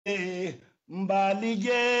mbali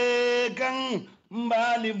je kan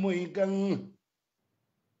mbali muy kan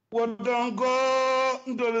wotonko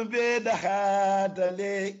ndolbe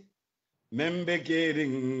dahatale Mengbe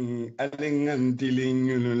Kering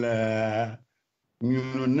alingantilingulula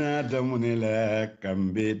nyununa damunela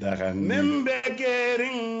kambe dahan Mengbe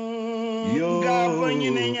Kering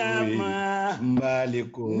gafanyine nyama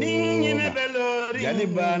mbaliko ninyine belori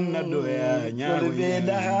jalibana doya nyolbe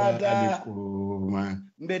dahata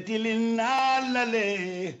mbetilina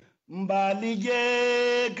lale mbali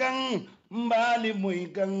je kan mbali muy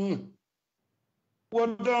kan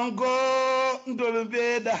wotonko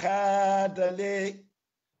ndolbe dahatale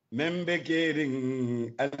Mengbe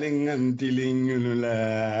Kering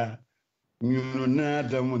alingantilingulula nyununa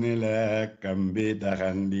damunela kambe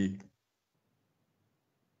dahandi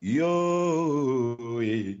yo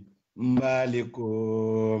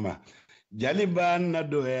mbaliko jalibana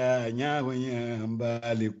doya nyawanya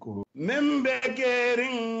mbaliko Mengbe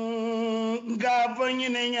Kering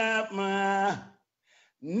gafanyine nyama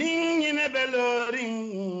ninyine beloring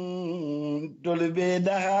tolbe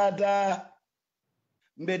dahata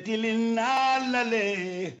mbetilina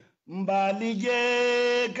lale mbali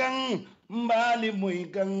je kan mbali muy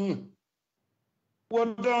kan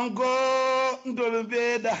wotonko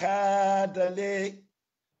tolbe dahatale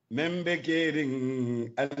Mengbe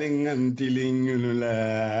Kering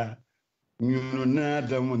alingantilingulula nyununa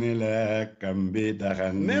damunela kambe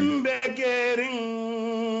dahan Mengbe Kering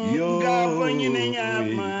gafanyine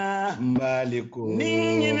nyama mbaliko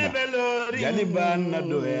ninyine belori jalibana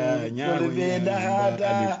doya nyolbe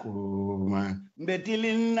dahata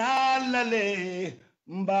mbetilina lale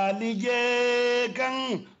mbali je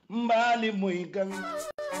kan mbali muy kan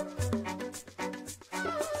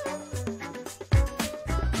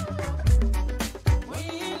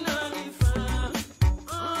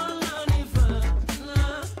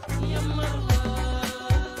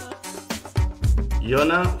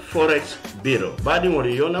Yona Forex Bureau.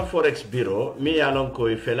 Badimori Yona Forex Bureau mi yalon ko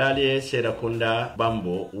felaliye Serakunda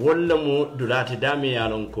Bambo walla mu dulati dami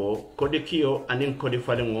yalon ko kodi kiyo anin kodi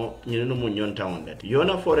falingo nyinu mu nyonta onde.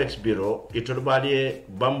 Yona Forex Bureau iturbaliye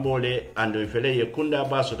Bambole ando fele ye kunda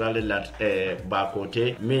basotale lat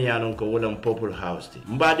bakote mi yalon ko wala Purple House.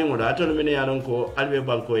 Mbadimori atol mi yalon ko albe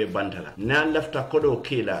banko e bantala. Nan lafta kodo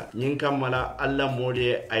kila nyinkamala alla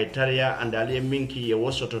moliye ay tariya andaliye minki ye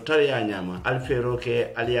wosoto tariya nyama alfero ke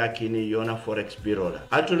aliyakini Yona Forex Bureau la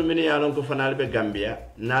atul mini yalon ko fanal be Gambia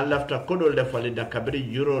na lafta kodol de fali da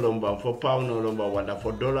kabri euro lomba fo pound lomba wala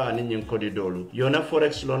fo dollar ani nyin kodi dolu Yona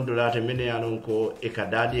Forex lon dolate mini yalon ko e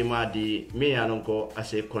kadadi ma di mi yalon ko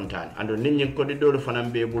ase kontan ando nyin kodi dolu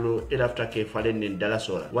fanam be bulu e lafta ke falen nin dala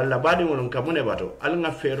sola wala badi won kamune bato al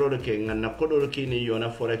nga ferolo ke nganna kodol kini Yona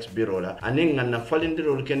Forex Bureau la ani nganna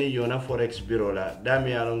falindirol keni Yona Forex Bureau la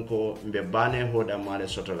dami yalon ko mbe bane hoda male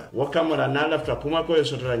sotola wakamara na lafta kuma ko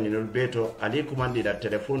sotola nyinol beto ali kumandi da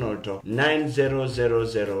telefono to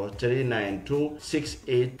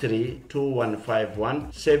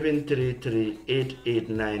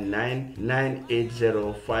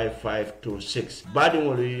 9000392683215573389998055526 badi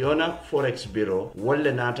ngolu Yona Forex Bureau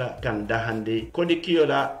wolle nata kan dahandi kodi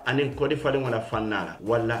kiyola anin kodi fali wala fannala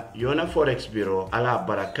walla Yona Forex Bureau ala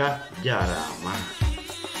baraka jarama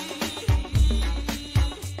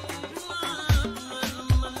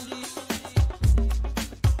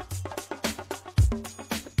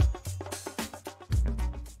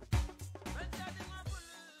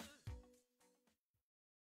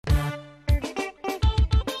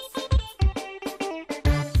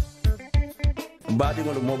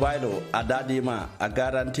Badingol mobile adadima a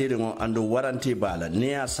garantir ngo andu warranty bala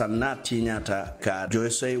niya sanna tinyata ka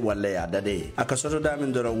joysey walle ya dade akasoto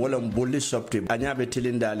damin doro wolon bulli sopti anyabe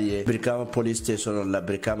tilindaliye Brikama police station la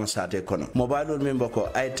Brikama sate kono mobile min boko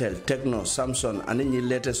Itel Tecno Samsung ani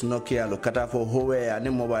latest Nokia lo kata fo Huawei ani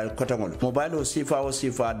mobile kotangol mobile o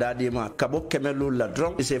sifa dadima kabo kemelu la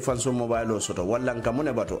drop ise fanso mobile o soto walla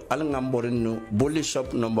ngamune bato al ngamborinu bulli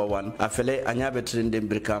shop number 1 afele anyabe tilinde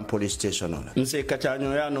Brikama police station la nse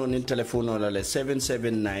kachanyo yano ni telefono la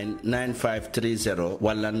 779-9530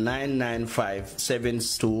 wala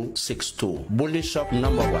 995-7262 bully shop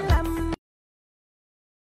number 1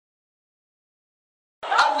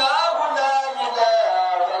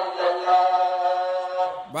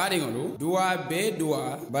 baɗigolu duwa be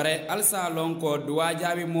duwa bare alsa lon ko duwa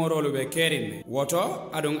jaabi morolu be kerinne woto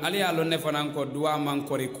aɗum aliya lon ne fanan ko duwa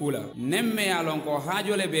mankori kula nemme ya lon ko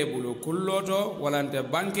haajole be bulu kulloto walante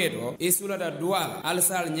banke to isulata duwa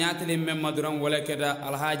alsal ñatili memma duran wala keda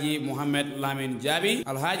alhaji Muhammad Lamin Jaabi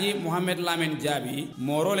alhaji Muhammad Lamin Jaabi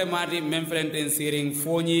morole mati mem frenten siring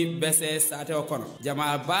foñi bese sate o kono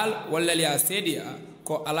jama bal walla liya sedia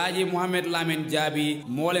ko alaji Muhammad Lamin Jabi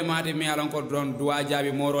mole mati mi alon ko don duwa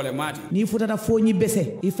jabi morole mati ni futata foñi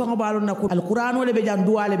bese i fango balon nako alqur'ano le be jan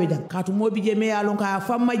duwa le be jan katu mobi je me alon ka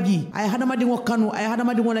fammaji ay hadamadi ngo kanu ay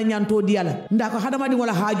hadamadi ngo la nyanto diala ndako hadamadi ngo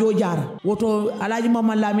la hajo jara woto alaji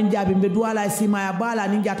Muhammad Lamin Jabi be duwa la sima ya bala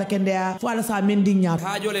ni jata kende ya fala sa mendi nyaata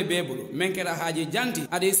hajo le bebulu menkela haji janti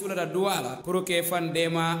ade sulata duwa la pour que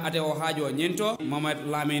fandema ate o hajo nyento Muhammad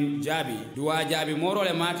Lamin Jabi duwa jabi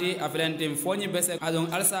morole mati aflentim foñi bese adon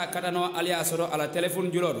alsa katano aliya soro ala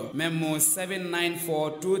telephone julodo memo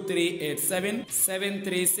 7942387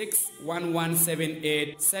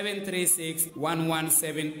 7361178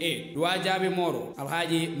 7361178 duwa jabi moro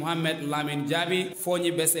alhaji Muhammad Lamin Jabi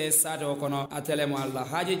foñi bese sato kono atelemo Allah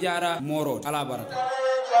haji jara moro ala baraka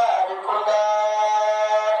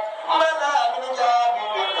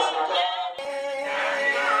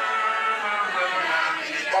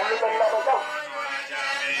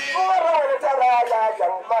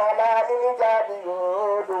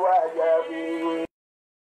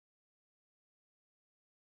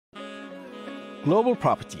Global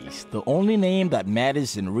Properties, the only name that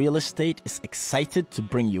matters in real estate, is excited to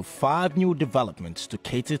bring you 5 new developments to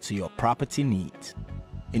cater to your property needs.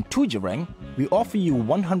 In Tujereng, we offer you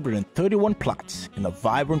 131 plots in a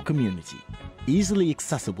vibrant community, easily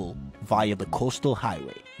accessible via the coastal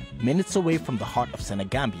highway, minutes away from the heart of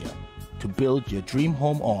Senegambia, to build your dream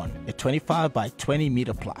home on a 25 by 20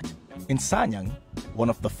 meter plot. In Sanyang, one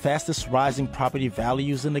of the fastest rising property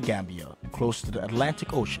values in the Gambia, close to the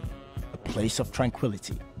Atlantic Ocean, a place of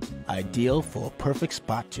tranquility, ideal for a perfect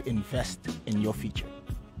spot to invest in your future.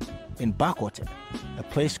 In Bakote, a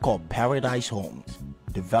place called Paradise Homes,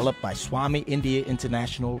 developed by Swami India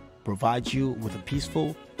International, provides you with a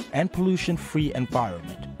peaceful and pollution-free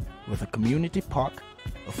environment with a community park,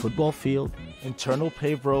 a football field, internal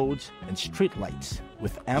paved roads, and street lights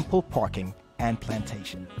with ample parking and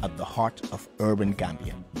plantation at the heart of urban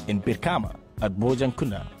Gambia. In Birkama, at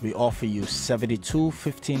Bojankuna, we offer you 72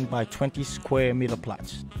 15 by 20 square meter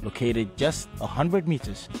plots located just 100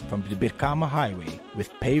 meters from the Birkama Highway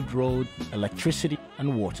with paved road, electricity,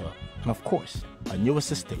 and water. And of course, our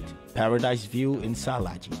newest estate, Paradise View in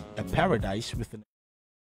Salaji, a paradise with an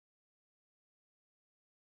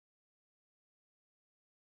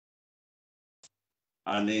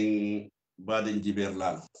aning badin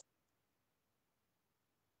jiberlal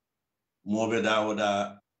mobe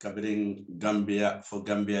dawoda kabirin Gambia fo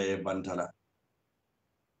Gambia e bantala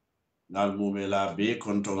ngal mume la be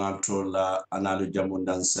konto ngal tola analu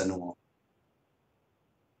jamundan senu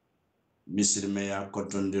misir meya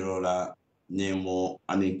kontondiro la nemo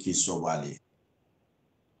anin kiso wali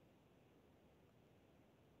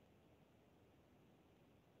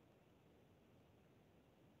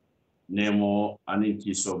nemo anin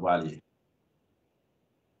kiso wali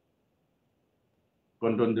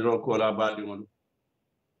kontondiro ko la bali on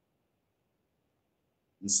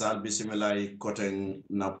nsal bismillah koten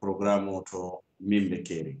na programo to Mengbe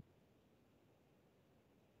Kering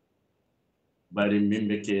bari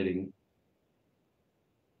Mengbe Kering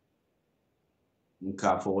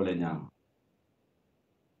nka fo wole nyama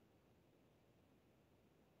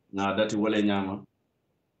na dati wole nyama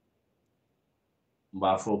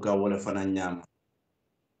mba fo ka wole fanan nyama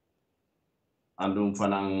andum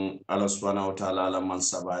fanan Allah subhanahu wa ta'ala ala man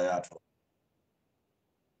sabayato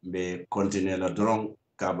be continue la drong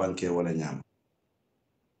ka banke wole nyama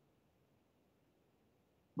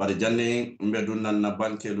bari janne mbe dunnan na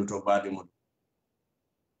banke luto badi mo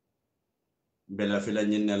bela fila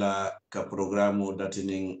nyinne la ka programu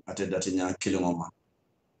datinin ate datinya kilingoma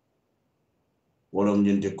wolom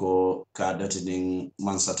nyinde ko ka datinin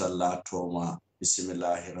mansatalla toma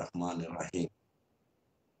bismillahir rahmanir rahim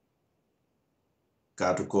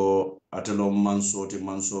katu ko atelo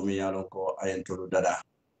mansomi yalo ko ayentolu dada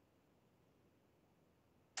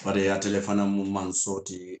bare ya telefona mu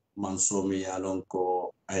mansomi yalo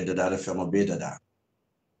ko ay dada fema be dada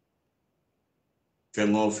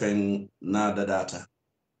fengo fen na dadata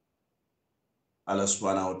Allah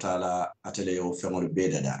subhanahu wa ta'ala atele yo fengo be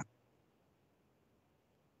dada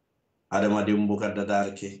adama dimbu ka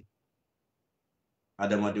dadarke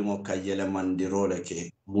adama dimo kayele mandirole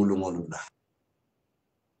ke mulumolula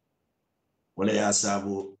wala ya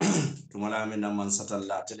sabu tumala min man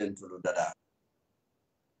satalla telen tulu dada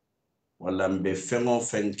wala mbe fengo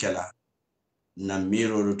fenkela na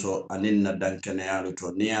miro to anin na dankane yalu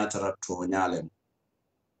to niya taratto nyalem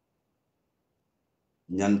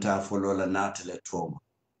nyanta folo la natale toma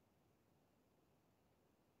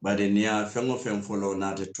bade niya fengo fen folo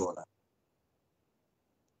nate tola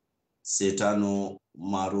setano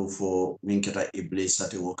marufo minketa iblis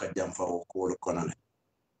ati woka jamfa ko konane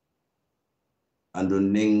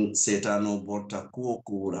andun ning setano borta kuo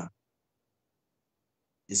kura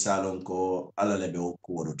isalon ko alalebe o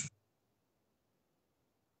kuwoto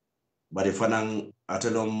bari fanan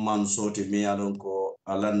atelon man soti mi alon ko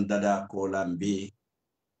alan dada ko lambi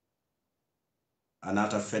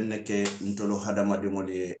anata fenne ke ntolo hadama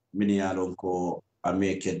dimoli mini alon ko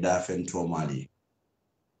ameke dafen to mali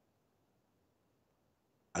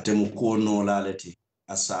atemu kono laleti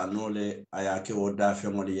asanole ayake o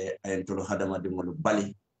dafen moli ay ntolo hadama dimoli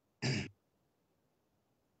bali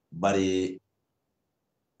bari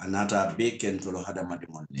anata be ken ntolo hadama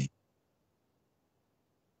dimoli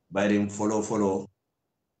bari folo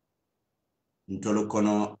ntolo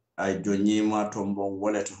kono ay jonyima tombon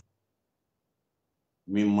woleto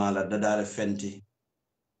min mala dadare fenti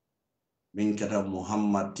min kata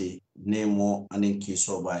muhammad ti nemo anin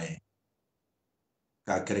kisobaye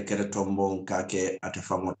ka kere tombon kake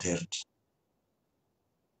atafamo terti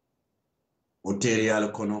o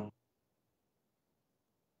teriyal kono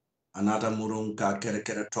anata murun ka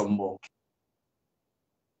kere tombo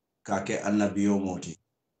kake annabiyo moti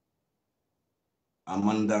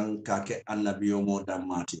amandan kake annabiyo mo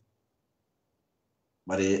dammati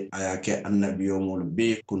bare ayake annabiyo mo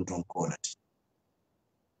be kunton kolati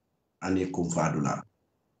ani kum fadula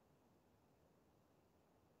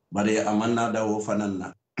bare amanna dawo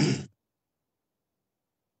fananna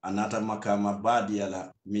anata makama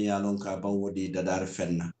badiyala mi yalon ka bawodi dadar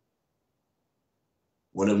fenna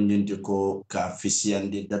wolem nyinti ko ka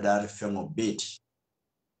fisiyandi dadar fengo beti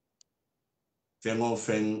fengo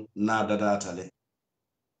fen na dadatale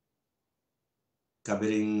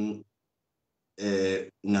kabirin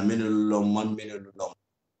ngaminul lom man minul lom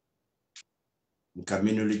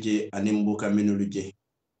kaminul je animbu kaminul je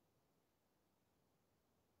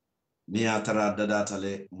ni atara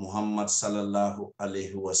dadatale muhammad sallallahu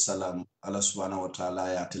alaihi wasallam ala subhanahu wa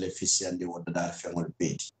ta'ala ya telefisiyandi wo dadar fengol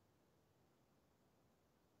beti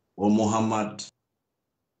o muhammad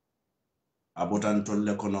abotan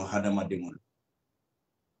tolle kono hadama dingol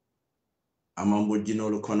amambo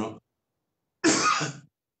jinol kono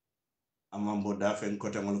amambo dafen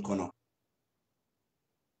kotengol kono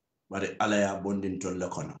bari ala ya bondin tolle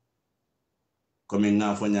kono komi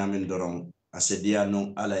ngafo nyamin doron asediya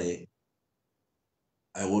non alaye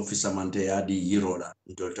ay wofi samante yadi yirola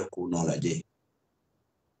ntolte kunola je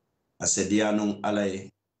asediya non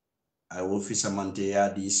alaye ay wofi samante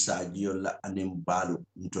yadi sajiyola anim balu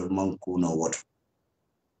ntol man kuno woto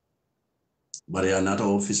bari anata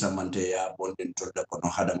wofi samante ya bondin tolle kono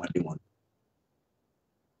hadama dingol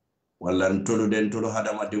walla ntolu den tolu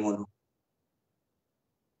hadama dingol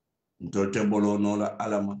ntolte bolo nola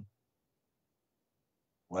alama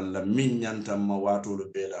walla min nyantamma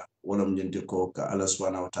watolu bela wolom nyinti ko ka Allah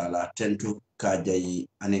subhanahu wa ta'ala tentu ka jayi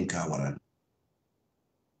anin ka waran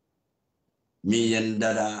mi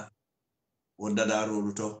yendada o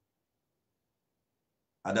dadaru to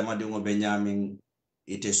adama dingo be nyamin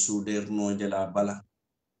ite suder no jela bala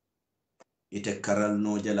ite karal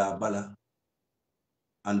no jela bala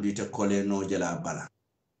andu ite kole no jela bala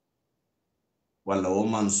walla o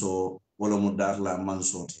manso wala mu darla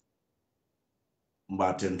mansoti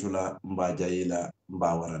mba tentula mba jayila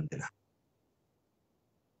mba warandila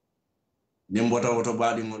nimbota woto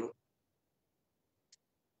baadi ngolo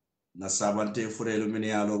na sabante furelu min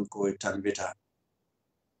yalon ko tambita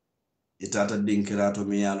itata dinkirato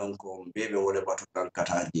mi yalon ko bebe wole batutal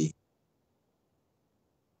kataji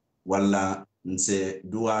walla nse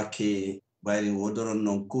duwa ke bayri wodoron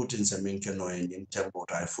non kutin se min keno en nin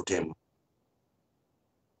tembota e futema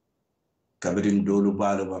kabirin dolu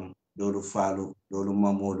balubam dolu falu dolu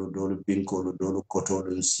mamolu dolu binkolu dolu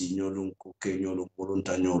kotolu sinyolu ko kenyolu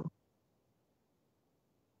bulunta nyolu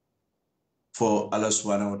fo Allah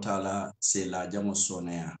subhanahu wa ta'ala se la jamo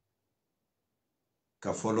sonea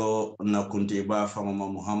ka folo na kunti ba fama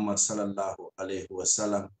Muhammad sallallahu alaihi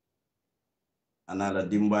wasallam anala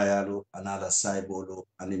dimba yalo anala saibolo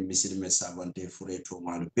ani misilme sabante fureto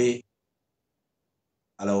malu be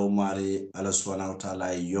ala o mari Allah subhanahu wa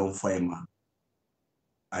ta'ala yon fayma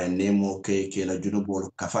ay nemo ke la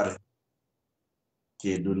junubol kafare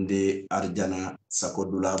ke dunde arjana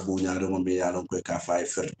sakodula buñare mo be yalon ko ka fay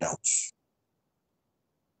firdaus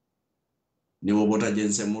ni wo bota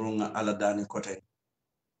jense murunga ala dani kote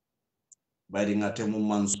bayri ngate mum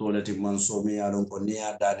mansolati mansomi yalon ko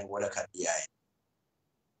niya dani wala kadiyay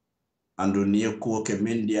andu niye ko ke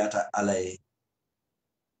min diata alaye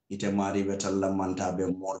ite mari betalla manta be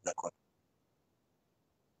morda ko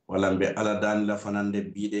wala be ala dani la fanande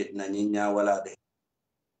bide na nyinya wala de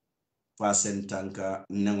fasen tanka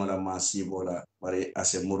nengola masibola bari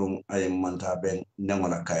ase murung ay manta ben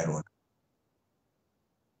nengola kayro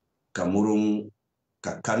kamurung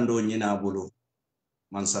ka kando nyina bulu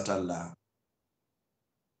man satalla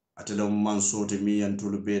atelom man soti mi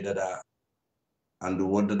yantul be dada andu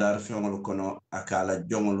wodda dar fiongol kono akala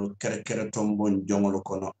jongol kere tombon jongol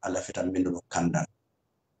kono ala fita mindu kanda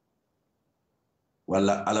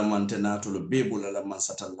wala alamante natul be bula la man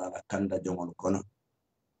satalla la kanda jongol kono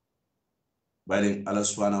bari Allah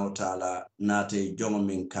subhanahu wa ta'ala nate jongo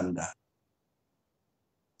min kanda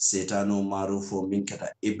setanu marufo min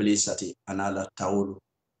kata iblisati anala tawulu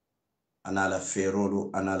anala ferolu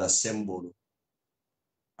anala sembolu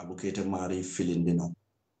abukete mari filindino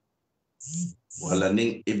wala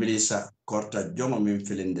nin iblisa korta jongo min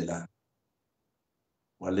filindila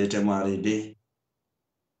wala te mari de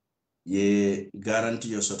ye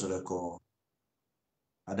garanti yo sotole ko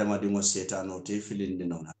adama dingo setano te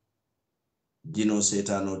filindino na jino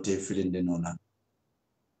setano te filindino na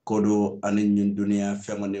kodo anin ñun duniya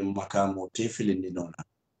fengone makamo te filindino na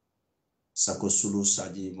sako sulu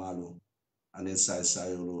saji malo anin say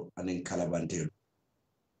sayoro anin kalabantelo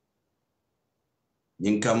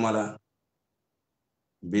ñin kamala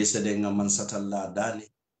be sede nga man satalla dali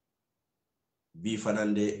bi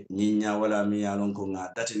fanande ñiña wala mi yalon ko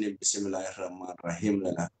nga datine bismillahir rahmanir rahim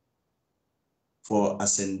lala fo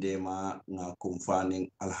asendema nga kumfanin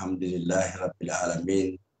alhamdulillahi rabbil alamin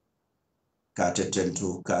ka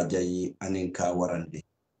tetentu ka jayi anin ka warande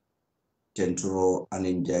tenturo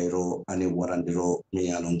anin jayro anin warandiro mi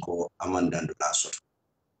yalon ko amandandu lasoto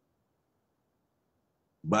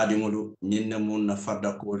baadi ngolu ñinne mun na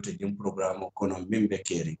farda ko wolte jim programme kono Mengbe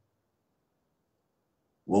Kering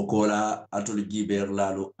wokola atul jiber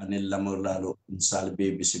lalu anin lamar lalu misal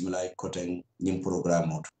be bismillah koten ñim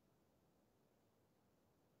programme oto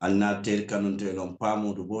anna ter kanunte lon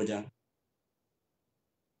pamudu bojan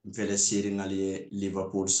mfele siri ngalie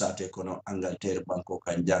Liverpool sate kono Angleterre banko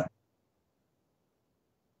kanjam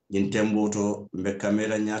ñin temboto mbe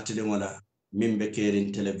camera ñatide ngola Mengbe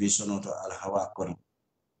Kering television oto alhawa kono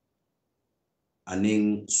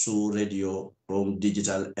aning su radio from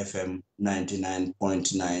digital FM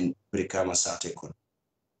 99.9 Brikama sate kono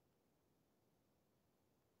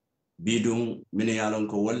bidung mine yalon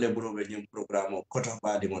ko wolle burobe ñim programme koto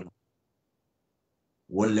baadi mo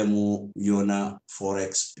wolle mu Yona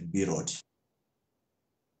Forex Bureau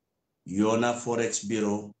Yona Forex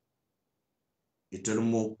Bureau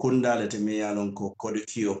itolmo kundale te mi yalon ko kodi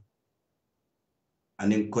kiyo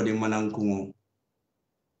anin kodi manankumo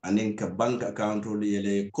anin ka bank account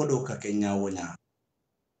yele kodo ka kenya wonya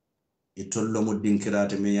itollo mo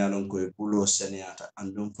dinkirate mi yalon ko e bulo seniata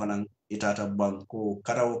andum fanan itata banko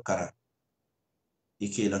karawo kara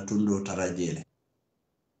ikela tundo tarajele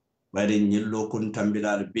bari nyillo kun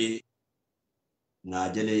tambilal be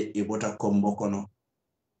ngajele ibota kombo kono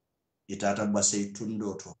itata basay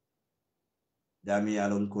tundo to dami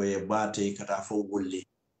yalon ko e bate kata fo gulli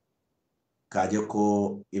kaje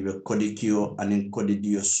ko ibe kodi kiyo anin kodi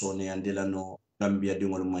diyo sone andilano Gambia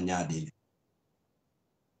dingol manyadi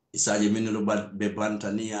isaje minulu be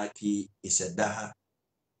bantani yaki isedaha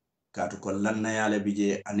katu ko lanna yale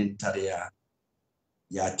bije anin tariya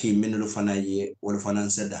yaki minulu fanaye wol fanan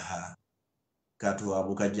sedaha katu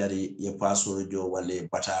abuka jari ye pasoro jo wale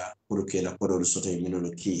bata puruke la kodol sote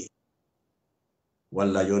minulu ki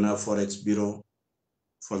walla Yona Forex Bureau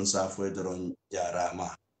fonsa fo doron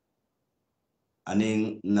jarama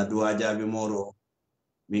anin na duwa jabi moro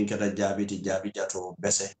min kada jabiti jabi jato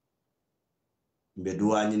bese mbe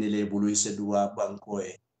duwa nyini le bulu se duwa banko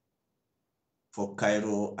e fo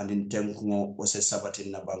Cairo anin tenkumo o se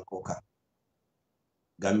sabatin na banko ka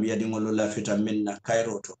Gambia di ngolo la fita min na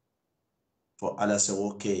Cairo to fo ala se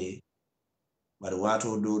woke bar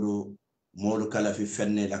wato dodo molu kala fi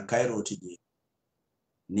fenne la Cairo tiji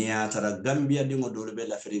ni atara Gambia di ngolo be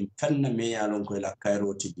la firim fenna me yalon ko la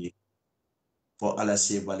Cairo tiji fo ala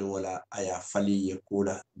se bali wala aya fali ye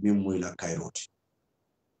kula min la Cairo ti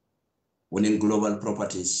wonin global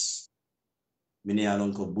properties min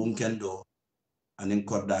yalon ko bunkendo anin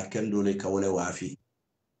korda kendo le kawole wafi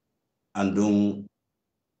andun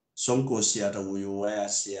sonko siyata wuyu waya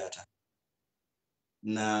siyata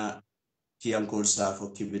na kiyankol safo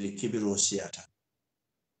kibiro siyata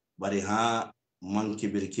bari ha man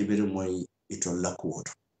kibiri moy ito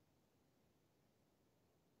lakuwoto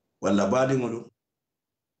walla baadi ngolu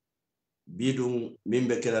bidum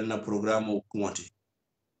Mengbe Kering na programme kumati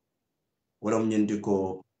wala nyindi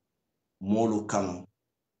ko molu kamo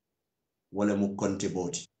wala mu konti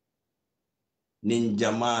boti nin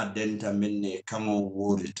jama denta minne kamo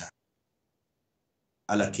wurita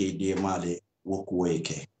ala ke de male woku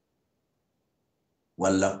weke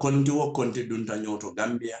walla konti wo konti dunta nyoto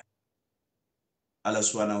Gambia ala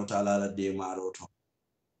subhanahu wa ta'ala ala de maroto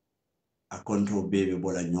a konto bebe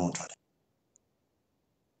bola nyotode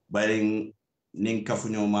baring nin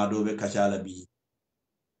kafunyo madobe kachala bi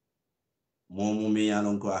momu mi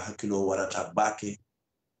yalon ko hakilo warata bake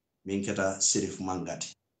min keta sirif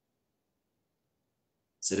mangati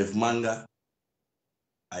sirif manga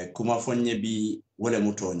ay kuma fonye bi wole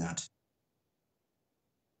mutoñate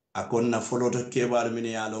akonna foloto kebar min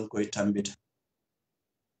yalon koy tambita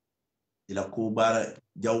ila kubara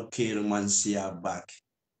jawkir man siya bake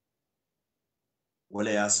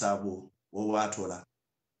wole ya sabu wo watola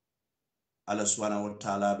Allah subhanahu wa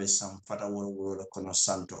ta'ala be sam fata woro kono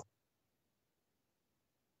santo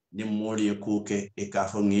ni mori e kuke e ka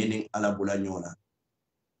fo ngeni ala bula nyola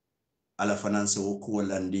ala fananse wo ko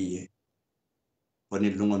landiye woni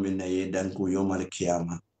lungo min na ye dan ko yomal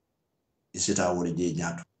kiyama isita wori je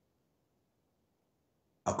nyaato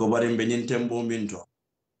ako bari be nyin tembo minto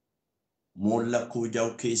molla ko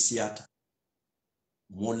jaw ke siyata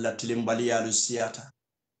molla tilimbali yalu siyata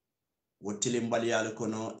wo tilimbali yalu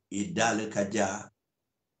kono idale kaja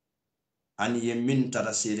an ye min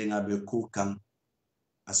tara siringa be kukan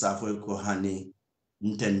asafo ko hani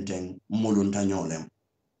ntenten mulunta nyolem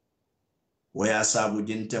waya sabu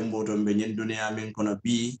jin tembo to be nyin duniya min kono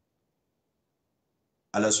bi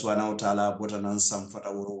Allah subhanahu wa ta'ala botanan samfata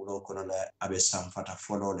wuro kono la abe samfata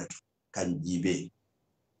folole kan jibe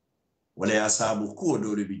wala ya sabu ko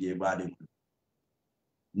dole bije baade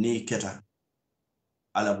ni keta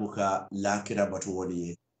ala buka lakira batu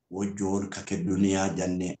woni wo jor kake duniya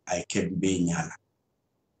janne ay kebbe nyala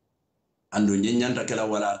andu nyanta kala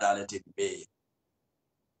wala dalete be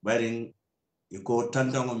barin iko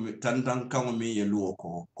tantan kango mi ye luwo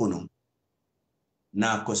ko kuno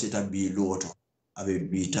na ko sita bi luwoto abe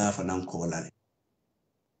bita fanan ko lale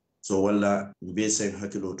so wala be sen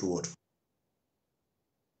hakilo to woto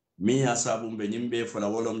mi ya sabu be nyimbe fala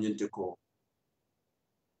wolom nyinte ko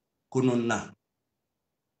kunun na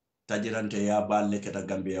tajirante ya balle keta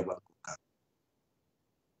Gambia bankuka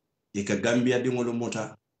ika Gambia dingolu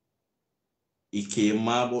muta ike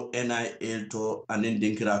mabo NIL to anin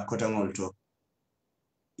dinkira kotangol to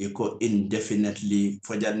iko indefinitely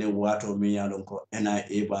fajanne wato mi yalon ko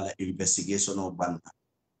NIA bala investigation o banna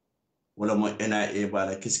wala mo NIA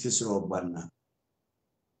bala kiskisro banna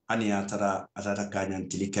hani ya tara atata kanyan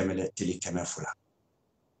tili keme fula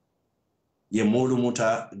ye molu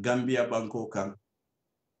muta Gambia banko kan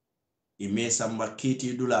ime samba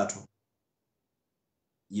kiti dulato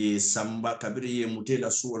ye samba kabiri ye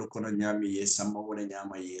mutela suwol kono nyami ye samba wala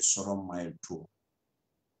nyama ye sorom mile 2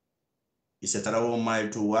 ise tarawo mile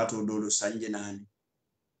 2 wato dolu sanji nani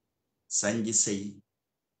sanji sey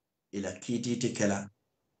ila kiti tikela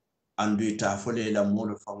andu ita fole la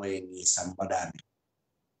molu famaye ni samba dami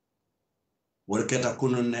wolketa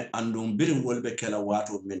kununne andu mbiri wolbe kela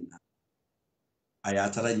wato minna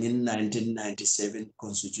ayatara nyin 1997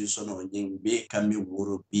 constitution o nyin be kami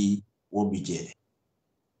wuro bi wobijele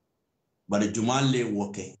bari jumalle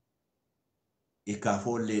woke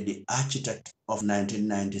ikafole the architect of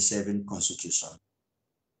 1997 constitution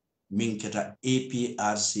min keta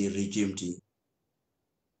APRC regime ti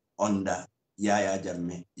onda yaya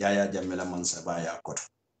jamme la mansaba ya koto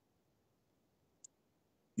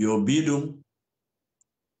yo bidum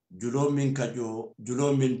julo min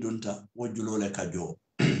dunta wo julo le kajo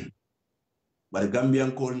bari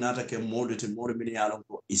Gambian ko nata ke modete modu min yalon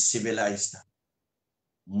ko is civilized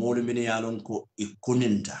modu min yalon ko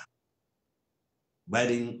ikuninta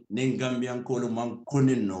bari nin Gambian ko man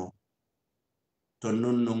kuninno to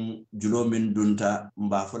nonnum julo min dunta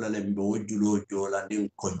mba folale mbe wo julo jola din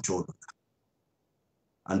konchodo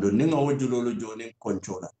ando ninga wo julo joni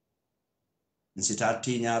konchola nsita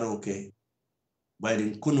tinyaro ke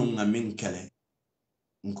bari kunun ngamin kele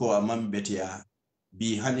nko amam betia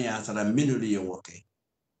bi hani atara minuli woke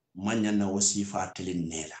manya na wasifa tilin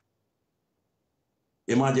nela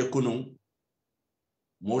imaje kunun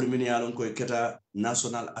modi min yalon ko keta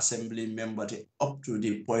National Assembly member up to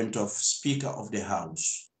the point of Speaker of the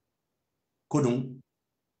House kunun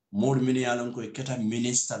modi min yalon ko keta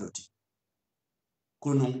minister loti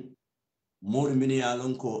kunun modi min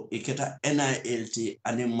yalon ko keta NILT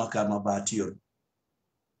anim makama batiyon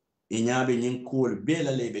inyabe nyin kuol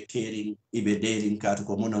bela lebe kering ibe derin katu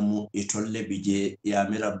ko monamu itolle bije ya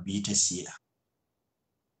mira bite sila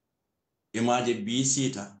imaje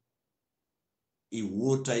bisita i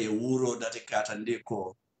wuta e wuro date kata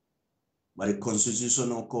ndeko bari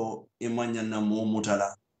constitution ko imanya na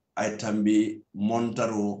mutala ay tambi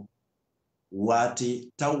montaro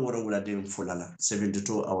wati tawra wala den fulala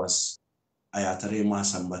 72 hours ayatare ma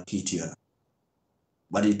samba kitiya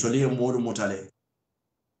bari toliye modu mutale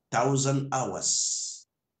 1000 hours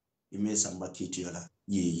ime samba kitiya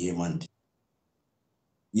ye mandi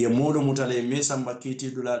ye modo mutale me samba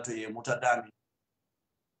kiti dulato ye mutadami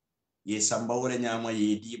ye samba wala nyama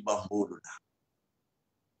ye di bambolu la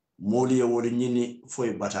moli ye woli nyini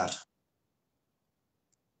foy batata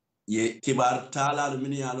ye kibar tala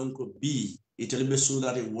mini yalon ko bi itelbe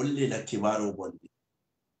sudare wolle la kibaro bondi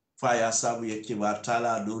fa ya sabu ye kibar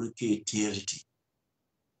tala doru ke teriti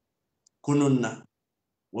kununna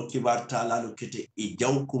wo kibar tala lo kete e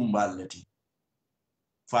jaw kumballati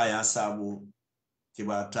fa ya sabu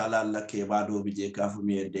kibar tala la ke bado bije kafu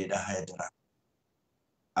mi yedde da haydara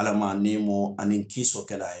alama nemo anin kiso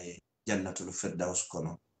kala e jannatul firdaus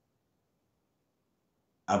kono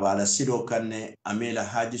abala sido kanne amela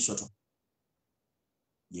haji soto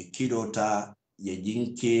ye kidota ye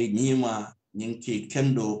jinke nyima nyinke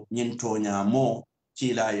kendo nyinto nyamo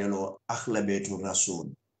kila yelo akhlabetu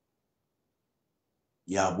rasul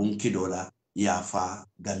ya bun kidola ya fa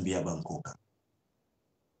gambia bankoka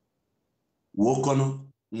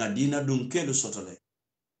wokono na dina dun kelu sotole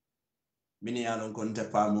mini yalon konte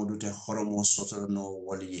pamodu te horomo sotole no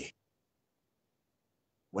woliye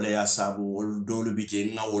wala ya sabu wol dolu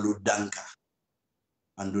bije nga wolu danka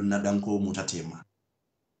andun na danko mutatema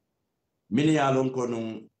mini yalon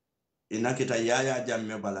kono inakita yaya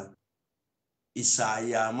jamme bala isa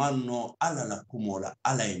ya manno ala la kumola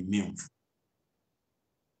ala imimfu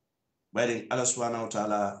bayrin ala subhanahu wa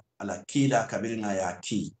ta'ala ala kila kabirina ya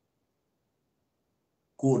ki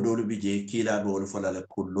ko dolu bije kila do wol fola la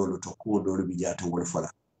kullolu to ko dolu bije to wol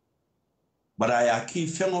fola bara ya ki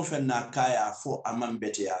fengo fenna kaya fo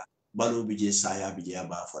amambete ya balu bije saya bije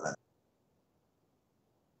ba fola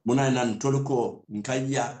muna nan tolko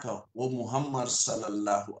nkayaka wo muhammad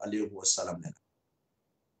sallallahu alaihi wasallam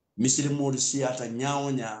misilimo siyata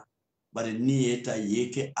nyawonya bare niyeta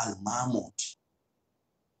yeke almamoti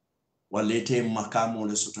walete makamo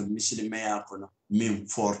le soto misilime yakono min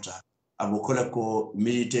forta abokola ko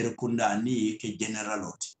militaire kunda ni yeke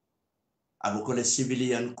generaloti abokola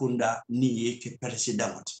civilian kunda ni yeke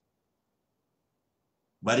presidenti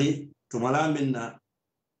bari tumala minna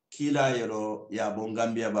kila yero ya bon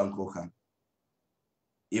gambia banko kan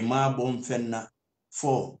ima bon fenna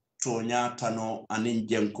fo to nyatano anin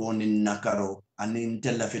jenko nin nakaro anin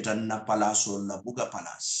telefitan na palaso la buga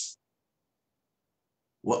palas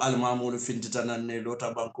wa almamul fintitanan ne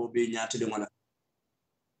lota banko be nyatide wala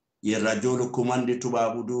ye rajolo kumandi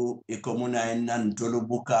tubabudu e komuna nan tolu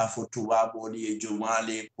buka fo tubaboli e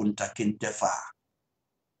jumale kunta kintefa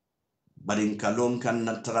barin kalon kan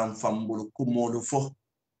na tram fambul kumolu fo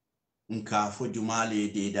nka fo jumale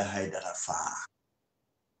de da haidara fa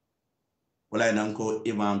wala nan ko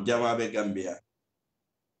imam jamabe gambia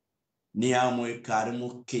ni amoy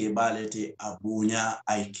karimu kebalete abunya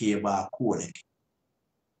ay keba kuole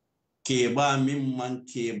keba mimman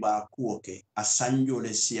keba kuoke asanjo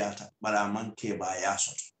le siata bara man keba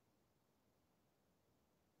yasoto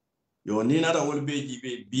yo ni nata wolbe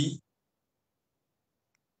jibe bi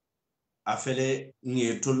afele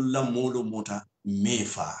ngetulla mulu muta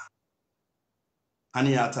mefa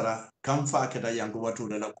hani yatara kamfa keda yango watu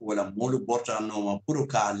la kuwala mulu borta noma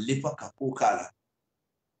puruka lipa kapukala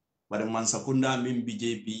bare man sakunda min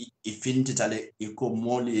bije bi ifintitale iko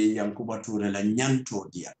moli yankuba ture la nyanto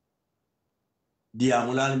dia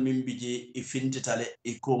mulal min bije ifintitale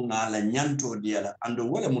iko ngala nyanto dia la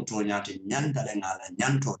ando wala muto nyati nyantale ngala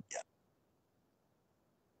nyanto dia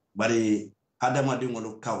bare hadama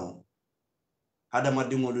dingolu kawo hadama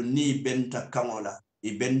dingolu ni benta kamola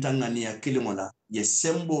i benta ngani ya kilimola ye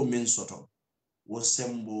sembo min soto wo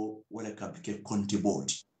sembo wala kapike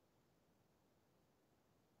kontiboti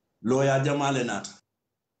loya jamale nata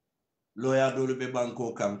loya dolu be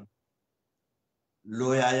banko kam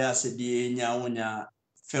loya ya se die nyawonya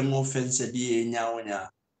fengo fense die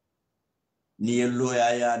nyawonya ni loya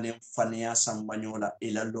ya ne fania sambanyola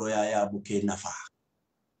ila loya ya buke nafa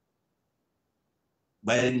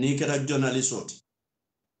bayre ni kata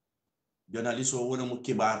journalisto wona mu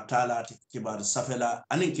kibar talati kibar safela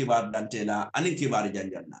anin kibar dantela anin kibar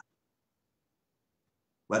janjanna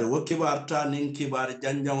bare wo kibar ta nin kibar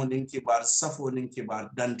janjan nin kibar safo nin kibar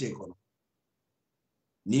dante kono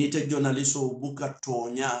ni te journalisto buka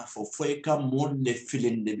tonya fo foyka modle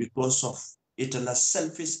filinde because of it la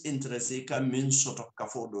selfish interest ka min soto ka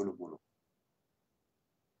fo dolu bulu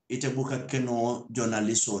ite buka keno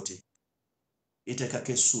journalisto te ite ka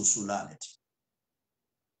ke susulaleti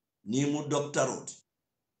ni mu doctorate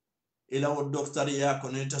ila wo doctor ya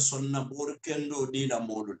kono ite sonna bor kendo dina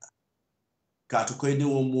modula katu koyni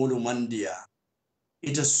wo molu mandia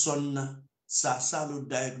ite sonna sa salu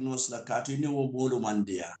diagnose la katu ni wo molu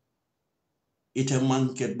mandia ite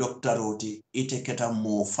manke doctorate ite keta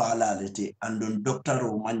mo falalete andon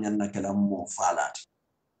doctoro manyan na kala mo falati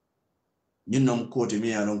ñinnom kooti mi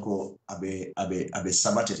yalon ko abe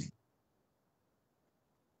sabatiri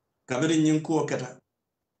kabiri ñin ko keta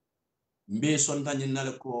mbe sonta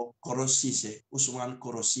ñinnale ko Koro Sise Usman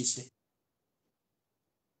Koro Sise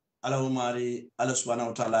ala mari ala subhanahu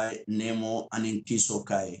wa ta'ala nemo anin kiso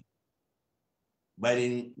kai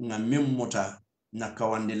bari nga memmuta na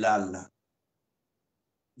kawandi lalla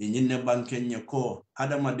ñinne bankenye ko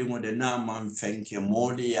adama dingo de na man fenke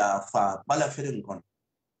moli ya fa bala ferin kon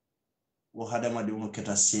wo hadama dingo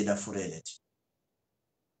keta seda fureleti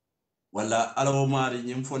wala ala mari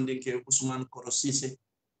ñim fondinke Usman Koro Sise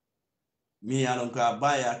mi yalon ka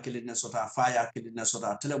baya kilinne sota faya kilinne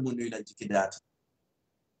sota telemundu ila jikidata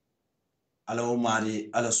ala mari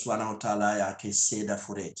ala subhanahu wa ta'ala ya ke seda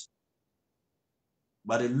fureti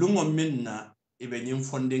bari lungo minna ibe ñim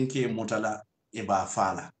fondinke mutala iba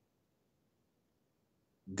fala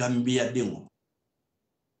Gambia dingo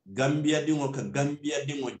ka Gambia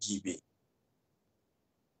dingo jibe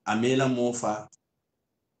amela mofa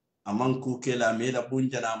amanku kela amela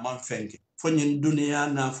bunjana man fenke fonyin duniya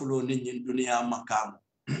na fulo ni nyin duniya makamu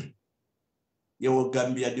yo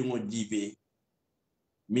Gambia dingo jibe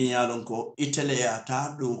mi yalon ko itele ya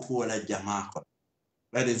ta do ko wala jama ko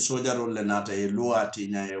bari sojarol le nata e luwati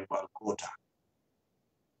nya e bankota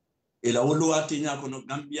ila luwati nya ko no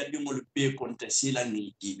Gambia dingo le be konte sila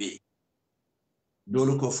ni jibe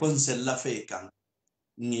dolu ko fonse la fe kan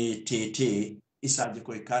ni tete isaji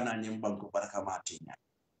ko kana nyim banko baraka matinya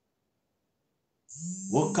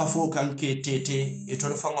wokka fo kan ke tete e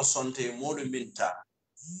to fango sonte modu minta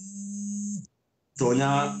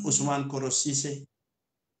tonya Usman Koro Sise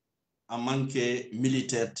amanke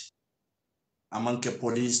militaire amanke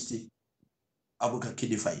police abuka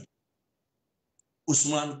kidifai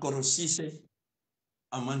Usman Koro Sise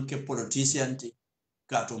amanke politician ti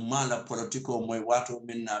kato mala politiko moy wato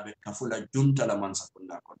minnabe kafula junta la man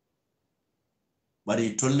sakunda kon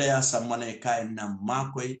bari tolle ya samane kay na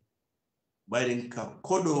makoy bari ka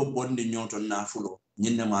kodo bondi nyoto nafulo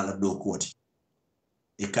nyinne mala do koti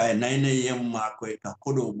e kay nayne yem makoy ka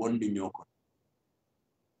kodo bondi nyoko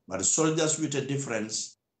but soldiers with a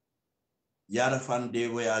difference yara fan they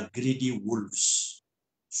were greedy wolves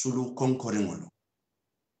sulu konkoringolo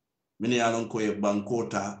mini yalon ko e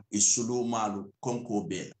bankota e sulu malu konko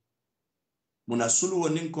be muna sulu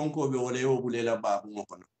wonin konko be wala yo bulela babu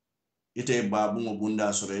ngokono ite babu ngo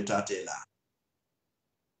bunda soro itatela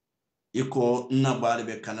iko na bali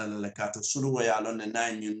be kanala la kato sulu wa yalon ne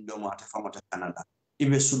na nyin do ma ta famata kanala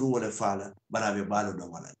ibe sulu wala fala barabe balo do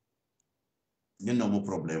wala ninno mo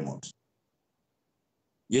problemot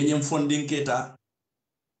yenyem fondin keta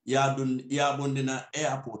ya bondina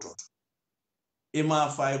airport ima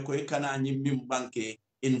fay ko kana nyimbim banke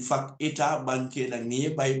in fact ita banke la ni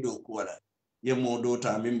baydo ko wala yemo do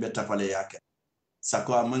ta mimbe tapale yake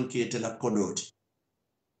sako amanke te la kodoti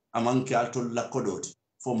amanke altul la kodoti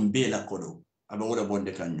fom be la kodo aba wala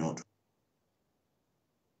bonde kan nyoto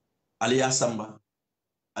aliya samba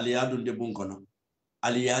aliya dunde bunkono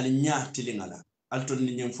aliya nyaati lingala alton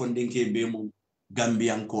ni nyem fondinke be mum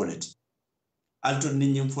Gambian koleti alton ni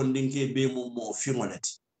nyem fondinke be mum mo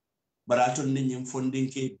fingoleti baraton ni nyem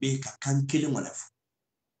fondinke be ka kan kilingolef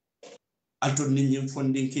alton ni nyem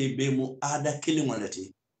fondinke be mu ada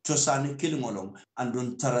kilingoleti tosani kilingolom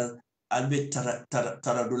andon tara albe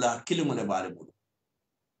tara dula kilingole bare budu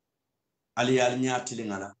aliyal nyaati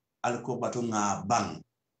lingala alko batu nga bang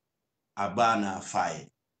abana fay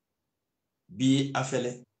bi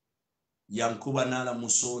afele yankuba nala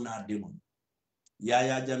musona dimon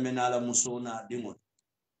yaya jamme nala musona dimon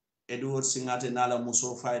Edward Singate nala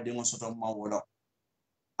muso fay dimon soto mawolo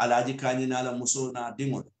alaji kani nala musona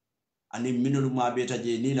dimon ani minul mabeta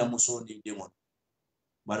je ni la musoni dimon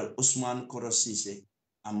bar Usman Koro Sise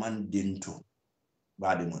aman dinto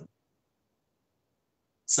badimon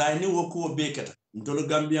sayni woko bekata ndolo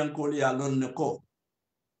Gambian ko ya lon ne ko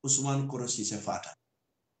Usman Koro Sise fata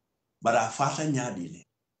bara fata nyaadile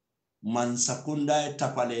man sakunda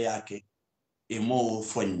tapale yake e mo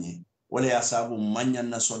fonye wala ya sabu manyan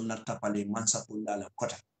na sonna tapale man sakunda la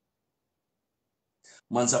kota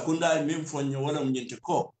man sakunda min fonye wala mnyinte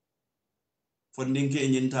ko fondinke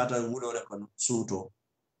nyintata wulo le kono suto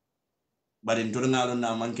bari ndolngalo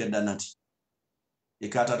na manke danati e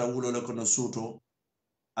katata wulo le kono suto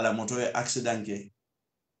ala moto e accidenté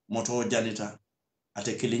moto janita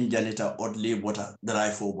ate kilin janita odli bota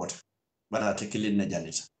drive fo bota bara ate kilin na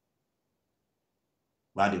janita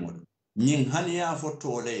badi modu nyin hani ya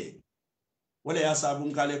fotole wala ya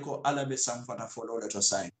sabun kale ko ala be samfata folole to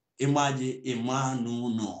sai imaji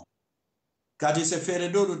imanuno kati se fere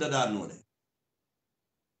dolu dada nole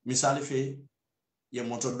misali fe ye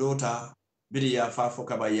moto dota biri ya fa fo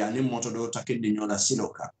kaba ya ni moto do takindi nyola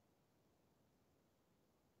siloka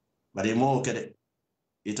bari mo kede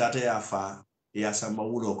itata ya fa ya samba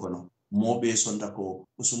wulo kono mo be sonda ko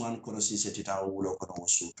Usman kono si setita wulo kono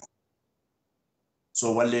wosuto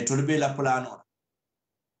so walle tolbe la plano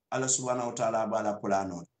Allah subhanahu wa ta'ala bala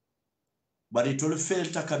plano bari tol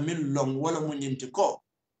felta kamil long wala mo nyinti ko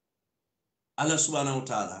Allah subhanahu wa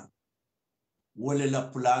ta'ala wala la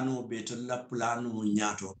plano be to la plano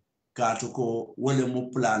nyato kato ko wala mo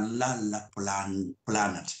plan la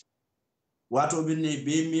planet wato binne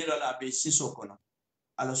be mira la be siso kono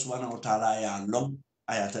Allah subhanahu wa ta'ala ya long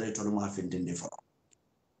aya tare to ma findinde fo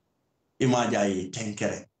imaja yi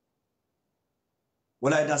tenkere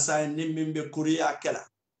wala da say nimmbe kuriya kala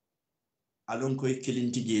alon koy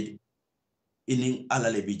kilinti jeedi inin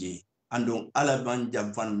alale bije andon ala ban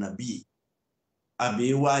jamfan nabi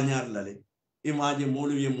abi wanyar lale imaje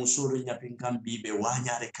molu ye musoro nyapin kan bibe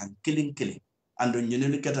wanyare kan kilin andon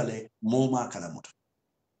nyenen ketale moma kala muta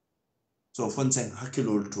so fonsen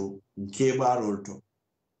hakilol to nkebarol to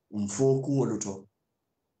mfoku woluto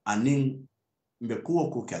anin mbe kuwo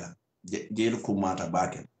ku kala jeel ku mata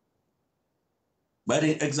bakel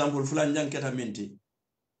bari example fulan janketa minti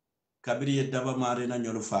kabiri ye daba mare na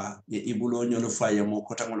nyolu fa ye ibulo nyolu fa ye mo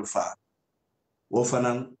kota nyolu fa wo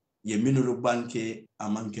fanan ye minulu banke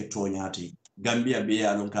amanke tonyati Gambia be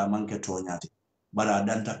yalon ka amanke tonyati bara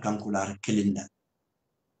danta kankular kilinda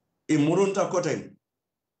e murunta koten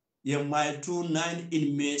ye may 29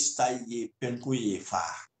 in May stay ye penku ye fa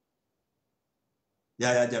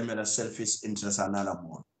ya jamela selfish interest anala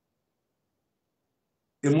mo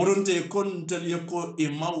e murunte kon tel ye ko e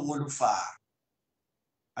mawul fa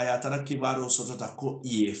aya tara kibaro sotota ko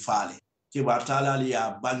ye fale kibar talali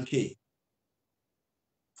ya banke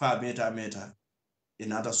fa meta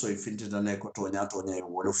inata so ifintita ne ko tonya e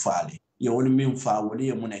wolu fale ye woni min fa woni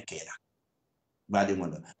ye munekela badi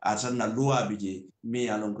mondo atanna luwa bije mi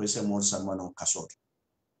alon ko se mon samano kasoto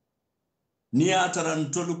ni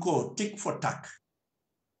ataran toluko tik for tak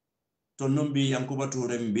to nombi yankuba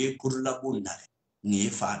ture mbe kurla bunnale ni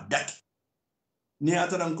fa dak ni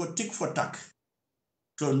ataran ko tik for tak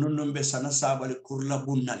to nunumbe sana sabale kurla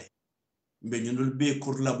bunnale mbe nyundul be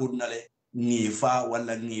kurla bunnale ni fa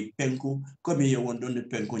wala ni penku komi ye wondon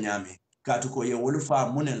penku nyame katu ko ye wolu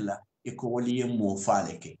fa munella e ko woli ye mo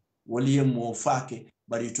faleke woli ye mo fake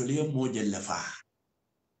bari to le mo jelle fa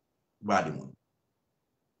badi mon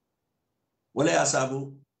wala ya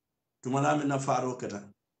sabu tumana min na faro keta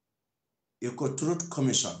e ko truth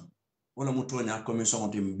commission wala mutonya commission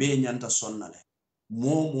de be nyanta sonnale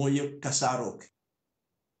mo ye kasarok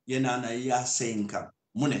yena na ya senka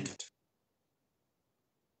munekata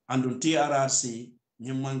andun TRRC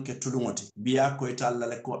ni manke tulungoti biya ko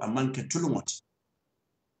itallale ko amanke tulungoti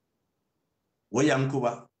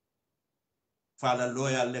woyankuba fala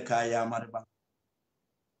loyal le ka ya marba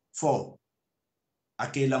fo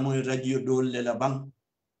akela moy radio dole la bang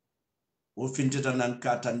o fintita nan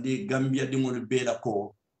katandi Gambia dingol bela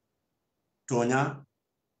ko tonya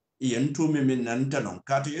yentumi min nan tanon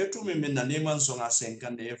katu yetumi min nan neman songa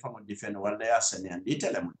 50 e famo difen wala ya senen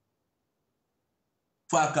itelem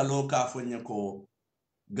fa kalo ka fonye ko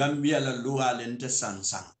Gambia la loi lente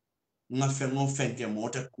sansan nga fengo fenke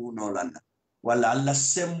mota kuno landa wala alla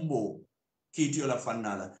sembo kitio la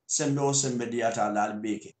fanala sembe o sembe diata la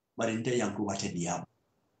albeke barinte yanku wate diam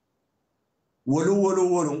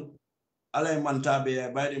wolu alay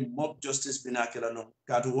mantabe bayri mob justice binakela no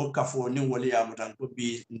katu wokafo ni woli ya mutan ko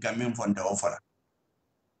bi ngamen fonda ofara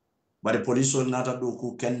bari police nata do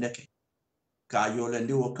ku kendeke ka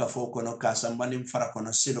yolandi wokafo kono ka sambani fara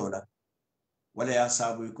kono silola wala ya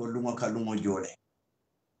sabu ko lungo ka lungo jole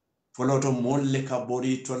foloto molle ka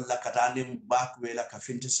bori to la katani bakwe la ka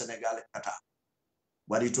finti Senegal kata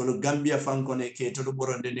bari to Gambia fankone ke to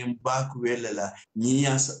boronde ne bakwe la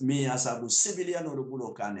mi ya sabu civilian no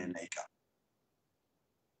bulo kane naika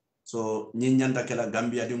so nyanta kala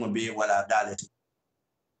Gambia dimo be wala dalete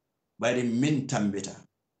bari min tambita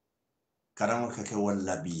karamo kake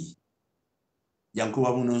walla bi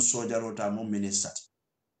yankuba munon sojaro ta mo ministati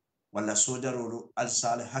wala sojaro al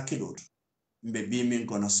sale hakiloto mbe bi min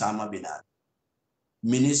kono sama binal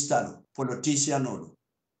ministalo politicianolo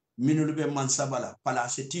minulu be mansabala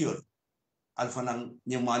palace tiol alfanan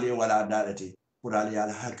nyemale wala dalete pour ali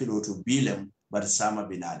al hakiloto bilem bar sama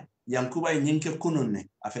binal yankuba nyinke kununne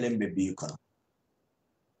afelen be bi kono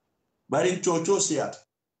bari chocho siat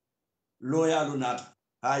loyalu nata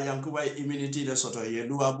ha yankuba immunity de soto ye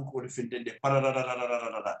duwa bu ko findende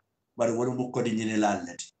parararararara bari wolu mu ko di nyine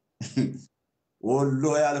lallete o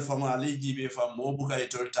loyal fama ali jibe fam mo bu kay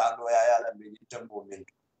tolta loya yala be tambo men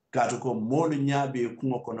kaatu ko moolu ñaabe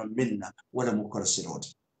kuŋo kono minna wala mu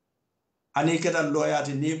korsirote hani keta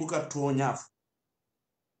loyaati ni buka toñaaf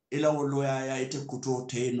ila wo loyaya ite kuto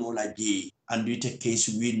te no la jee andu ite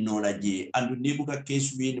case win no la jee andu ni buka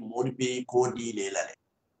case win moolu be ko diile lale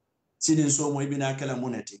sidin so mo ibina kala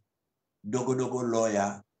muneti dogo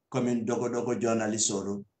lawyer comme dogo journalist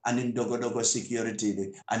olu anin dogo security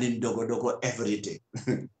de anin dogo everything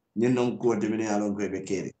nin non ko de min alon ko be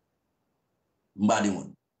kere mbadi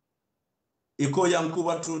mon iko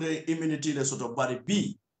yankuba tude immunity le soto bari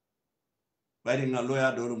bi bari nga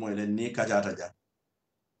lawyer do mo le ni kajata ja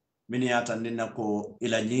min yata ninna ko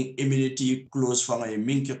ila ni immunity clause fanga e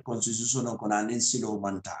minke constitution ko na nin silo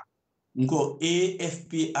manta ngo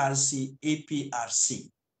APRC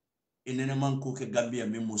inene manku ke Gambia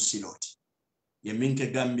mimu siloti ye minke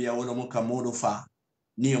Gambia wala mo kamodo fa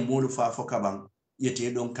ni ye modu fa fo kaban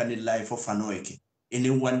yete don kanilla fo fanoyeke ene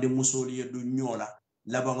wande musoli ye du nyola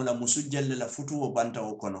labango la musu jelle la futu o banta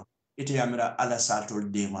o kono ite yamira ala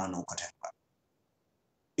satol de mano ko temba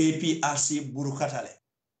APRC burukatale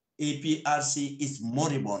APRC is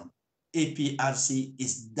moribund APRC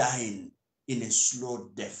is dying in a slow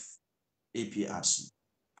death APRC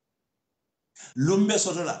lumbe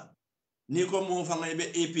sotola ni ko mo fanga be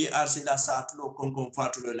APRC la satlo kon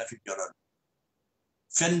fatulo la fi joron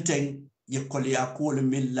fenten ye kolya ko le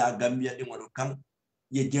milla Gambia di ngol kan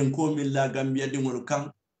ye jenko milla Gambia di ngol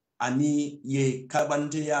kan ani ye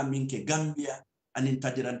kabante ya minke Gambia ani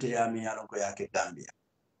tajirante ya mi yalon ko yake Gambia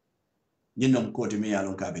ñinnom ko mi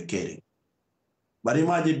yalon ka be kere bari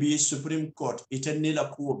maje bi Supreme Court itenni la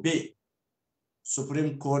ko be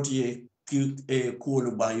Supreme Court ye ko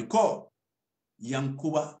lu bayi ko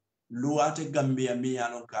yankuba luwate Gambia mi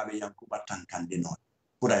yalon ka be yankuba tankande non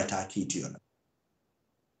pour eta kitiyola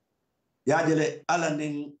yajele ala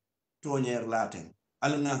nin toñer laten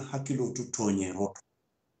ala nga hakilo tu toñer roto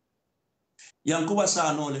yankuba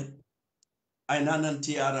sanole ay nanan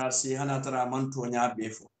TRRC hanatara man toña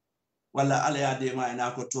befo wala ala ya de ma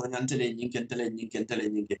ina ko toñantele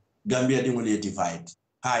ñinke Gambia di ngol divide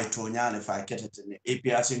hay toñale fa ketete ne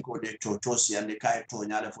APRC ko de to si ande kay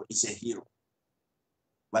toñale fo ise hero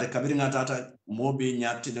bare kabiri ngatata mobe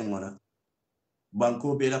ñattide ngona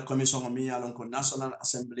banko be la commission mi yalon ko National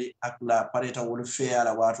Assembly ak la pareta wol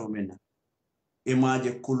feala wato men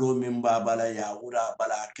imaje kulo min babala ya wura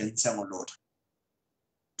bala kensango lota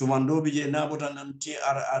tumando bije nabota nan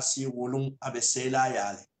TRRC wolum abe sela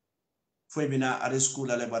yale foi bina are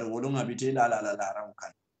school ale bar wolum abite la ran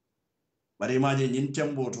kan bare imaje nyin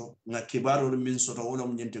temboto nga kibaro min soto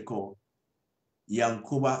wolum nyinte ko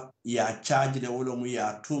yankuba ya charge le wolum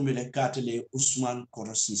ya tumile katele Usman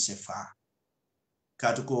Korosi Sefa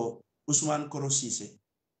katuko Usman Korosise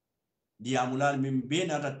diamulal min be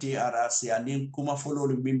nata TRRC anin kuma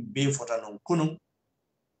fololu min be fota non kunun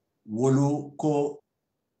wolu ko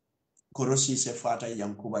Korosise fata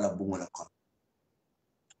yankuba la bungola kon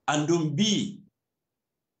andum bi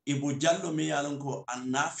Ibu Jallo mi yalon ko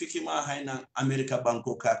annafiki ma hayna America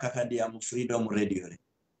banko ka kaka diamu Freedom Radio le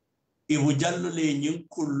Ibu Jallo le nyin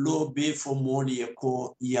kullo be fo moli e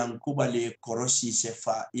ko yankuba le Korosise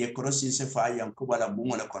fa yankuba la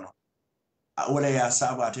bungola kono wala ya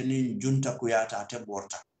saba ta nin junta ku ya ta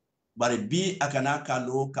borta bari bi akana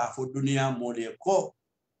kalo ka fo duniya mole ko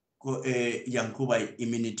yankuba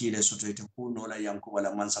immunity le soto ite ku no la yankuba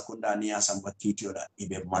la mansa kunda ni asamba kitio la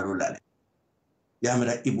ibe malula le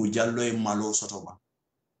yamira Ibu Jallo e malo soto ba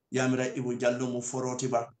yamira Ibu Jallo mu foroti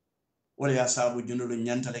ba wala ya sabu junulu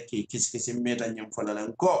nyantale ke kiskisi meta nyam folala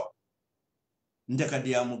ko ndeka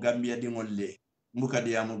diamu Gambia dingolle muka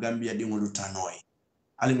diamu Gambia dingolu tanoy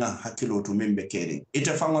alinga hakilo to Mengbe Kering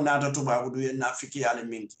ite fango nata tubabu du na fiki ale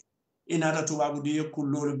minki inata tubabu du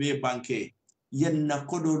kullolu be banke yenna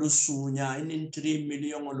kodolu sunya inin 3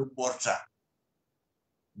 million lu porta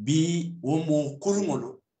bi womo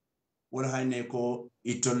kurngolu wala hayne ko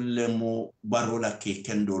itolle mo barola ke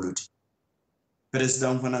kendoluti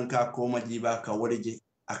president fananka ko majiba ka waleje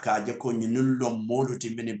akaje ko nyinullo moluti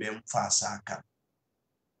mini be mfasaka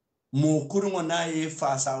mo kurungo naye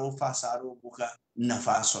fasaro buka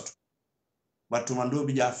nafa soto batu mando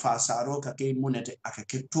bija fasaro ka ke munete aka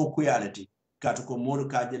ke toku yalati katu ko modu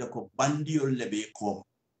ka jele ko bandiol lebe ko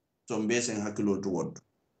to mbesen hakilo to wod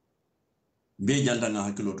be janda nga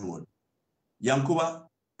hakilo to wod yankuba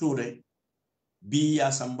ture bi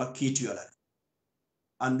ya samba kitiola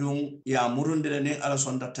andun ya murundire ne ala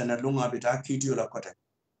sonda tanalunga bita kitiola kote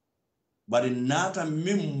bari nata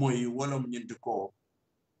mimmoy wolom nyindi ko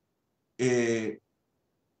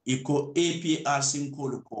iko APRC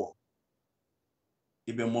nkolu ko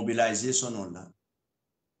ibe mobilization on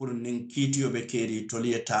pour nin kitiyo be keri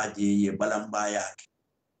toliye taji ye balamba yake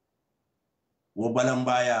wo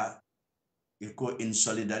balambaya iko in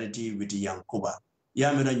solidarity with Yankuba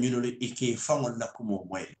yamira nyunulu ike fangol la kumo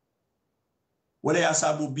moy wala ya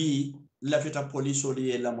sabu bi lafita police oli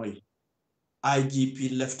ye la moy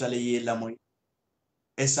IGP leftale ye la moy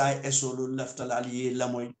SIS olu leftale ali ye la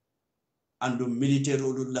moy ando militaire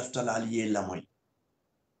olu leftale ali ye la moy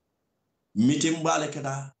mitim bale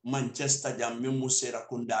kada Manchester jam memu sera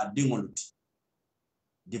kunda dingoluti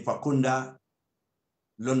dipa kunda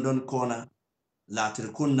London kona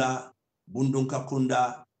latir kunda bundunka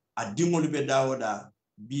kunda a dingolu be dawoda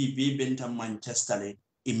bi benta Manchester le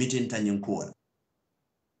imitin tanyin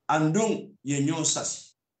andung ye nyo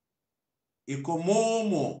sasi iko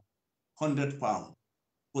momo 100 pound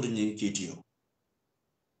pour nyin kitiyo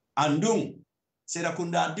andung sera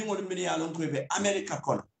kunda dingolu mini alon ko be America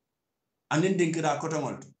kono anin dinkira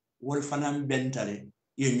kotongol wol fanam bentale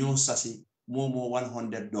ye nyo sasi momo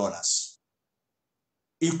 $100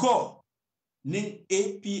 iko nin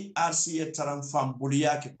APRC ye taram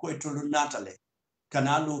fambuliya ke ko tolu natale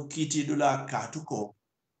kanalo kiti dula katuko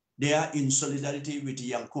they are in solidarity with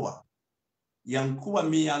Yankuba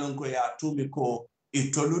mi yalon ko ya tumi ko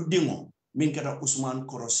itolu dingo min kata Usman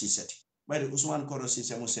Korosiseti bari Usman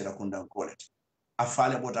Korosise mo sera kundan kolet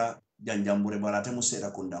afale bota janjambure barate mo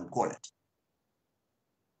sera kundan kolet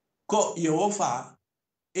ko yewofa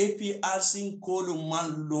APRC kolu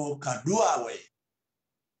manlo kadua we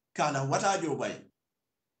kana watajo bay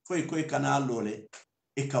foi koy kana lole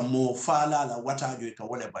e ka mo fala la watajo e ka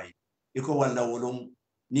wole bay e ko walla wolum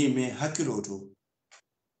ni me hakiloto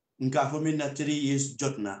nka fo minna 3 years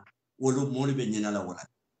jotna wolum moli be nyina la wala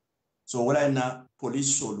so wala na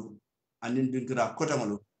police solu anin dingra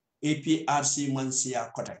kotangolo APRC man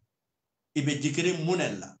siya kotay ibe jikiri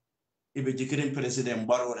munella ibe jikiri president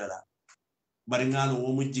Barrow la bari ngalo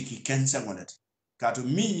wo mu jiki kensa ngolati kato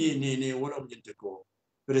minye ne wolom jinte ko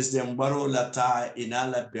president Barrow la ta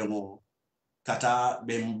inala bemo kata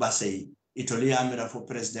bembasei itoli amira fo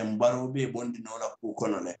president Barrow be bondi no la ku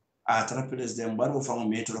konole atra president Barrow fa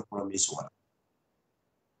metro la promise wala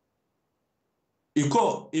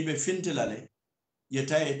iko ibe fintilale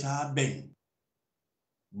yeta ben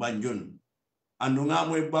banjun andunga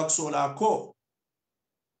moy bakso la ko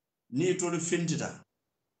ni tolu fintita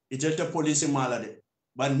itelta police malade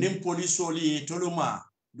ban nim police oli toluma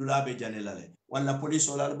dulabe janelale wala police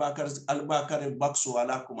wala albakar bakso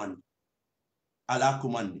ala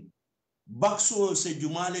kumandi bakso se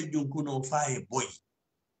jumale junkuno faye boy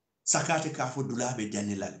sakate kafo dulabe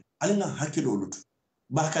janelale alina hakilo lutu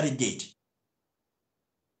bakari gate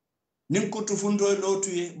nim ko tufundo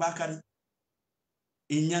lotuye bakari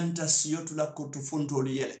inyanta siyotu la ko tufundo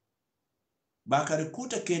yele bakari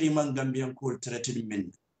kuta keri man gambian ko traité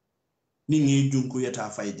men ni ngi junku yata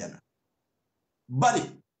faydana bari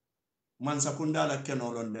man sakunda la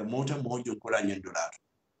kenolonde mota mo junku la nyendulato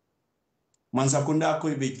man sakunda ko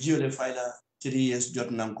be jiole fayla 3 years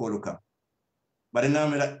jot nan ko lukam bari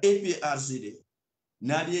ngamira APRC de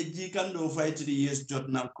nadi jikando fay 3 years jot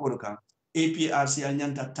nan ko lukam APRC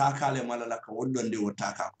anyanta takale malala ka wondonde wo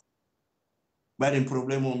taka bari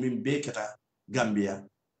problème min be kata Gambia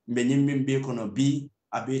mbe nyimmin be kono bi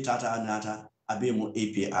abe tata anata abe mo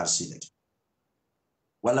APRC de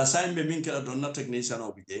wala saimbe min kala donna technician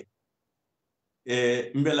obije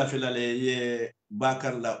mbe la filale ye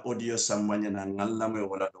bakar la audio samanya na ngalla me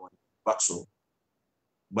wala do bakso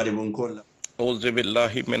bari bon kolla auzu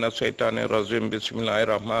billahi minash shaitani rajim bismillahir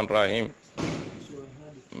rahmanir rahim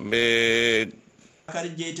be bakar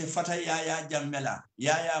jeyte fata yaya jammela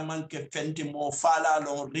yaya manke fenti mo fala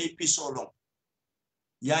lon repisolon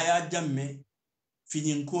yaya jamme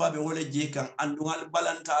finin ko abe wala je kan andungal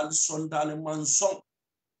balantal sondal manson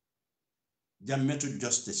jammetu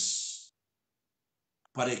justice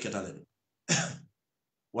pare ketale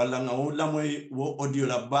wala nga wala moy wo audio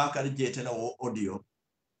la bakar jete la wo audio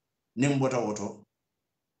nimbota woto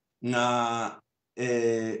nga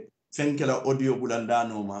fenkela audio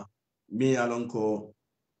bulandano ma mi alon ko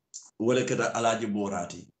wala keta alaji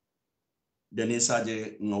borati dani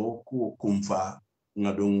saje nga woku kumfa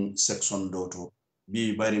nga dum section doto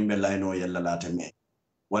bi bari mbelaino yalla lateme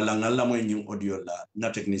wala ngalla moy ñing audio la na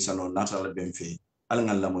technicien no natal benfe al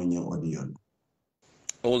ngalla moy ñing audio la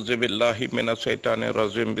auzu billahi minash shaitani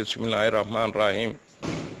rajim bismillahir rahmanir rahim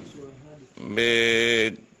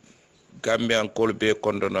be Gambian kolbe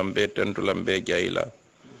kondonam be tentulam be jayla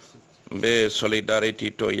be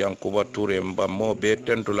solidarity to Yankuba Touré mbamo be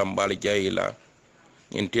tentulam bal jayla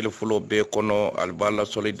intil fulo be kono albala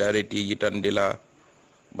solidarity yitandila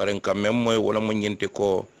baren kam memmoy wala mo nyinte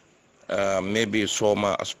ko maybe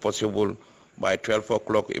soma as possible by 12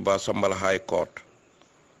 o'clock iba sambal high court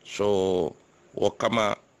so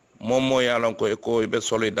wakama momo yalon ko ko be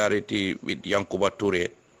solidarity with Yankuba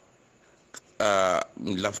Touré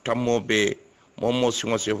laftammo be momo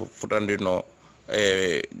singo se futandino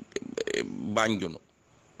banjuno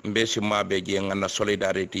mbe simabe je ngana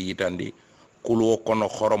solidarity yitandi kulwo kono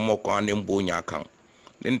khoromo ko anim bunya kan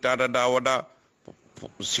din tada dawada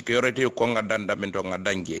security ko ngadanda min to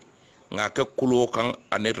ngadanje ngake kulwo kan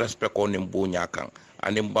ani respect ko nim bunya kan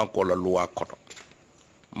anim banko la luwa koto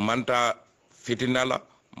manta fitinala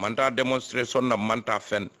manta demonstration na manta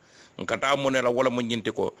fen nkata monela wala mo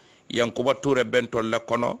nyinti ko Yankuba Touré bento le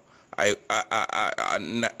kono ay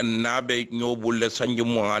nabe nyobulle sanji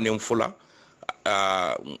mo anim fula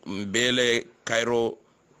mbele Cairo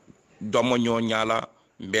domo nyala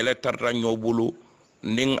mbele tarta nyobulu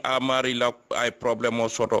ning amari la ay problème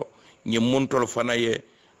soto ñi muntol fanaye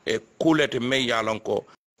e kulete me yalanko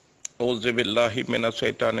auzu billahi minash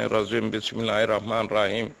shaitani rajim bismillahir rahmanir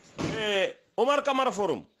rahim Omar Kamara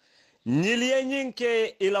forum ñiliye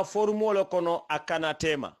ñinke ila forumo le kono akana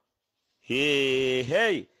tema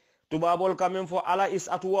hey tubabol kamen fo ala is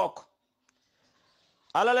at work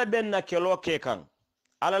ala le benna kelo ke kan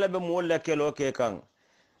ala le be mo le kelo ke kan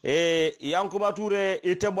Yankuba Touré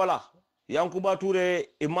itebola Yankuba Touré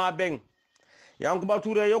ima ben Yankuba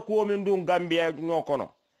Touré yokuwo min dun Gambia ñokono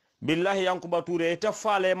billahi Yankuba Touré te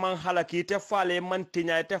fale man halaki te fale man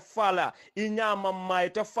tinya te fala inyama mai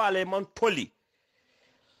te fale man toli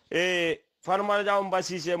farma jaw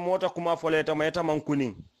mbasise mota kuma foleta ma eta man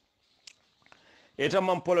kunin eta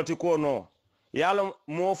man politiko no yalo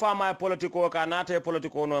mo fama politiko ka nate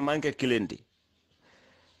politiko no manke kilendi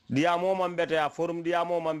diya mo man bete ya forum diya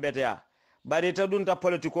mo man bete ya bari ta dunta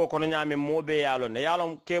politiko kono nyame mobe yalo ne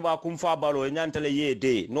yalo keba kum fa balo nyantale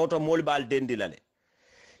yede noto mol bal dendi lale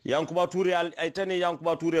Yankuba Touré ay tane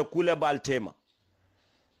Yankuba Touré kule bal tema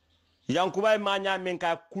Yankuba ma nyame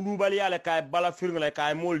ka kulubali yale ka bala firngle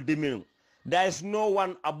ka mol demil. There is no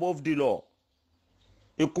one above the law.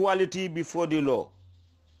 Equality before the law.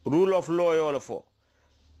 Rule of law yolofo.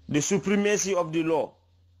 The supremacy of the law.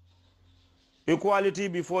 Equality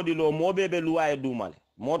before the law. Mo bebe luwa e dumale.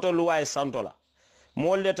 Moto luwa e santola.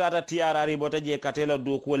 Mo le tata tiarari bota je katela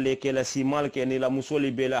do ko leke la simal ke ni la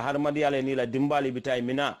musoli bela harmadi ale ni la dimbali bitay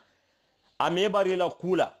mina. Ame bari la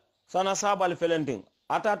kula. Sana sabal felenting.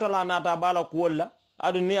 Atata la nata bala kuola.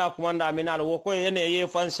 Adu ni akumanda aminala woko yene ye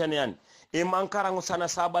function yan. Iman karangu sana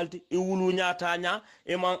sabalti iwulu nyata nya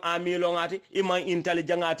iman amilo ngati iman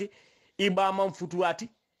intelligent ngati iba man futuati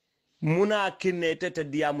muna kinne tete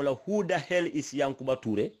diamula who the hell is Yankuba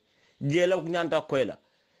Touré jela nyanta koyla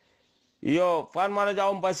yo fan mara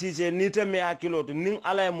jawum basise nite me hakiloto nin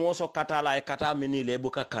ala e moso katala e kata mini le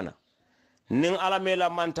buka kana nin ala me la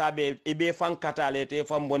mantabe e be fan katale te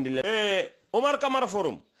fan bondile Omar Kamara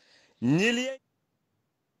forum nyili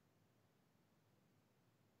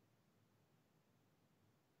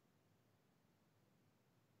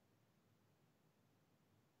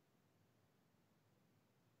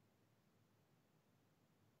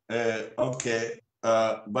okay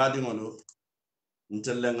baadiŋolu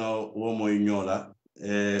ntelleŋa wo moy ñoola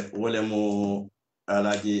wole mo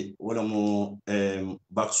alaji wole mo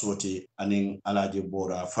baksoti aniŋ alaji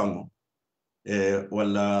bora faŋo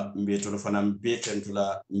walla mbiyetolu fanaŋ bee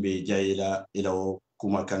tentula mbe jayila ila wo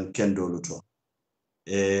kuma kaŋ kendolu to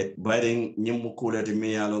bariŋ ñiŋ mu kuuleti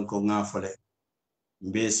miŋ ye a loŋ ko ŋa fole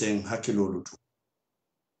mbe seŋ hakkilolu to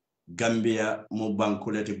Gambia mu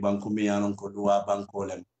banku leti banku miŋ ye a loŋ ko luwa banko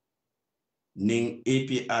lem ning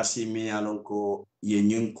APRC mi yalon ko ye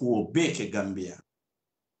ñin kuwo beke Gambia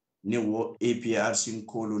ni wo APRC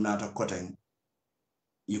kolu nata koten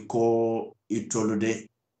iko itolude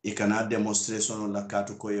ikana demonstration la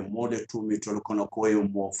katu ko ye mode tumi tol kono ko ye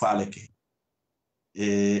mo faleke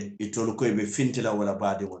itolu ko be fintila wala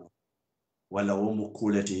baade wono wala wo mu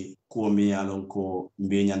kuleti ko mi yalon ko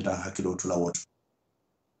mbe nyanta hakilo tula woto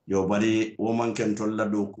yo bari wo manken tol la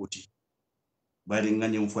do kuti bari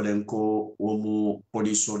ngani folen ko womu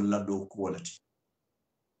polisol la do quality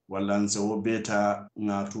wala nse wo beta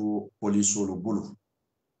ngatu polisol bulu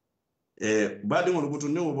badi ngol butu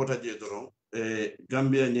ne wo bota je doron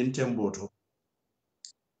Gambia nyen temboto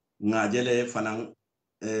ngajele fanan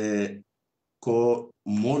ko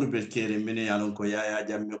Mengbe Kering mine yalon ko yaya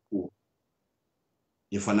jamme ko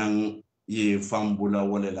e fanan ye fambula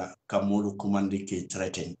wolela kamolu kumandi ke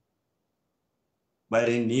traiten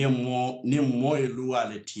bari ni mo e luwa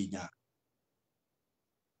le tinya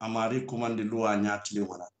amari kumandi luwa nyatli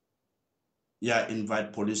wala ya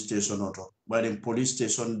invite police station oto bari police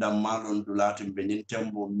station da malon dulati benin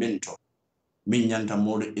tembo minto min nyanta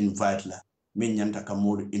modu invite la min nyanta ka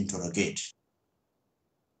modu interrogate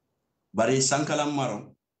bari sankalam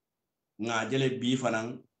maro nga jele bi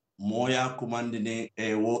fanan moya kumandini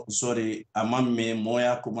sorry amamme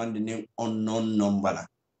moya kumandini unknown number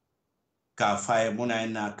ka faye muna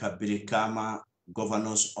ina kabiri kama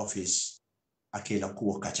governor's office akela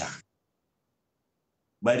kuwo kacha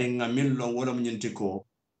bari ngamillo wala mnyinti ko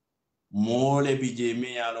mole bije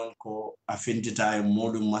me yalon ko afintita e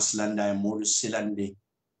modu maslanda e modu silande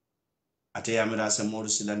ate yamira se modu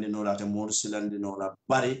silande no la te modu silande no la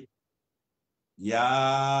bari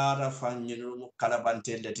ya rafanyinu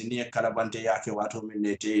kalabante letini kalabante yake watu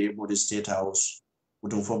minete modu state house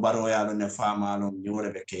utum fo baro yalo ne fama lo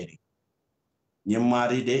nyore be keri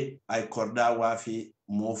nyimari de ay korda wafi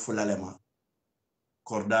mo fulalema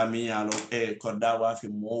korda mi yalo korda wafi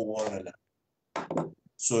mo worala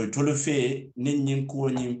so tolu fe nin nyin ko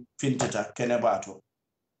nyin fintata kene bato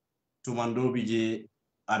tumando bije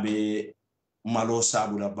abe malo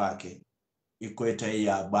sabula bake ikoyta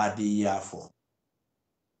ya badi yafo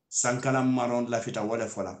sankala maron lafita wala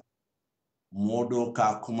fola modo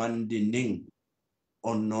ka commandi ning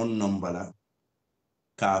unknown number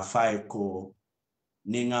ka fay ko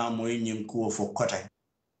ninga moy nyin ko fo kota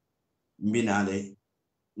mbinale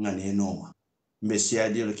ngane noma mbe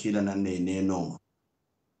siadil kila nanne ne noma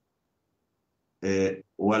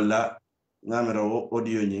wala ngamera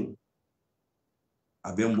audio nyin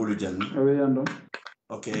abembulu jan yando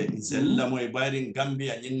okay zella moy bayri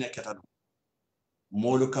gambia nyinne ketado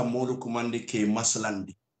molu kumandi ke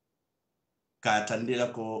maslandi ka tandila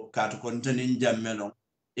ko ka to kontanin jammelo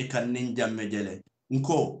e kan nin jamme jele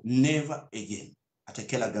nko never again ate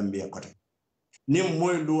kela gambia kote ni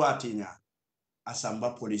moy luatinya asamba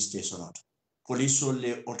police station auto police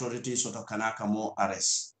le authority soto kanaka mo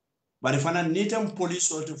arrest bari fana nitam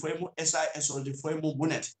police auto foy mu SAS auto foy mu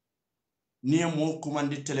bunet ni mo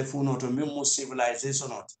kumandi telephone auto même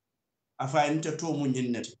civilization auto afa nte to mu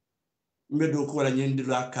nyinnete mbedo ko wala nyindi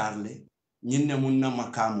la karle nyinne mun na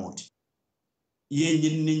makamoti ye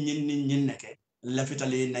nyinneke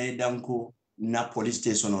lafitale na danko na police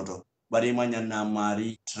station auto bari manya na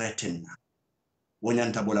mari threaten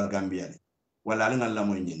wonyanta bola gambia wala ala ngalla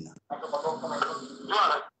moy nyinna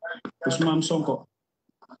Usman Sonko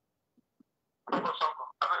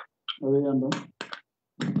yando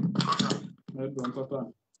don papa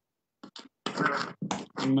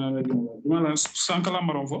na la jumala sankala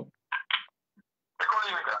maron fo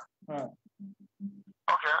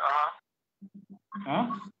okay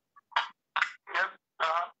yes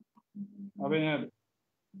abenade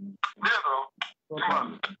bro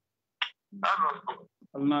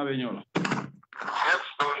alna be nyola yes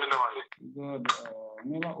good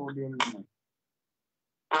nela audio ni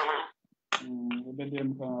dem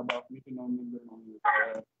ka about meeting on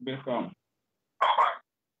Beckham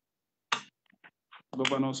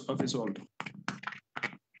governor's office also.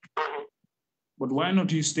 But why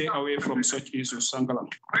not you stay away from such issues, Sankalam?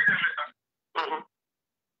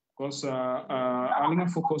 Because I'll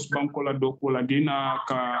focus bankola dokola dina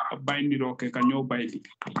ka bindi roke ka nyo bindi.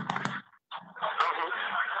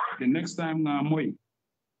 The next time na moy.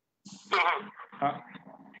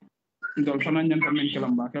 Ndol fana nyanta men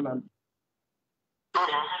kelam ba kelal.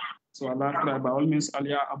 So Allah try by all means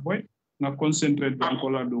alia avoid na concentrate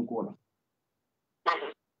bankola dokola.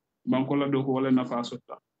 Bankola dokola na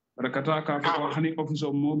fasota. Rakata ka fa hani office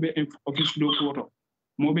mobe office dokoto.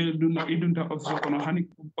 Mobe dunna idunta office kono hani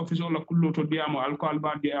office la kulloto diamo alcohol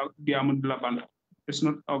ba diamo de la banda. It's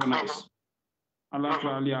not organized. Allah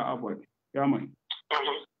try alia avoid. Yamay.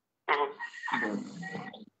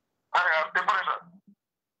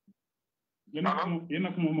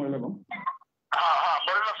 Yena ko mo lego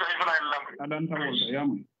adan tawolta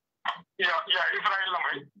yam ya Israel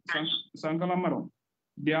lamay sankala maro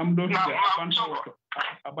diam do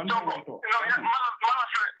abanta woto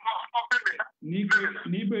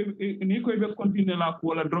ni ko be continuer la ko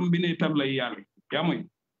wala drombine tab lay yalla yamoy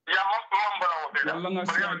ya mo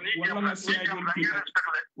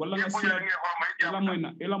wala nga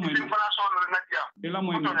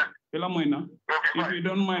ela moyna if you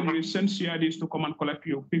don't mind we send CIDs to come and collect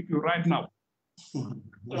you pick you right now.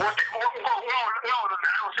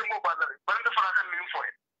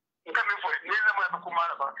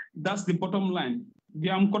 That's the bottom line.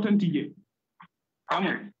 Diam cotton tije.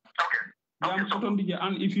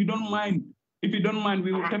 And if you don't mind,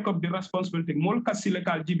 we will take up the responsibility. Mol kasile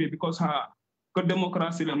kal jibe because ko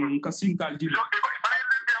democracy la mun kasin kal jibe.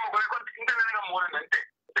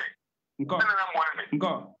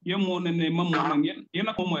 Nko yemo ne mammo ngen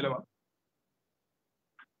yena ko moy la ba.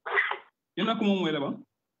 Yena ko moy la ba.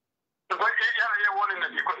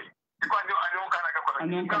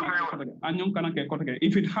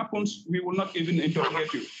 If it happens, we will not even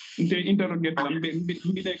interrogate you. Interrogate them.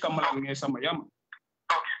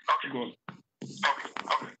 goal.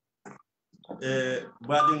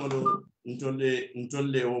 Badi ngolo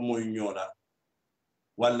ntolle o moy nyola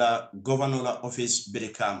wala governor la office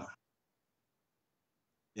Birikama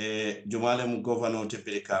jumale mu governor te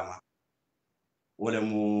Birikama wala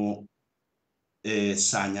mu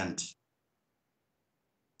sanyanti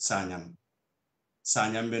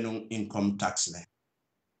sanyam benun income tax le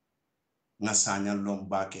nga sanyam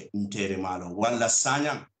lombake ntere malo wala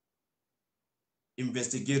sanyam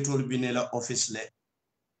investigator binela office le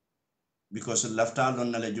because lafta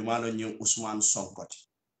lon na le jumalo nyi Usman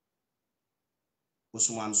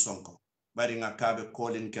Sonko bari nga kabe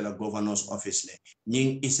calling kela governor's office le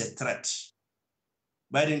nying is a threat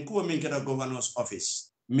bari ko min kela governor's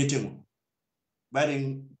office meeting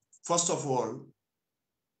bari first of all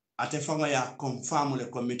ate fanga ya confirm le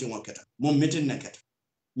committee ngoketa mo meeting naketa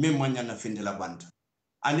min manya na finde la banta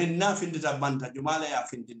ani na finde ta banta jumala ya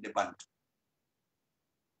finde banta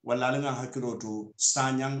wala nga hakilotu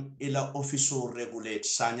sanyang ila officer regulate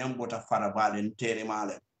sanyang bota farabale ntere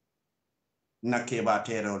male na keba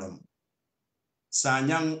terolom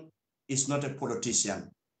sanyang is not a politician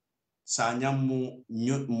sanyang mu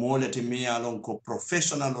molete meyalon ko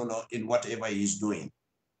professional in whatever he is doing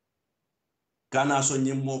kana so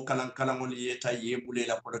nyimmo kalan yeta yebule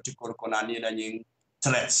la political konani la nyin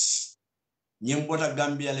threats bota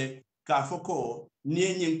Gambia le ka foko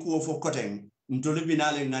ni nyin ko fo koten ntolu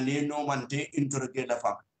binale ngane no mante interroger la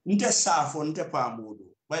fam nte safo nte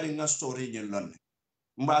pamudu bari nga story nyin lonne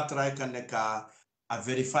mba try kan ka a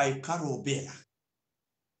verify karo bela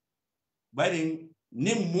bari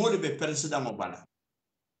ni mole be president mo bala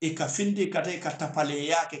e ka findi kata ka tapale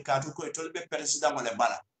yake ka to ko tolbe president mo le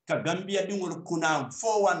bala ka Gambia dingol kuna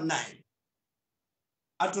 419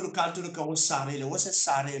 atul kaltul ka wasare le wasa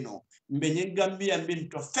sare no mbenye Gambia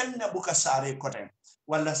binto fenna buka sare koten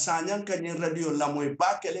wala sanyan kanyin radio lamoy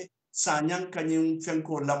bakele sanyan kanyin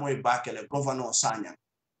fenko lamoy bakele governor sanyan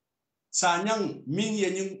min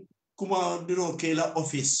yenyin kuma diro kela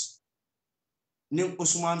office ni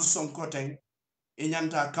Usman Sonko ten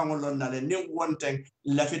inyanta kangolon nale ni wonten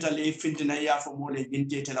lafita le fintina yafo mole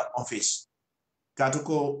jintete la office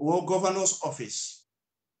katuko wo governor's office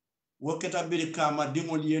wo keta Birikama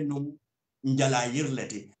dingol yenum njala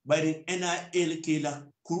yirleti bari ena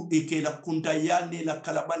kela kunta yalni la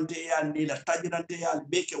kalabante yalni la tajirante yal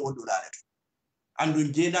beke wodulale andu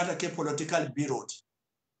jenata ke political bureau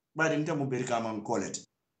bari ntamu Birikama nkolete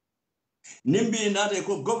nimbi nate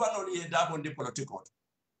ko governor ye dabo ndi political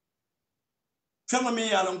fema mi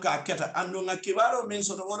yalon ka keta andu nga kibaro min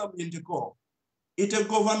soto woro minti ko ite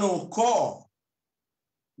governor ko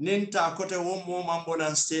ninta kote wo mo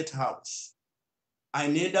mambonan state house ay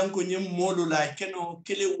nedan ko nyim modu la keno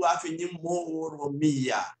kele wafi nyim mo woro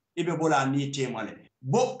miya ibe bola ni temale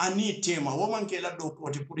bo ani tema wo man kela do ko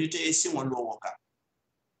te purite e simo lo woka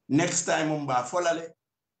next time mba folale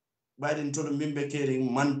bayden to Mengbe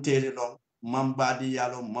Kering man tere long man badi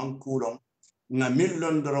yalo man kulong nga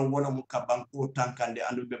millon doro wala mu ka banko tankande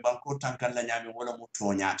andu be banko tankan la nyami wala mu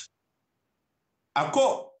toñati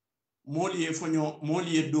ako moli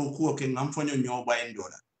e do ko ke ngam fonyo nyoba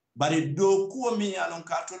endola bari do ko mi yalon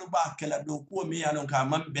ka to ba kala do ko mi yalon ka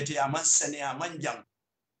man bete aman sene aman jang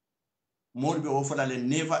mol be o fala le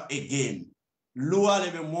never again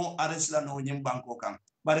luwale be mo aresla no nyim banko kan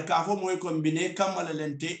bari ka fo moy kombine kamala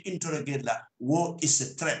lente interrogate la wo is a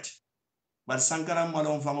threat but Sankara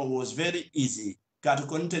Malon Fama was very easy katu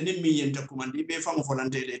konte ni mi yente kumandi be fango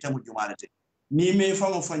folante le tamu jumalate ni me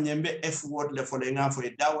fango fanyembe f word le fole nga fo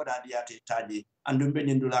dawada diate taji andumbe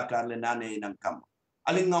nyindula karle nane nan kam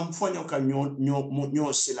ali ngam fonyo ka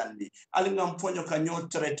nyo silandi ali ngam fonyo ka nyo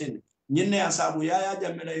threaten nyine asabu yaya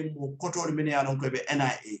jamela mu kotol mini alon ko be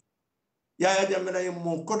NIA yaya jamela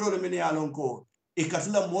mu kotol mini alon ko e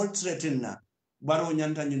katula mo threaten na baro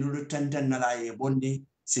nyanta nyindulu tenten na laye bondi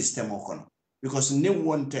system okono because ni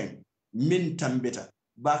one thing min tambeta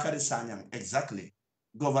Bakari Sanyang exactly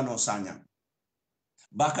Governor Sanyang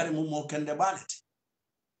Bakari Mumo Kende Balet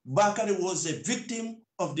Bakari was a victim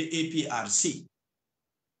of the APRC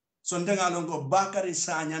so ndenga longo Bakari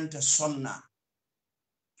Sanyang te sonna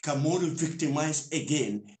Kamuru victimized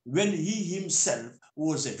again when he himself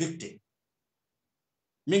was a victim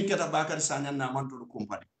min keta Bakari Sanyang na mantul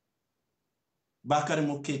kumpani Bakari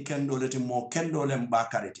mo ke kendolete mo kendolem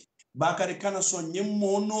Bakari kana so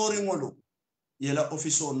nyimmo nori ngolu yela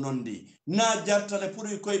office nondi na jartale pour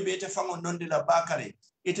koy bete fango nondi la Bakari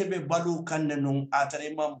ite be balu kanne non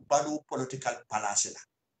atare mam balu political palace la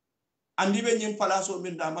andi be nyim palace o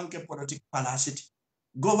min da manke politique palace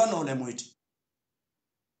governor le moyti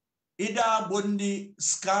ida bondi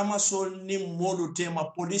skama sol ni modu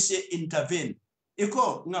tema police intervene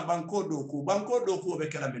iko nga banko doku be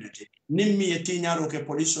kala minute nimmi e tiñaro ke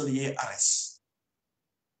police ye arrest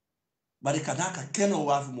bari kadaka keno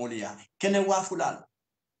wafu moliya kene wafu lal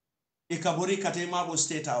e kabori katema bo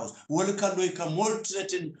state house wol kando e ka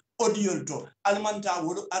maltreating audio to almanta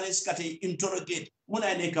wol arrest kate interrogate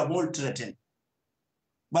muna ne ka maltreating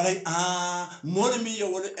bari mol mi ye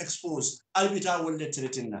wol expose albita wol le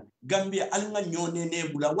threatening na Gambia alnga nyone ne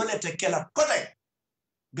bula wala te kala kote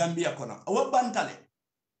Gambia kono awa bantale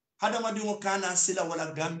hadama dingo kana sila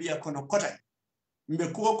wala Gambia kono kote mbe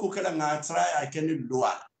ko kala nga try akeni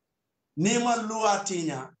loi nima loi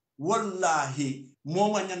tinya wallahi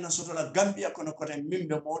moma nyanna soto la Gambia kono kote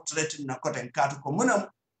mimbe mo threatening na kote katu ko munam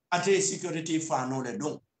ate security fa no le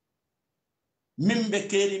don mimbe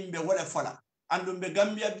keri mbe wala fala andu mbe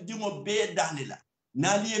Gambia dingo be danila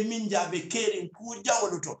naliye minja be keri ku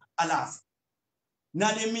jawluto alaf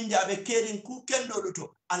naliye minja be keri ku kendo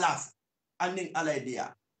luto alaf anin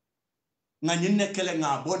alaidia nga nyinne kele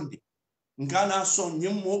nga bondi ngana son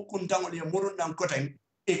nyimmo kuntangol ye murundan koten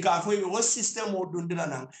e ka fo wo system o dundira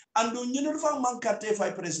nan andu nyinul fa man carte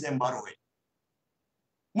fay president barowe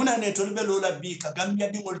muna ne to be lola bi ka Gambia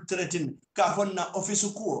dingol tretin ka fonna office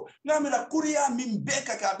ko ngamira kuriya min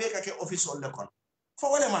beka ke office on le kon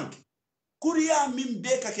fo wala manki kuriya min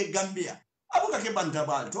beka ke Gambia abuka ke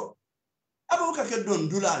bantabal to abuka ke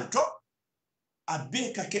dondulal to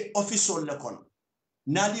abeka ke office on le kon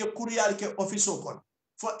nadi kuriya ke office o kon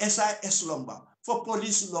for SIS lomba for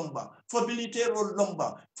police lomba for military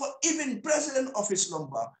lomba for even president office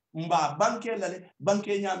lomba mba banke lale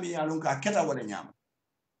banke nyami yalunka keta wala nyama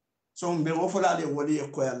so mbe wofolale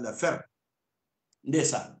woli ko yalla fer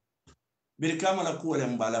ndesa birkama la ko le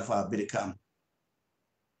mbala fa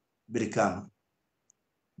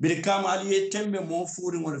birkama ali tembe mo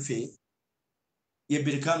furi ngol fe ye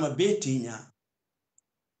birkama betinya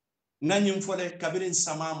nanyim fole kabirin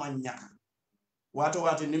samama nyaka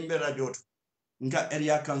wato nimbe rajoto nga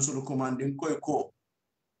area council commanding koy ko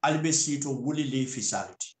albe sito wuli le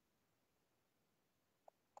fisality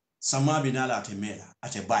sama binala ate mela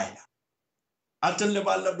ate bayla atelle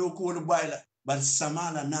balla do ko wol bayla bar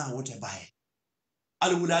samala na wote bay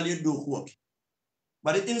al wulali do ko ke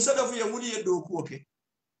bar instead of ya wuli do ko ke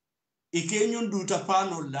ike nyun duta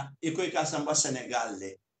panolla e koy ka samba Senegal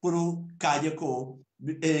le pour kaje ko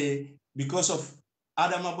because of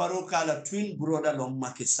Adama Barrow kala twin brother lo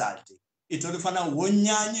makisalti itolu fana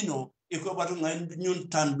wonyanyi no iko batu nyun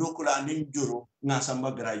tando kula nin juro nga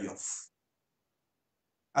samba grayof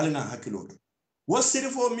alina hakiloto wasiri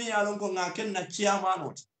fo mi alon ko nga ken na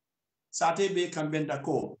chairman sate be kambenda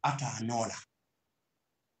ko ata nola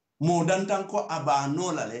mo dantan ko aba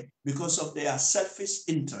nola le because of their selfish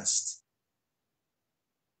interest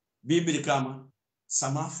bibil kama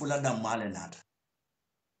sama fula da male nata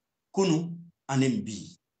kunu anem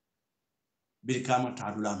bi birkama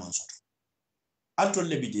tadula mansoto altol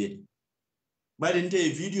le bideli bari nte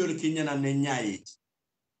video le kinyana ne nyaayi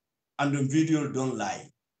andum video don't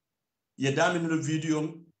lie ye dami no video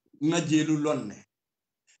na jelu lonne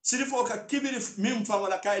siri fo ka kibiri mim fa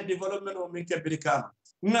wala kay development o min ke birkama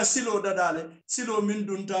na silo dadale silo min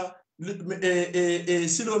dunta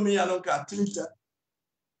silo mi yalon ka tinta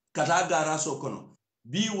kata garaso kono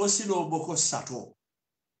bi wasilo boko sato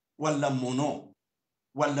wala mono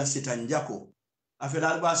wala sitanjako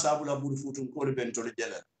afela alba sabu la buru futu ko le bentole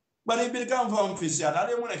jela bari bir kam fam fisi ala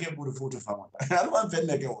le mona ke buru futu fam alwan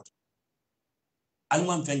fenne ke wot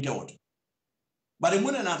alwan fenne ke wot bari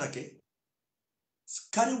mona nata ke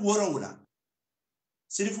kari woro wala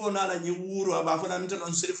sirifo nala nyi wuro aba fana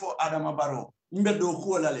mitelon sirifo Adama Barrow mbe do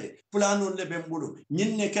ko lale plano le bembulu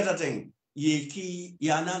nyinne ketaten yeki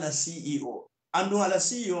yana la CEO andu ala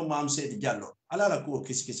CEO mam Seydi Diallo ala la ko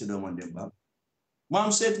kiskisi do mon demba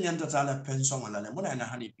mam Seydi nyanta tala pension ala le mona na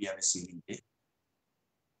hani biya be silinde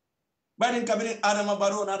bari kabiri Adama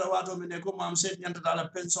Barrow na da wato mine ko mam Seydi nyanta tala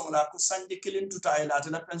pension la ko sanji kilin tuta ila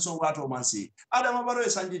tala pension wato mansi Adama Barrow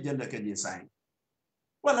sanji jelle ke di sain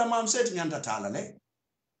wala mam Seydi nyanta tala le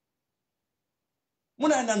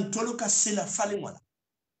muna nan toluka sila falin wala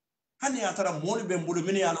hani atara moli be mbulu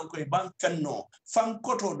mini yalon koy ban kanno fan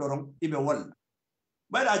koto doron ibe walla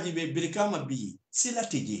baraji be birkama bi sila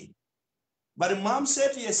tije bari mam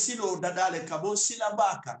Seydi ye silo dadale kabo sila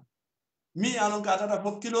baka mi yalon ka tata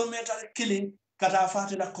fo kilometer kilin kata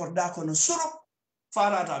fatila korda kono suru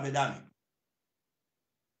farata be dami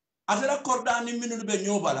atala korda ni minulu be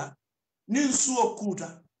nyobala nin suo kuta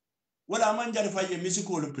wala man jari faye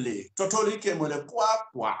musical play totoli ke mole kwa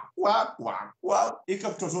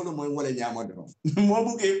ikap totolo moy wala nyama do mo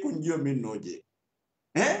buke kunjo min noje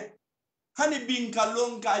hani bin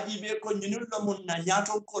kalon kaji be ko nyinul lo mun na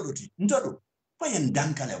nyato koloti ntodo fayen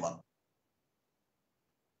dankale wa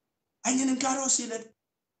anyen karo silet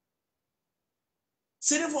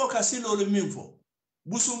sirifo ka silo le minfo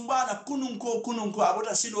busumbala kununko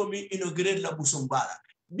abota silo mi inaugurate la busumbala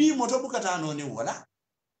bi moto bukata no ni wala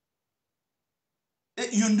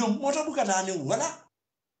yundum moto bukata ni wala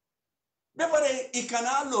before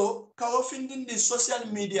ikanalo ka ofindindi social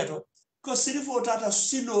media to ko sirifo tata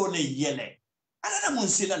silo le yele anana mun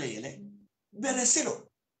sila le yele bere silo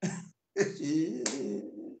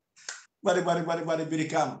bari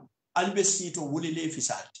birikam albe sito wuli le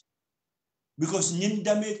fisati because nyin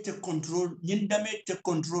damage te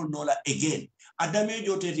control no la again a damage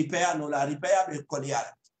o te repair no la repair be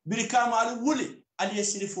koliara birikam al wuli al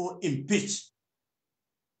sirifo impeach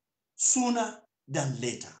sooner than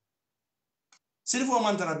later sirifo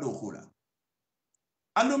mantara do kula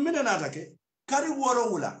ando mina natake kari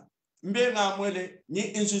woro wula mbe nga mwele ni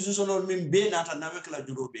institutional min be nata nawek la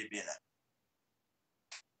julo be bela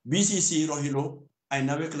BCC rohilo ay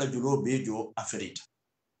nawek la julo be jo aferita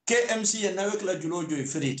KMC ya nawek la julo jo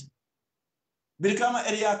aferita birkama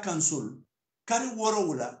area council kari woro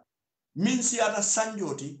wula min siata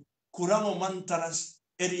sanjoti kuramo mantaras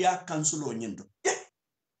area council o nyindo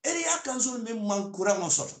area council min man kuramo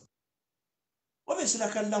soto obe sila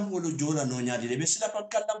kallam wolo jola no nyaadi de be sila pa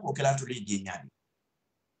kallam ko kala to le je nyaadi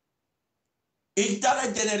itala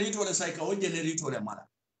generator le sai ka o generator le mala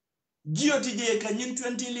gioti je ka nyin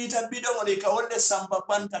 20 liter bidon o de ka wolle samba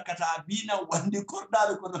panta kata bina wandi kordal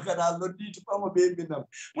ko no kata loddi to pamo be binam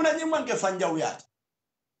muna nyi man ke fanjaw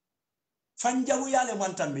yale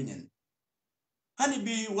man tambinen hani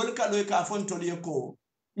bi wol ka lo ka fon to le ko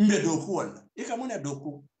mbe do ko wala e ka muna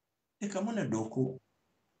doku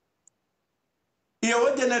e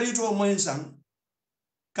o generator mo insan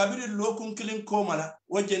kabiri lokun kilin komala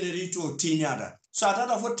o generator tinyada so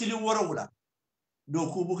atata fo tili woro wala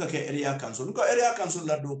doku buka ke area council ko area council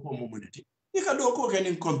la doku mo muniti ika doku ke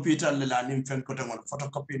nin computer la nin fen ko tangol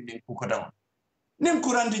photocopy nin ko tangol nin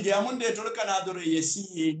kurandi je amunde to kana dore yesi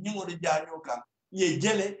ni ngori janyo kam ye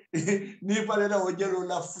jele ni pale da o jelo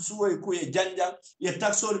la fusuwo ko ye janja ye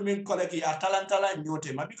taxor min koleki ya talantala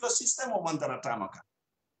nyote ma because system o mandara tamaka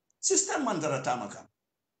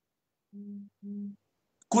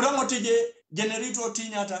kurango tije generator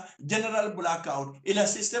tinyata general blackout ila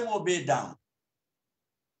system o be down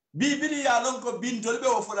bibili ya lonko bintol be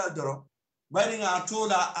o fola doro bari nga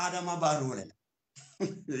tola adama barole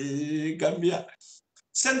Gambia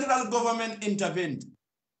central government intervened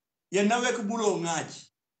ye nawek bulo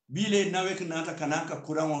ngaji bile nawek nata kanaka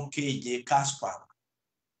kurango keje cash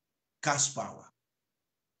power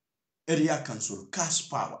area council cash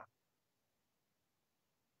power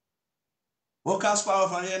o cash power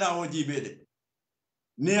fa yena o jibede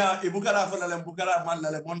nia ibukara fa la bukara man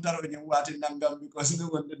la montaro ni wati nangam because no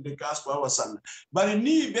wonde de cash power san bari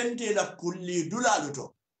ni bente la kulli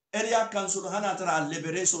dulaluto area council hana tara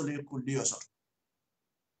liberation le kulli yosot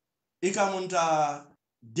ikamunta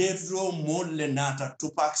Dedro molle nata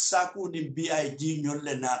tupak saku ni BIG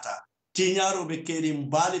nyolle nata tinyaro be kerim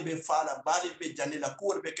bali be fala bali be janila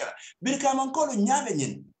kuur be kera birka man kolo nyabe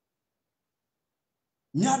nyin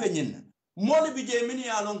mole bi je mini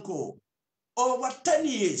alon ko over 10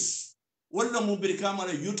 years wala mu birka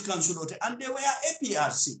mala youth council ote and they were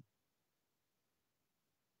APRC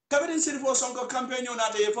kabirin sirfo sonko campaign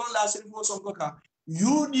nata e fon la sirfo sonko ka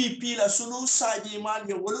UDP la sunu saji mal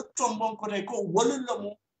ye wala tombon ko te ko wala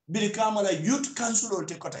lamu birkama la youth council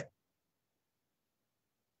te kote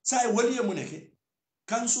sai wali ye muneke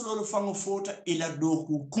council fango fota ila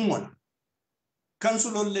doku kumona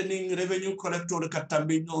council le ning revenue collector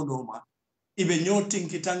katambe nyono ma ibe nyotin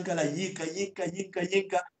kitankala yika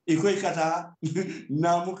ikoy kata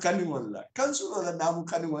namu kani wala council la namu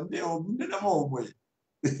kani wonde o ndena mo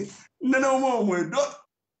moy do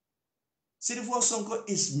Sirifo Sonko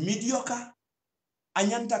is mediocre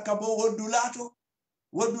anyanta kabo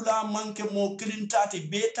wodula manke mo kilintati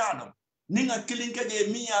betano ninga kilinke de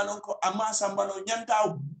miyano ko amasa mbalo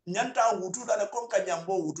nyanta wutu dale konka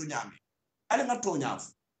nyambo wutu nyame ale ngato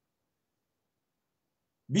nyafu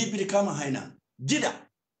bibiri kama haina jida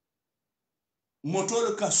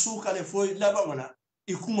motolo ka suka le foi laba mona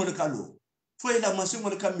ikumol kalo foi la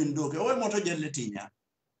masimol ka mindoke o moto jelletinya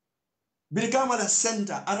birkama la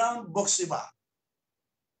center around Boxiba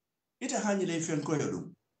ita hanile fen ko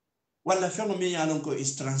yodum wala fengo mi yanon ko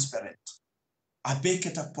is transparent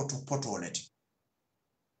abeketa poto leti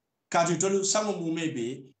kati tolu sango mu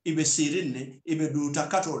mebe ibe sirinne ibe du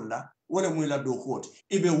takatolla wala mu la do kote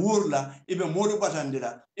ibe wurla ibe modu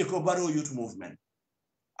batandira e ko baro youth movement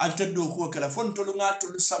alta do ko kala fon tolu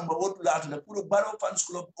ngatul samba wodula atla pour baro fans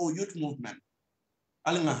club o youth movement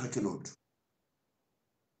alanga hakilot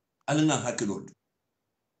alna hakilot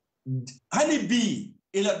hani bi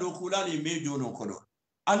ila do kulali me jono kodo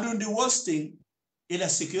and the worst thing ila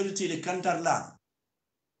security le kantar la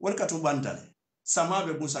warka to bantale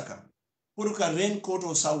samabe busaka pour ka ren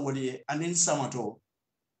koto sawoli anin samato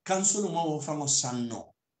kansulu mo fango sanno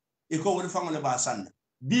e ko woni fango le ba sanno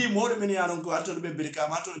bi mo men yaron ko atol be birka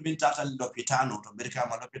mato bin tata l'hôpital to birka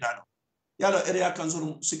ma l'hôpital yalo area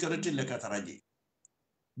kansulu security le kataraji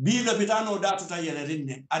bi l'hôpital datu ta yele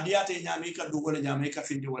rinne adiyate nyami ka dugole nyami ka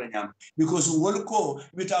findi wala nyam because wolko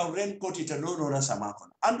without ren koti ta no na samako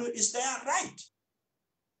and is they are right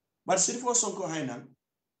but sirfo sonko hayna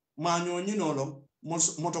ma nyonyi nolo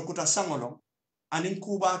moto kuta sangolo anin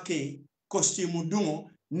kuba ke costume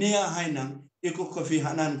dungo nia hayna iko kofi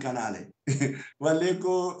hanan kanale wale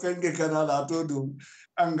ko fenge kanala todo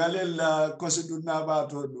angalela kosiduna ba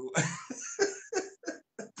todo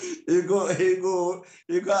ego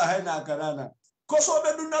hayna kanana koso be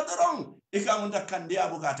dunna dorong ikamunda kandia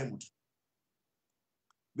bugate mut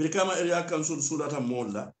birkama area council sulata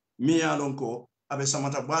molla mi yalon ko abe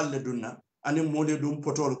samata balle dunna ani mole dum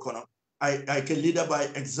potol kono I can lead by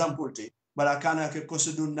example te bara kana ke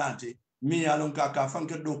kosidunate mi yalon ka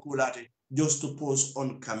fanke do kulate just to pose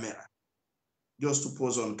on camera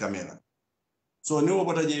so ni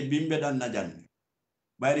wobota je bimbe dan najan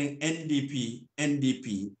bari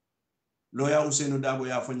NDP loya Usenu Dabo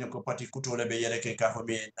ya fanya ko pati kutole be yere ke ka fo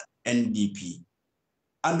be NDP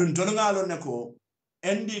andun tolngalo ne ko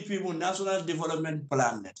NDP mu National Development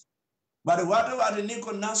Plan net bari wata ni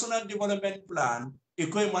ko National Development Plan e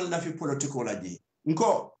koy man la fi political aji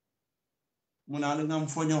nko munal ngam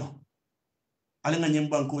fonyo ala nga nyim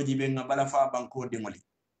banko jibe nga bala fa banko dingoli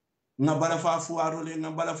nga bala fa fuaro le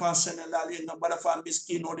nga bala fa senelali nga bala fa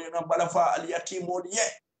miskino le nga bala fa al yatimo ye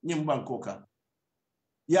nyim banko ka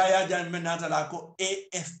ya jan menata la ko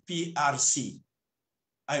AFPRC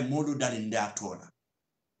ay modu dalinde atola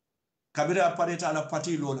kabira pareta la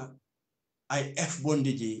parti lola ay F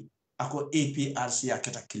bondiji ako APRC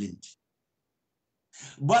akata kilinti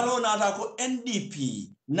balo nata ko NDP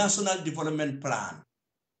National Development Plan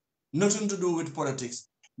nothing to do with politics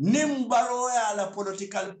nimbaro ya la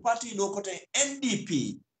political party lo kote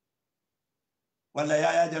NDP wala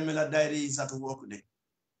ya jamila dairi satu wokude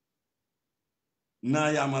na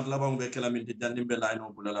ya marlaba mbe kala min dandi be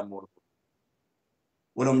layno bulala morko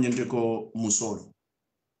wolom nyente ko musolo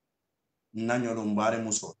nanyolo mbare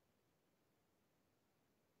musolo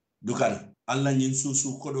dukal alla nyin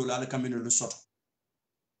susu kodo la kamino lu soto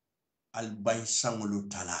al bay sangulu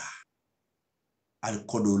tala al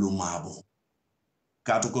kodo lu mabo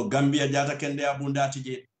kato ko Gambia jata kende abundati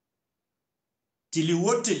je tili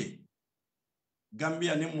wotili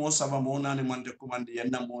Gambia ni mo saba mo nani mande kumandi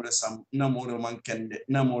yenna more sam na more man kende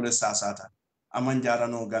na more sasata amanjara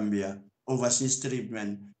no Gambia overseas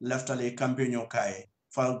treatment leftale campaign kai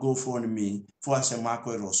fa go for me for se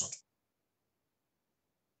mako rosot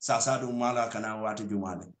sasadu mala kana wati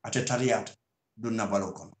jumale ate tariyat dunna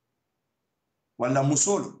balokon wala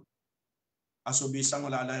musolo asobi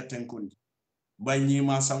sangola ala tenkundi bayni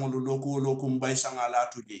ma sangolu loko mbay sangala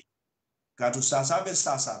tuje katu sasabe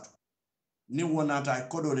sasatu ni wonata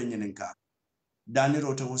kodole nyenenka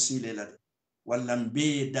daniro to wasile la wala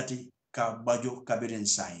mbe dati ka bajo kabirin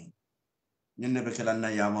sain nyenne be kala na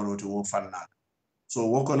yamaro to wo fanna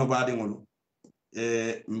so wokono baade ngolu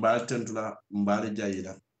mbal tentula mbal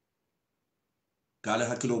jayila kala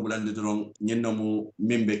hakilo bulande doron nyenno mu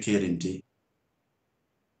Mengbe Kering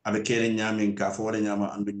abe kere nyamin ka fo wala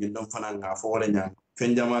nyama andu nyindom fana nga fo wala nyama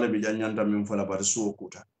fen jamala bi janyanta min fola bar suo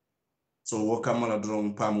kuta so wo kamala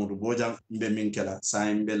dron pamudu bojang mbe min kela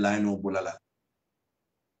sa mbe layno bulala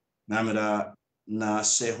namira na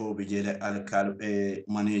sheho bi jele al kalb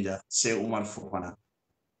manager Sheikh Umar Fofana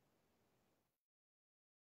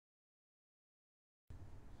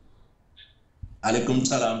alaikum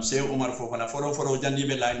salam Sheikh Umar Fofana folo jandi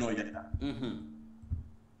be layno jetta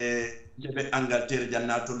jebe Angleterre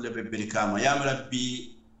jannatul lebe birikama yamra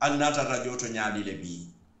bi annata radio to nyaadi le bi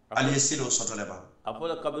ali silo soto le ba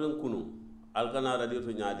afola kabirin kunu alkana radio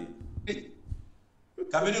to nyaadi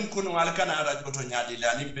kabirin kunu alkana radio to nyaadi le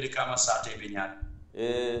ani birikama sate be nyaadi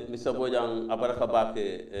misa bojang abaraka bake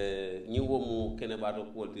nyiwo mu kene bato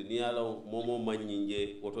kolti ni ala momo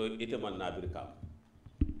manyinje oto ite man na birikama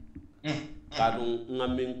kadum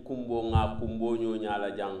ngamin kumbo nyo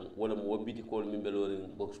nyala jang wala mo wobiti ko min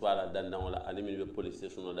belorin box wala dandan wala ani min be police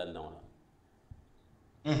station no dandan wala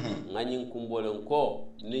ngani kumbo len ko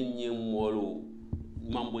nin nyi molu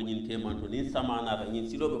mambo nyin temanto nin samana ta nyin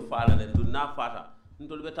silobe faala le to na fata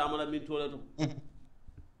ntol be tamala min tole to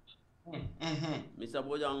misa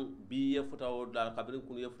bojang bi ye futa o dal kabrin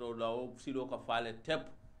kun ye futa o daw silo ka faale tep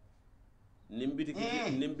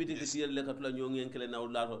nimbiti tiyel le katula ñongen kele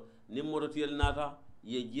nawlato nim moto tiyel nata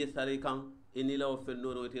ye je sare kan enila o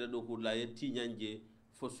fennoro tela do kurla ye tiñanje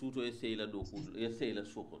fo suuto e seyla do kur ye seyla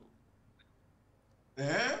sokon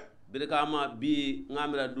birkama bi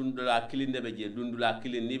ngamira dundula kilinde be je dundula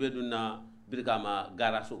kilin ni be dunna birkama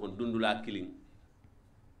gara sokon dundula kilin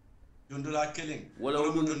dundula kilin wala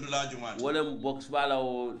dundula jumat wala box bala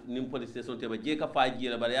o nim police station teba je ka fa je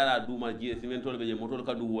la bari yara duma je simentol be je motor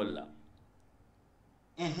ka du wala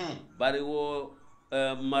bari wo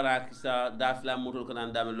marakisa dasla motor ko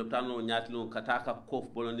nan dame loptano nyatilo kataka kof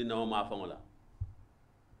bolondi na ma fangola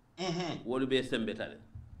wolu be sembetale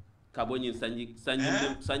kabo nyin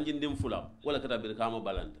sanji ndim fula wala kata bir kama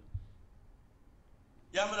balanta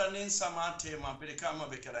yamra nin samate ma bir kama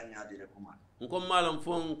be kala nyaadi le kuma ko malam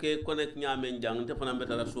fon ke connect nyamen jang te fana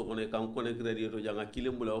betala so ko ne kan connect radio to janga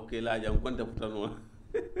kilimbula o ke la jang konta futano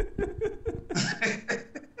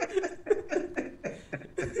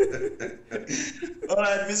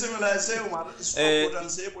alright bismillah say umar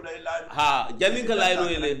say budai la ha jamin ka layno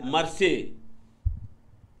ele marché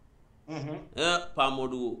pa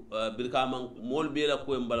modu birkama mol be la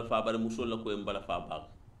ko mbala fa bare musol la ko mbala fa ba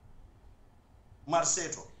marché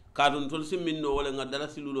to kadun tol simminno wala nga dala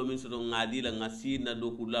silulo min soto ngadi la nga sina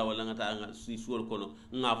do kula wala nga ta nga si suol kono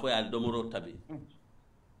nga fo ya domoro tabi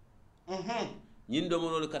nyin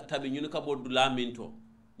domoro ka tabi nyun ka boddu la minto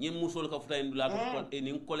nyin musol ka futa indula ko e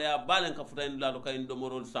nin kolya balen ka futa indula ko en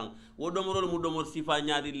domoro sang wo domoro mu domor sifa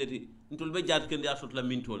nyaadi leti ntol be jaat kendi asot la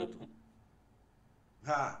minto le to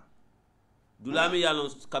ha dulami yalon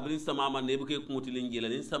kabrin sama man ne be ke kunti linjela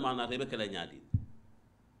nin sama na be kala nyaadi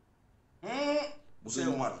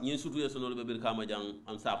ñin sutu ye sonol be bir kama jang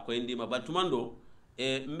am sa ko indi ma batumando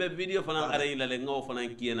mbe video fana aray la le ngaw fana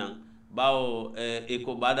kienan bawo e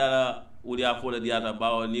ko badala uri afola diata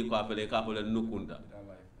bawo ni ko afele ka afele nukunda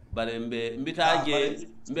bare mbitaje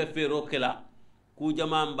mbe fero kela ku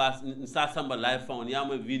jama mba sa samba live phone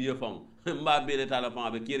yama video phone mba bele tala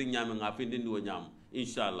phone be kiri nyame nga findindi wo nyam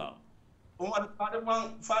inshallah umar fatima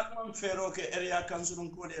fero ke area kansulun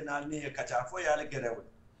ko le na ni kacha fo yale gerew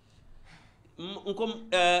nkom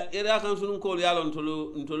area kan sunun ko yalo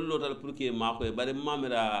ntolu lotal pour que mako e bare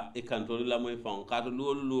mamira e kantolu la moy fon kato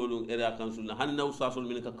lolu area kan sunna hanna usasul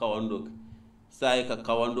min ka kawando sai ka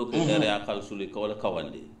kawando ke area kan sulu ka wala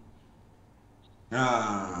kawande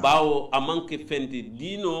bawo amanke fenti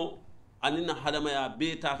dino anina hadama ya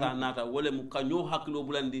be tata nata wala mu kanyo haklo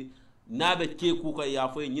bulandi nabe keku ka ya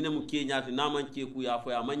fo nyina mu kenyati naman keku ya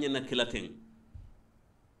fo amanya na kilaten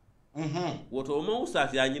woto mo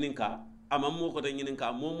usasi ya nyininka amam mo ko tan ñinin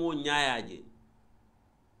ka momo ñaayaje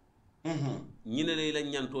ñine le la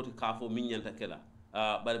ñantoti ka fo min ñanta kela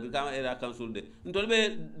bar bi kama era kansul de ntol be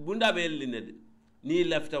bunda be linede ni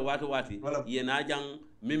lafta wati yena jang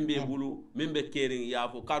mimbe bulu mimbe kering ya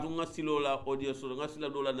fo katu ngasilo la audio so ngasila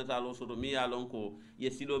do la natalo so mi ya lon ko ye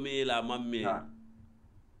silo me la mamme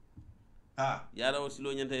ya raw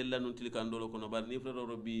silo ñanta la non tilikan do ko no bar ni fro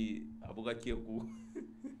ro bi abuga keku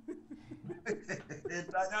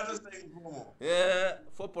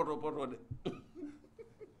fo poto de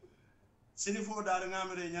sini fo dal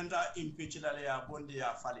ngamre nyanta impeach dal ya bondi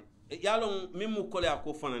ya fali yalon mimu kole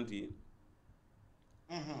ko fananti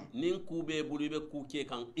nin kube bulu be kuke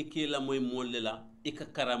kan ikela moy mollela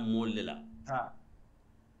ikakara mollela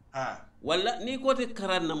walla ni ko te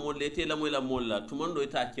karan na molle te la moy la molla tumando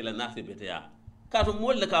ita kila nase beteya kato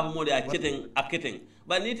molle ka fo mode a keten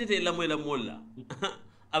ba ni te la moy la molla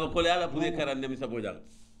aba kole ala pour karan dem sa bojang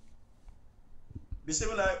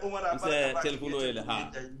bismillah umara baraka telefono ele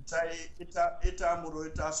ha ita muro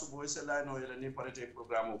ita subo sela no ele ni parete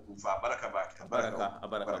programme ku fa baraka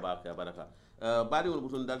baraka bari wol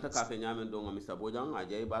butun dalta ka fe nyamen do ngam sa bojang a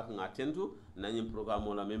jey ba nga tentu nanyim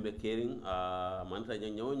programme la Mengbe Kering manta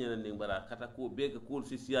nyaw nyen nding bara kata ko be ko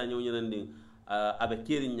sisiya nyaw nyen nding abe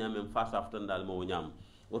Kering nyamen fa saftan dal mo nyam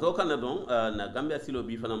woto kana don na Gambia silo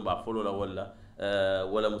bi fanam ba follow la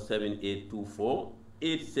wala mu 7824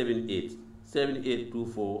 878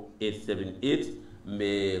 7824878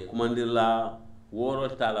 me kumandir la woro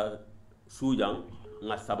tala sujang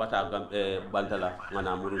nga sabata bantala nga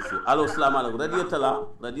na murusu allo assalamu alaikum radio tala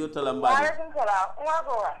mbadi alaikum salam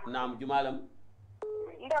ngako nam jumalam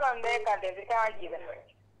ndala ndeka de bikajida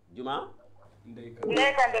juma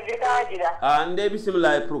ndeka de bikajida ndey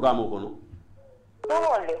bismillah programme ko no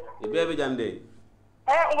wole e bebe jande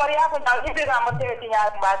umar ya ko dal ibe ga mo tebe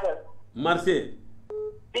tiñaar mbadal marché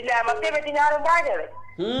bila ma tebe tiñaar mbadal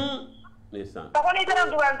nesan ko ni tan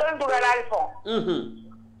dugal alfon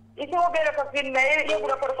isi mo bele ko finna e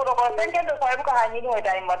bura ko 50 ko bu ka hani no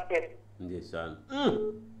dai marché ndesan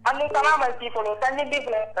Anu sama man people tani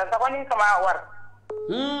bible ta koni sama war.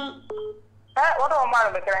 Woto maalo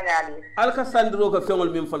be kala nyaadi. Alka sandro ka fengol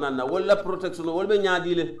min fanana wala protection wala be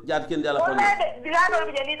nyaadi le jaat ken dala ko. Wala de dilado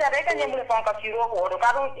be jeli ta reka nyemule fon ka siro ko do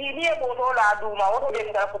ka don ili e bo do la du ma woto be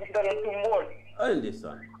ngara ko siro en tumbol. Ay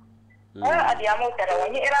ndesan. Adi amo tara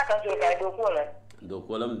woni era kan so ka do ko la. Do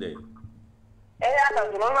ko lam de. Era kan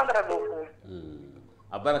so ma tara do ko.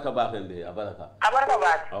 Abaraka bakende abaraka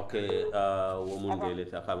bak okay wo mun dele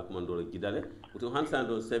ta kala ko man do gidale uto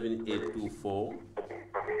hansando 7824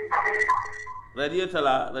 radio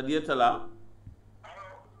tala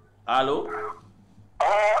allo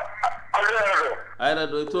ayra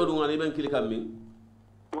do to dum ngani ben kilikam min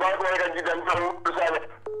ba ko ga jidan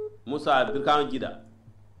Musa birkan jida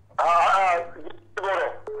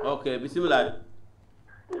okay bismillah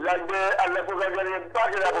lagde Allah ko gagare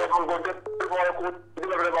baje la ko ko de ko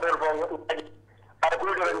dina be bare ko ay ko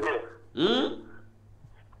de rende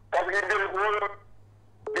parce que de ko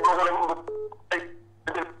di ko ay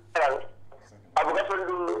abu ka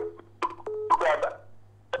tondu ko ba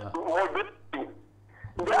mo bit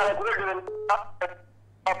ndi ala ko de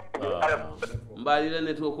mbali la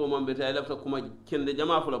network ko mambe tay lafta kuma kende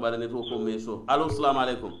jama fula bala network ko meso allo assalamu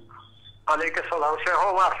alaikum alayka salam Cheikh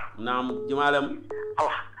Omar naam jumalam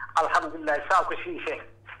alhamdulillah saako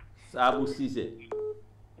Sabu Cissé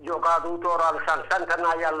joka du toral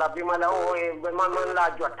santana yalla bima la o e be man la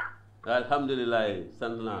jot alhamdulillah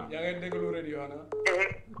santana ya ngeen déglu radio na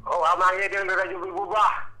o ama ngi déglu radio bi bu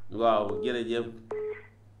baax waaw jërëjëf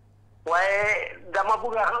waaye dama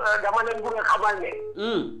leen bëgg xamal ne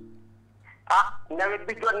nawet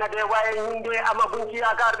bi jot na de waaye ñun de amaguñ ci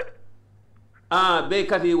yaakaar de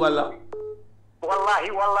béykat yi wala wallahi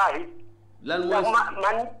lan mooy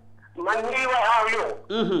man ñi wax ak yow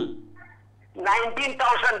 19,000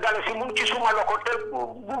 dollars mu ngi ci suma loko te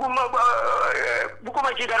buguma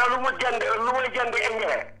ci dara lu ma jënd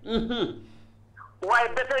engrais waaye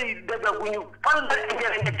ba tey déggaguñu fan la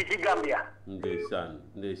engrais nekk ci Gambia ndeysaan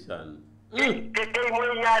te tey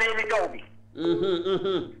mooy ñaareeli taw bi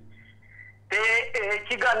te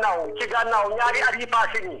ci gannaaw ñaari at yi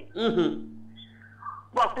passé nii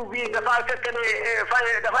waxtu bi dafay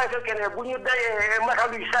fekk ne bu ñu dayee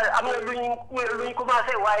matalu sa am na luñ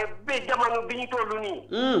commencé waaye ba jamono bi ñu toll nii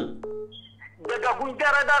déggaguñ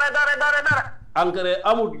dara engrais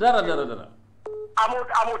amul dara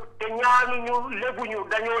amut te ñaanuñu lebuñu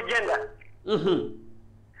dañoo jënd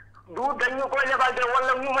du dañu ko lebal de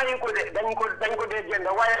wala ñu mayin ko de dañ ko dee jënd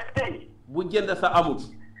waaye tey bu jënd sa amut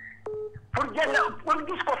pour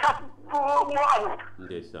gis ko sax moo amut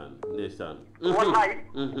ndeysaan wallahi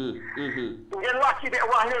ngeen wax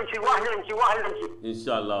leen ci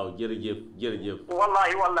inshallah jërëjëf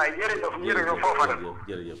wallahi jërëjëf foofa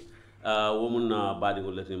jërëjëf womun na baadi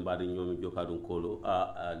ngol latin baadi ñoomi joka dum kolo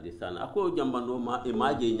ndeysaan ako jambando ma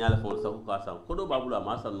je nyaala fon sa ko sa ko do babula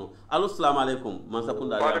ma sanno allo assalamu alaikum man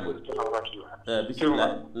sakunda ya bismillah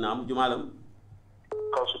naam jumalam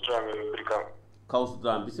Kaus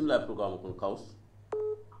Dram bismillah program kon Kaus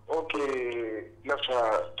lafta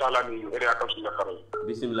talani area council la karo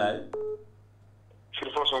bismillah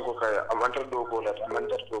sirfo son ko kay amantar do ko la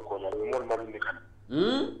mol malinde kan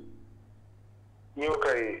niyo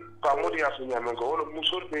kay pa modi ya so nyama ko wala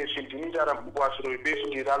musol be sintini dara bu asro be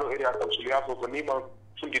sintini dalo area council ya ko ni ma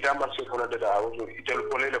sundi da marché ko la da wato itel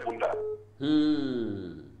ko le bunda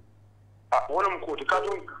wala mo ko ka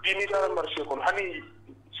to bini dara marché ko hani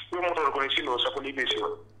be motor ko sino sa ko ni be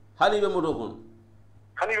sino hani be motor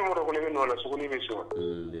ko ne no la so ko ni be sino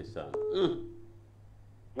ndeysaan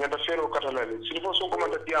nyanda fero katala le sirfo son ko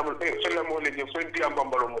manda diamul sella mo le je fo diam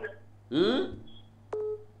bambalo mo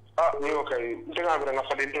ni okay ndanga bi nga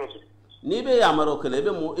fadé ndosi ni be yamaro kele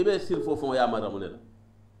be mo ibe sirfo fon yamara mo ne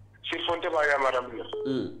sirfo te ba yamara mo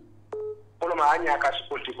polo ma anya ka ci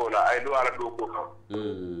politiko la ay do ala do ko ka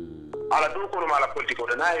ala do ko ma ala politiko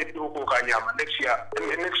da na ay do ko ka nyama next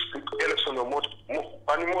election mo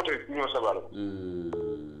pani moto ñoo sabalo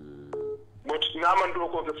mo na man do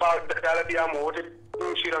ko ke fa dala diamo wote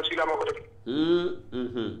sila ma ko def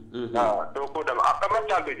do ko dama akama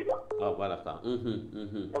talbe di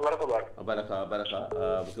baraka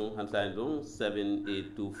bukum hansa ndum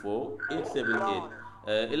 7824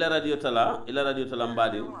 878 ila radio tala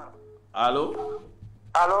mbadi allo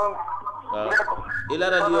ila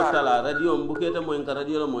radio tala radio mbuketa moy ka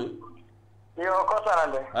radio la moy yo ko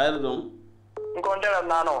sarande ayr dum ngondela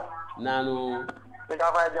nano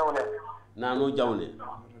ka fa jawne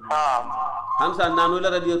hansa nano ila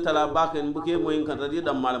radio tala baken mbuke moy kan radio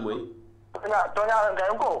dam mala moy to nya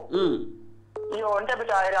ngay ko yo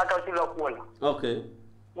ndebita area council la ko okay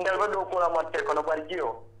ndel ba do ko la matte ko no bari jiyo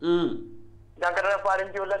jankata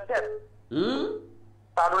farin jola ter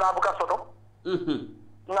tadula buka soto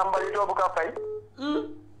nambali do buka fay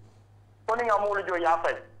koni nga mulu jo ya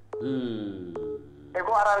fay e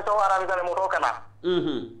ko arabi sale moto kana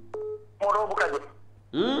moto buka jo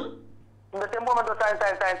nde tembo ma do tay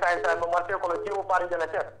mo marte ko jiwo farin jola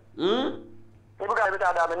ter e buka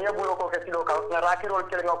bita da ben yabulo ko ke silo ka na rakirol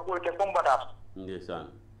kele nga ko ke bombata ndesan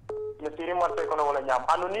ne tiri marte ko wala nyam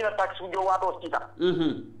anu ni na tax jo wato sita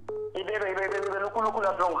ibe lukulu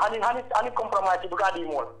la dong hani compromise buka di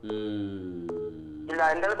mol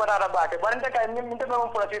ila ndel barara baake barante kay min te mo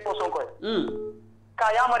fula ci poson koy ka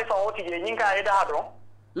ya mari fa oti je nyinga e da do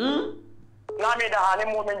na me da hani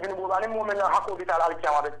mo men junu bu ani mo men hakko bi tal al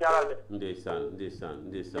kiyama be jalal de ndesan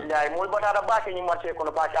ila mo barara baake ni marché ko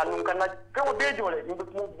no baake anu kan na ko be jole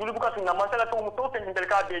bulu buka sunna masala to mo to ten ndel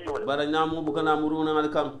ka be jole bara nyamu buka na muru na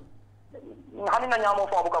kam hani na nyamo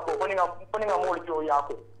fo buka ko ni nga mo jo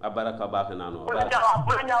yako abaraka baake nano ko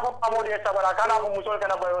nya ko amode sabara kana ko musol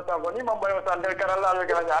kana bayo sango ni mam bayo san del kana la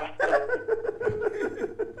kana nya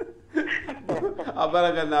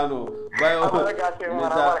abaraka nano bayo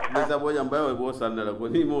misa bonya bayo bo san la ko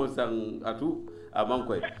ni mo san atu aban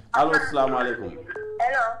koy allo assalamu alaikum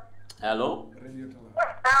hello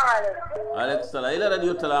alaikum salam ila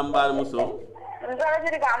radio talam bal muso ngara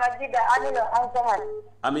jiri ga majida anilo an samate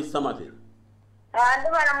ami samate andu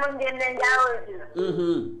mana mun jende jawoji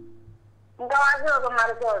ngawaso ko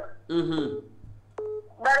marso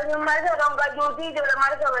bari nyum marso don ga juti de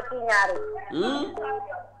marso wati nyaare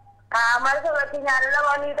marso wati nyaare la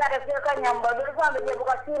woni ta de ka nyamba do ko ambe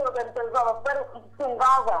ko siro ben to ko par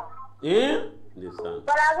sungaga ndesan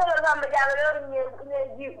para so do ambe jaalo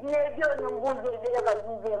ne jo ngul de ga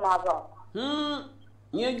jije ma ba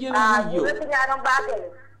nye jeno jo wati nyaaro bakel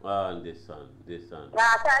ndesan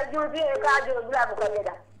na ta juti ka jo bla ko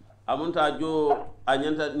leda amunta jo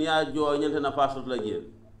anyanta ni ajo anyanta na faso la jel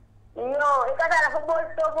yo ikata la football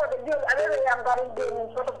to ko de jo abebe yang garu de ni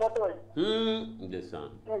foto botol ndesan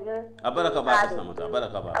abaraka ba samata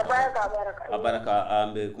abaraka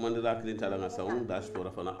ambe kumandira klinta la ngasawu dash to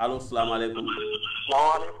rafana allo assalamu alaikum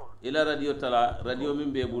wa alaikum ila radio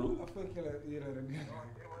min be bulu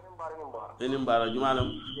enim bara jumalam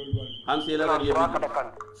hanse la radio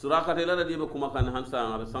suraka te la radio be kuma kan hansa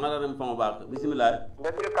ngara sangara rem fama ba bismillah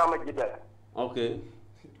ndir kama jidda okay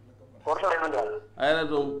porto no dal ayra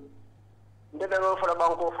dum ndebe mo fala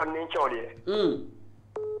banko fanni ciowli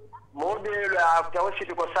mo be la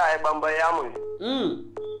tawsiti ko sae bamba yamu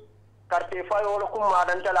carte fay wala kuma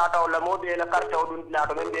dan tala taw la mo be la carte odun la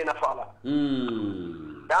to men be na fala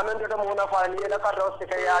da men to mo na fala ni la carte o se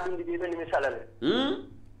kay adun di be ni misalale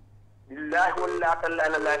billahi wallahi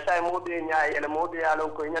ta'ala la sai mode nyaay ele mode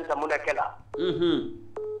yalo ko nyanta mun kala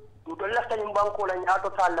to la tan banko la nyaato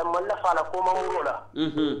talla man la fala ko mamurola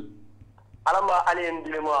alama alayhim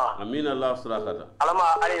dilema amin allah surakata alama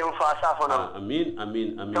alayhim fa safana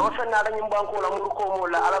amin to sanna tan banko la mur ko mo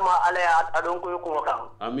la alama alaya adon ko ko kan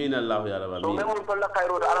amin allah ya rabbi to men to la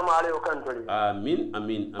kayro alama alayo kan to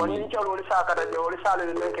amin ko ni cialo li sakata de wali salo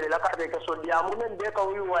men kele la karte ka so diamu men de ka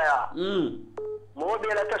wi waya mo be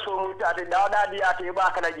la kaso mu taade dawda diate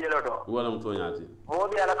ba kala jelo do wala mu toñati mo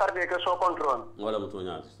be la carte que so contrôle wala mu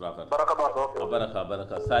toñati surakata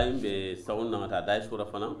baraka sayimbe sawun ngata dai sura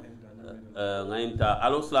fana ngayinta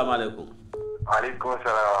allo assalamu alaikum alaikum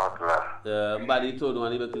assalam wa rahmatullah mbadi to do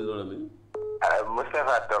ani be kilo la min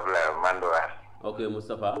Mustafa Tobla Mandoar okay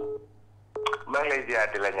Mustafa ma ngi lay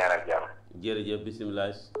ziyaati la ñaanal jàmm jërëjëf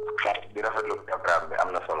bismillah di rafetlu programme bi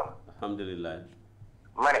am na solo alhamdulillah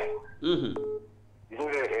ma ne gis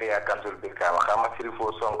nga area council bi ka ma xama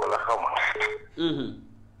Sirifo Sonko la xaw ma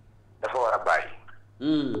dafa war a bàyyi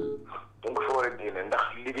donc fa war a génne ndax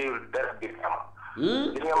liggéeyul dara biir kama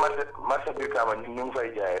gis nga marché biir kama ñun ñu ngi fay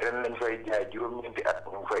jaay ren lañ fay jaay juróom-ñeenti at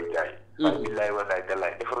ñu ngi fay jaay waaye billahi wallahi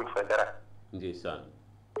tallahi defaruñ fa dara ndeysaan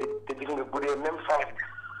te gis nga bu dee même saa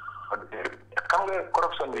xam nga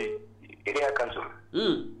corruption bi area council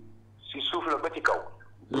si suuf la ba ci kaw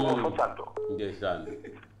ko fa santo ndeysaan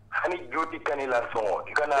hani joti kanila fongo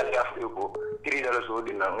ikana ya ko tiri dala so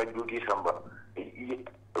dina nga joti samba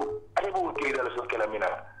ale bo tiri dala so kala mina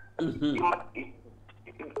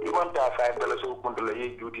imanta fa dala so kontola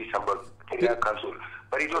ye joti samba tiri council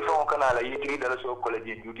bari to fongo kana la ye tiri dala so ko la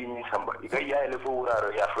je joti ni samba iga ya ele fo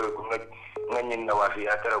wuraro ya fere ko nga nyin na wafi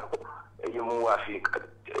ya tara ko yemu wafi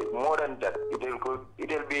more than that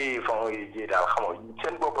it'll be fongo ye je dal xamo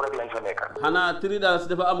sen bop rek lañ fa nekkal hana tiri dala si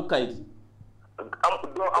dafa am kayit am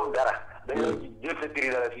do am dara dañu jël sa tiri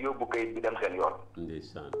dara ci yobbu kayit bi dem sen yoon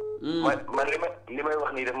ndeysaan man limay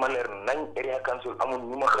wax ni def man leer nañ area council amul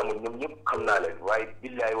ñuma xamul ñom ñep xam na leen waye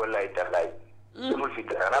billahi wallahi tallahi deful fi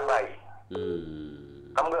dara na bay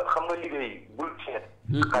xam nga liggéey bul seet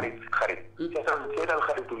xarit seetal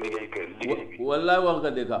xaritu liggéey kër liggéey bi wallahi wax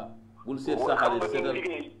nga dëgg bul seet sa xarit seetal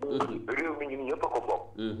liggéey réew mi ñun ñëpp a ko bokk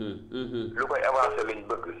lu koy avancé lañ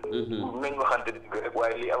bëgg nañ waxante dëgg rek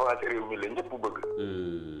waaye li avancé réew mi la ñëpp bëgg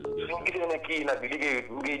suñ gisee ne kii nag liggéey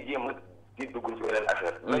mu ngi jéem di dugg ci beneen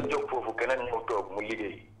affaire na jóg foofu keneen ñëw toog mu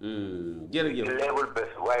liggéey jërëjëf level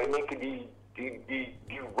bés waaye nekk di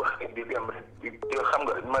wax di dem xam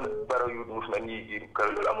nga man baro yu mus na ñi kër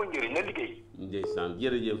loolu amul njëriñ na liggéey ndeysaan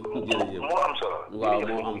jërëjëf moo am solo waaw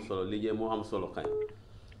moo am solo liggéey moo am solo kañ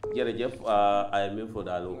jërëjëf ay min fo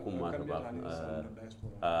daal kummata baax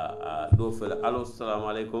doo fele allo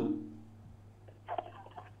salaamaaleykum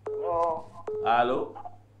allo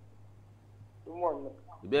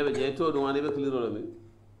bebe je to ɗum ani ɓe klirolo min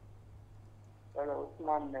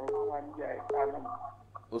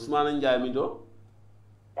ousmane ndiaye min to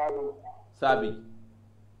saabi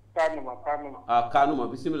kanuma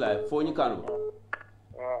bisimilla foñi kanuma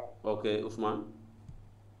ok ousmane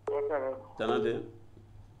tanate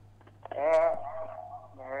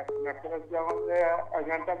na président a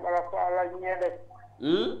ñanta bala faala ñeele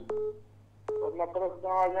na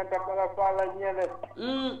président a ñanta bala faala ñeele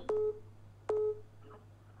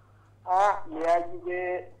mi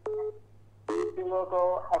yaajide piloto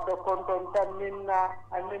ato konton tamminna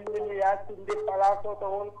anin min yaatinde place oto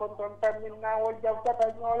wol konton tamminna wol jabtata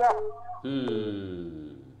ñoola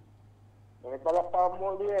e bala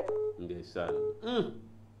faamooli e ndeysaan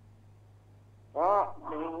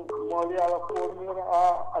min mooli ala fournir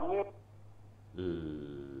amir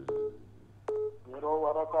miro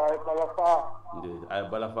warata e bala faa ay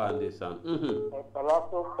bala faa ndeysaan e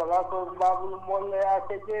place mbabul molle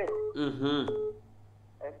yaake je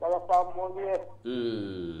ay bala faa mooli e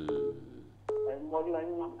ay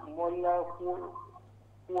molla fuol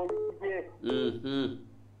je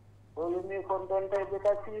loolu ni kon doon tey bi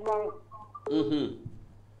ka siiman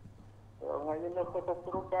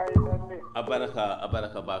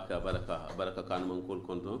abaraka kanuman kol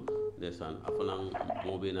konton ndeysaan a fanan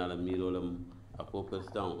moɓe nala mirolam ako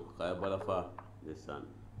président kaya bala fa ndeysaan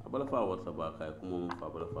a bala fa war saba kaya kumom fa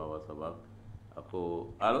bala fa war saba ako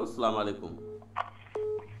allo salaamaaleykum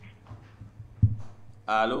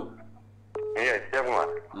allo Cheikh Oumar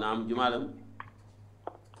naam jumalem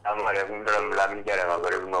salaamaaleykum dalam Lamine Diadama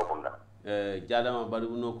bari bu Nokunda Diadama bari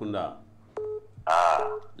bu Nokunda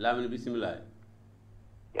Lamine bismillah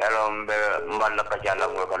yalo mbe mballa ka jalla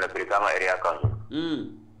mo kana brigama area council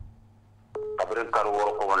kabrin kar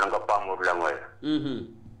wor ko wala nga pamur la moy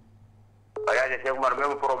aya je Cheikh Oumar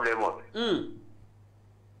be problème o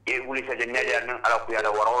e wuli sa jenya ya nan ala ku ya da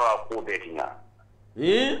waro ko be tinya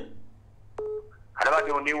hada ba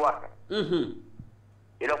de ni wa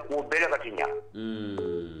ila ko be la tinya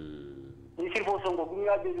ni sirfo songo bu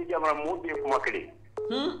ya be jamara mo be ko makli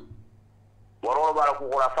waro bara ko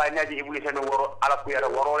ora faynaji iblis en waro ala ku yara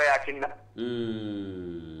waro ya tinna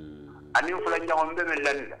anin fula njangom be men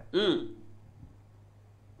lan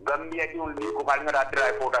gambia di on li ko kal ngada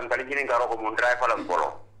drive fo tan kali ngini ngaro ko mon drive fala polo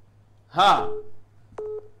ha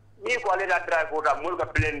ni ko ale da drive fo da mul ka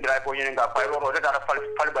plane drive fo ngini nga fay waro da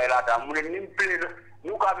fal bayla ta mun nim plane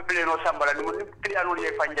nu ka be plane no sambala ni mun nim triano ye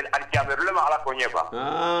fanjel al jabe le ma ala ko nyeba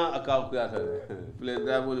aka ku ya ta plane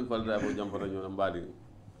drive ni fal drive jampata ñoo mbadi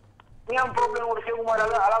ni am problème o Cheikh Oumar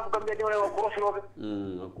ala ko gambe de wala ko rofirobe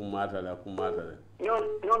kumata la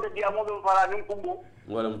non de diamo be fala nim kumbu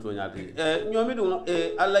wala mto nyaati ñomi dum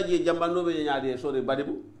alla je jambano be nyaade so de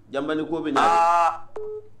badibu jambani ko be nyaade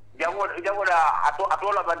jango da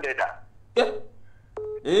ato la bande da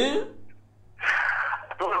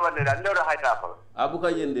ato la bande da ndo da hayta fa abuka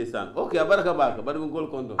yende san okay baraka baraka badibu gol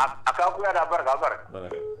kondo aka ku ya da baraka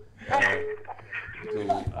so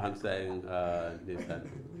I'm saying desan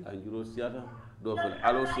anjuro siata do fal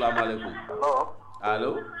allo salaamaaleykum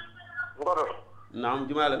allo ngoro naam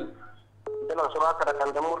jumalam dela suraka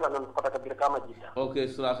kan da murna non fata bir kama jita okay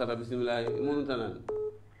suraka bismillah mun tanan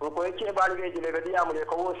ko e ke balge jile be diamu le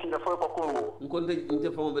ko wosi da fo ko kumbu ko nte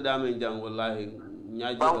famo be dame jang wallahi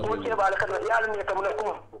nyaaji ko ke bal kan yalla ne kam na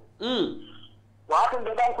kum wa ko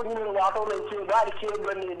de dan ko ni wa to men ci bal ci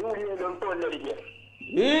banni duri don to le dige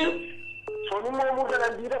so ni mo mu dara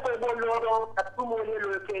di da ko bollo do at tu mo le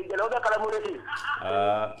lo ke jelo da kala mo reti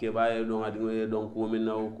ke baye do ngadi ngoye don ko min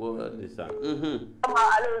naw ko lisa amma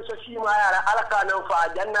ale so shi ma yara ala ka nan fa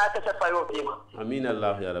janna ta sa fayo ke ma amin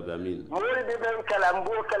allah ya rabbi amin mo le de ben kala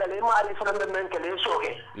mbo kala le ma ari fana men kala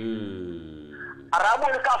soke arabo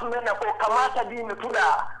le ka fu men ko kamata di mi tuda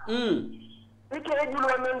ike julo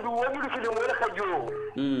men du woni fi de mo le ka jo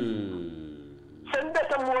sende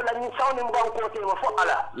ta mo la ni sawni mo ko te ma fo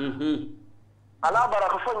ala ala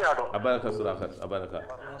baraka fonyato abaraka surakat abaraka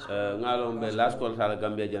ngalo be last call sala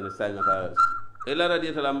gambia jana say ngata ela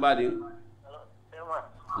radio tala mbadi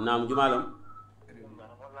nam jumalam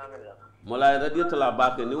mola radio tala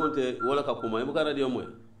bake ni wonte wala ka kuma ibuka radio moy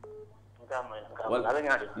wala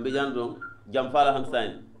mbi jando jam fala han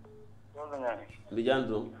sain mbi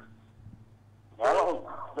jando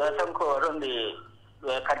da san ko ronde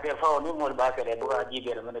kadde fa ni mo bake re buka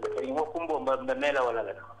jibe re mane be mo kumbo mbe mela wala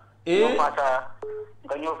la no pasa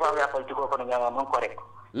ganyo fa ya politiko ko nyama man correct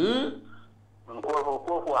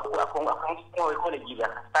ko le jiba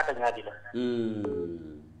tata nyadi la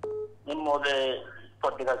ni mo be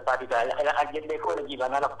political party da ala agende ko le jiba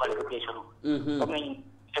na la qualification comme ni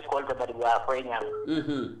école de bari wa ko nyam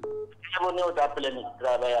mo ne o da pleni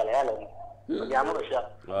travail ala diamo sha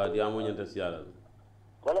diamo nyanta siala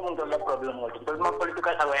wala mun la problem mo to ma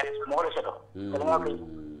political aware mo le shato wala ma ko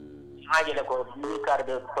imagine ko ni card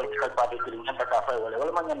de political party ki nyanta ka fa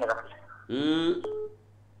wala ma nyanda ka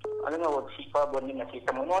alanga wo sifa bonni na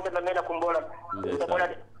sita mo no de mena kumbola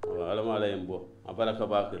wala ma la yembo abaraka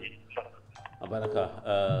bake abaraka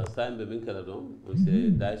sambe min kala don on se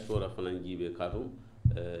diaspora fanan jibe katum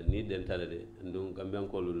ni den talade ndum gambian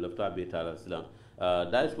ko lu lafta be tala islam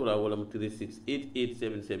diaspora wala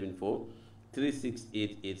 3688774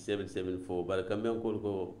 3688774 bar gambian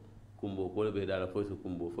ko kumbo ko be dala fo so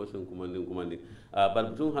kumbo fo so kumandi bar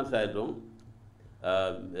butun hansa don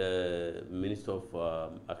Minister of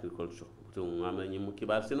Agriculture to ngama nyim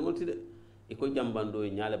kibar sen wonti de e ko jambando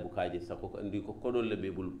nyaale bukaje sako ko andi ko kodol le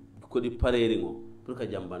bebul ko di pareri ngo pour ka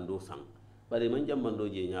jambando sang bare man jambando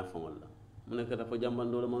je nya famol la mun ne kata fo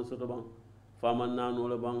jambando le man soto ban faman nano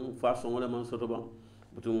le ban façon le man soto ban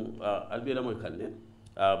butum albi la moy kanne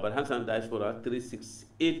bar hansan diaspora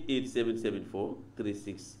 3688774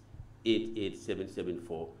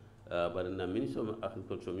 3688774 bar na Minister of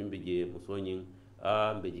Agriculture min beje muso nyin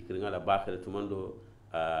mbe jikringa la bakere tumando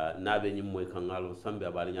nabe nyim moy kangalo sambe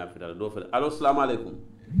abali nya fitala do fel allo assalamu alaikum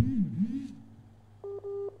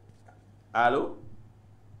allo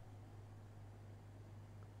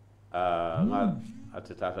ngal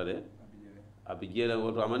atata de abijela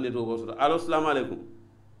woto amane to ko allo assalamu alaikum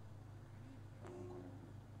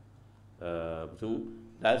butum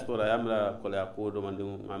diaspora yamra ko la ko do mande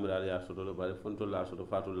amira ya soto lo bare fonto la soto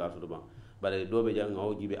fatul la soto ban bare dobe jang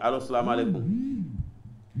ngaw jibe allo assalamu alaikum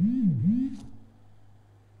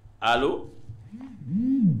allo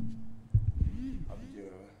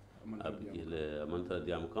abjele amanta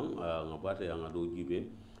diam kan ngabata ya ngado jibe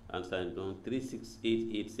ansan don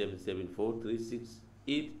 3688774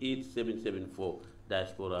 3688774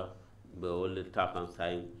 diaspora be wol takan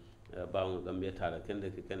sain bawo gambe tala kende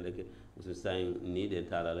ke musu sain ni de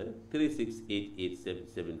tala le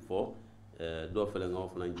 3688774 do fele ngaw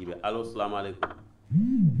fana jibe allo assalamu alaikum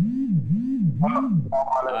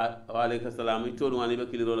wa alaykum salam ito do ngani be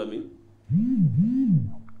kiliro la min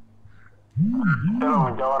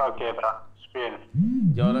hello jawara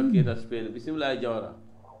keta spain bismillah jawara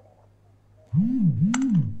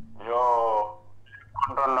yo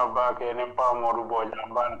konton na ba ke ne pa modu bo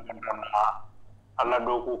jamban konton na alla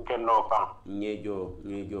do ku kendo kan nyejo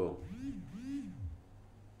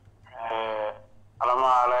alama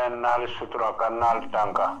ala nal sutura kan nal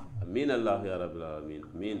tanka amin allah ya rabbil alamin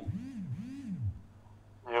amin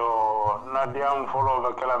yo na diam follow be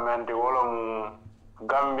kelamenti wala mu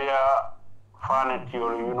gambia fane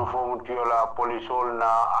tiol uniform tiola polisol na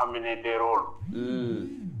aminite role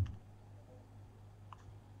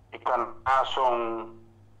ikan ason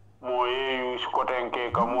moye yu skotenke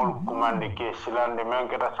kamol kumande ke silande men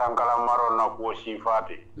keta sankala maro na ko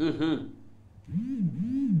sifati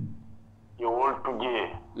yo wol tuje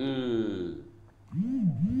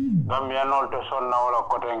gambia nol to sonna wala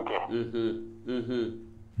kotenke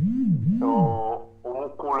so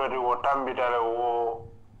umukulati wo tambitale wo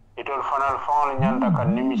itol fanal fawol nyanta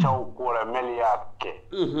kan nimisa ukula meliake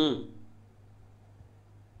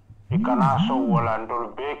ikana so wala ndol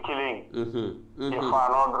be killing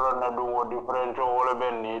ifano dron na dum wo different wala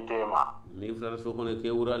ben ni tema ni fara so ko ne ke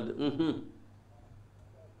wural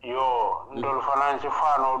yo ndol fanansi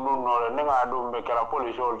fano dum no le nga dum be kala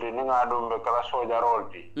police olti nga dum be kala soldier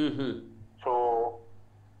olti so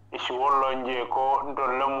isi wollo nje ko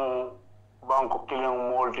ndol lamu banko killing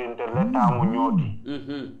molti nte leta mu nyoti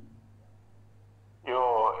yo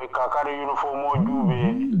ikakari uniform mo jube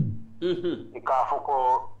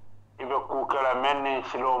ikafoko ibe kukela menni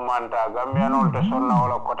silo manta gambia nol te sonna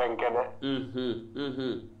wala kotenkede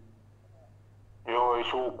yo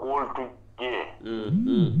isu kultu je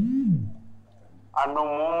ando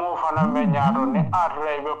momo fana be nyaado ne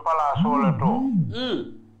atre be pala sole to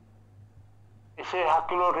ise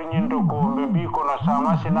hakkilo to nyinto ko be bi kono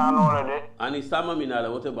sama sinano le de ani sama minala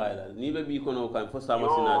wote bayla ni be bi kono kan fo sama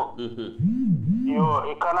sinala yo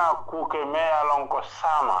ikana kuke me alon ko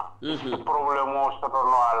sama problème soto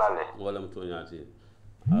no alale wala mto nyati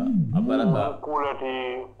abaraka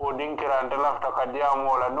kuleti o dinkira de lafta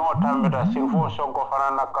kadiamo la no tambeta sirfo sonko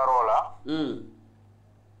fanana karola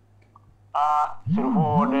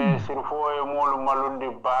sirfo e molu malundi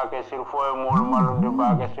baake sirfo e molu malundi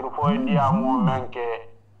baake sirfo e diamo menke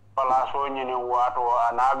palaso nyini wato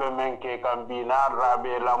anabe menke kambi na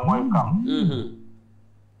rabe la moy kam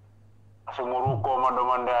asimuru ko ma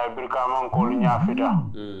domande ay birkaman ko nyafita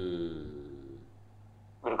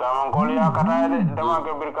birkaman ko ya kata de dama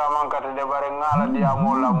ke birkaman kata de bare ngala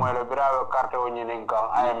diamo la moy le birabe carte o nyini kan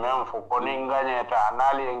ay mem fu ko ni nganyeta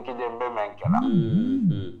nali en kije be menke la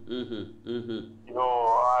yo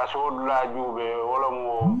asud la jube wala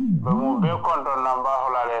mo be konton namba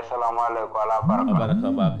holale assalamu alaykum ala baraka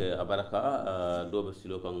abaraka dobe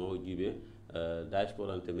silo kan o jibe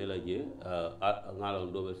diaspora temela je ngalo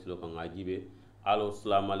dobe silo kan a jibe allo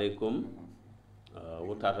assalamu alaykum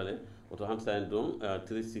wotatale woto hamsan don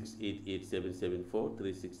 36887774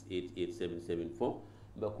 36887774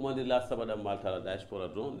 be kumandi la sabada malta diaspora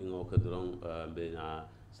don ngo ko don be na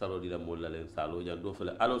salo dila mollalen salo jan do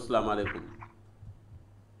fele allo assalamu alaykum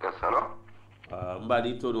assalamu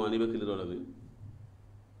mbadi to no ni be kili do la min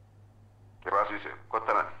keba sise ko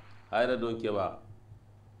tana hayra don keba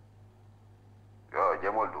yo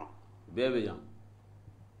jamol dum bebe jam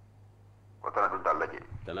ko tana dum dallaje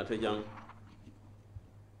tanata jam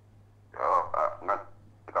yo ngat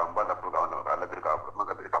ka mbada programme no ala bir ka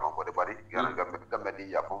manga bir ka man ko de bari yana gambe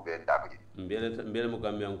di ya fo be ndaji mbele mo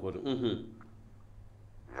gambe an ko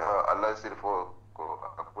yo Allah sirfo ko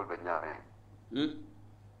akul be nyaame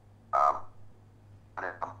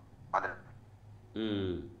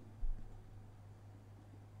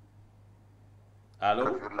allo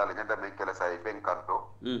la nyanda men kala say ben kanto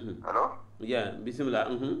allo yeah bismillah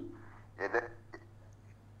ye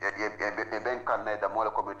ben kan ne da mo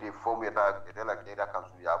la committee form yeta la keda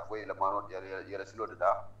kansu ya foi la mano ya silo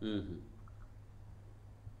da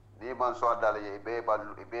ni man so dal ye be ban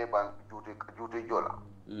juti jola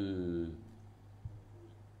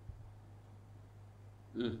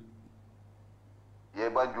ye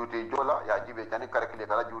ban juti jola ya jibe jani karakile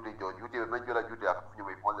kala juti men jola juti ak fu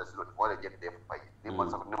ñuy mo la silo mo la jette fay ni man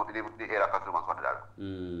sax ni era kansu man so dal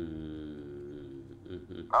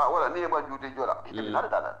wala ni ban juti jola ni na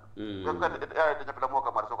dal ko kan ya te japla mo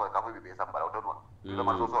ka mar so ko ka fu be sambala o don la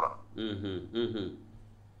mar so sora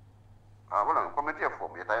wala committee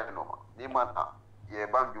form ya tay no ni man ye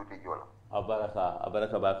ban juti jola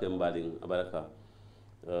abaraka bake mbading abaraka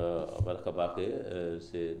bake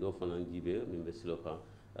c'est do fanan jibe min be siloka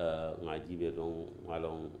nga jibe don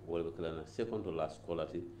malon wala be kala second to last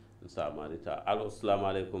quality sa marita allo assalamu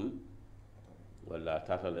alaykum wala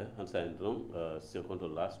tatale hansa don second to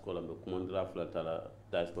last quality be kumandra flatala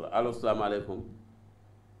diaspora allo assalamu alaykum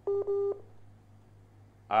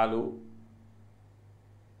allo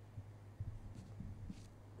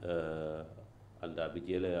anda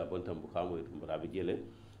bijele abontam bukamo itumbara bijele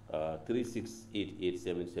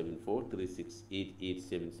 36887774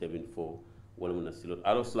 36887774 wala mun nasilot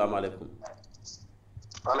allo assalamu alaykum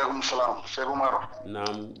alaykum salam Cheikh Umar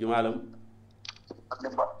naam jumalam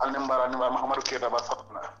alnimbara Muhammad Kira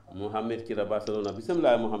Barcelona Muhammad Kira Barcelona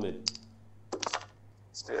bismillah Muhammad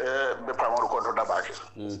be pamor ko do dabake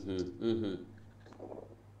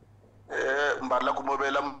mballa ko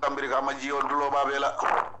mobe lam tambiri ka ma jiyo dulo babela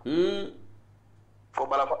fo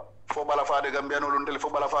bala faade gambiano lun tel fo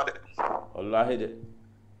bala faade wallahi de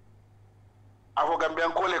afo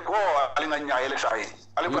gambian ko le ko ali nga nyaayele sai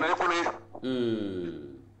ali ko ne ko ni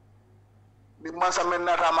ni man sa men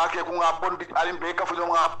nata ma ke ko nga bondi ali be ka fu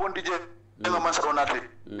nga bondi je nga man sa donati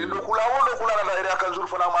ni do kula wodo kula na ere kan zur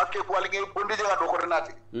fana ma ke ko ali ngi bondi je nga do ko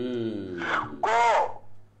renati ko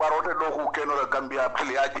barote do ko keno la gambia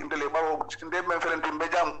pili aji ndele baro inde men felenti be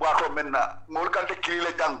jam wato menna ngol kante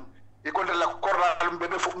kilile jang iko de la korra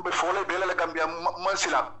mbebe fole bele la gambia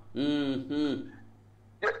mansila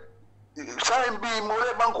sai bi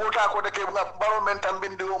mole banko ta ko de ke nga baro men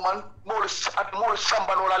tambindi o man mol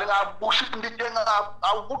samba no la nga bushi ndi nga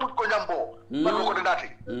a butu ko nyambo man ko de dati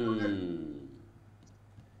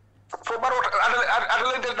fo baro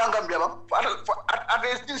adale del dangambia ba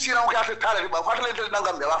ade din sira ko ate tale ba fa adale del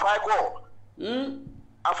dangambia ba fa ko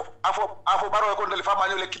afo baro ko del fama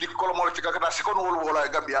nyole kidi ko mo ci kaka sikon wol wala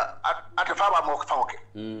gambia ate fama mo ko famoke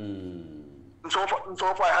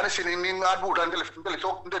so fa hani sini ni ngadu tan del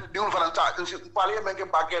so diul fanan sa pali men ke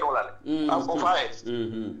bakero la am ko fae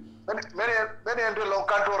mene ndel lon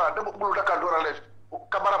kantora de bulu ta kantora le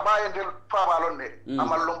kabara baye ndel fama lon ne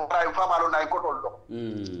amal lo ray fama lon ay ko tol do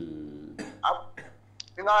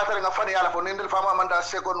nga tare nga fani yala fo ndel fama manda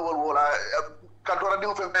second wala kantora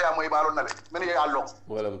dingo fe ya moy balon nale mene ya allo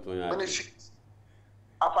wala mto nya mene si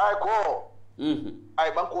apa ko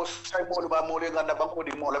ay banko say mo ba mo le ganda banko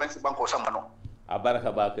di mo la men si banko samano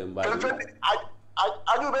abaraka ba ke mbali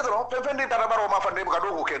aju be do fendi dara baro ma fande ka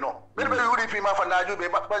do ko keno be yuri fi ma fanda aju be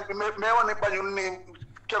me woni banyun ni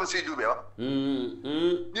kem si jube wa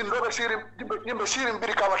yin do be sirim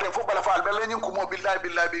biri ka wate fo bala faal be le nyin ko mo billahi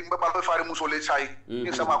bi mba bal faari musole say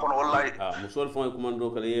ni sama kono wallahi musol fon ko man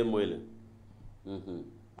do kala ye moyle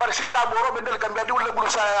par sita boro be del gambe dum le bul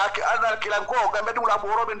sa ana kilan ko gambe dum la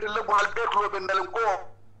boro be del le bul betlo be del ko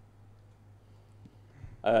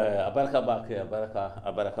abaraka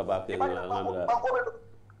bake ngamra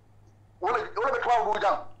wala be taw do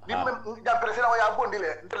jam ni jam president wa ya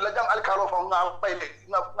bondile la jam alkalo fa nga bayle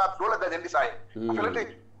nga do la gagne ndisay afele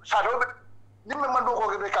sa do be ni man do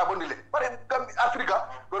ko be ka bondile pare gam afrika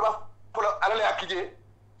do ba polo alale akije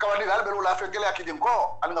kawani gal be la fe gele akije ko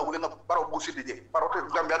al nga wuli nga baro bu sidije baro te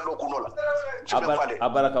gambe do ko nola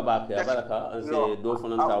abaraka bake anse do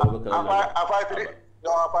fonan ta wo be kala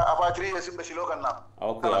afatri esimbe silo kanna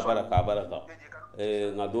okay abaraka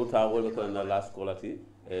nga do ta wo be kala la skolati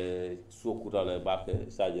sokuta le bake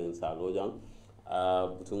sajen salo jang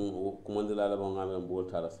butun kumande la ba ngam bol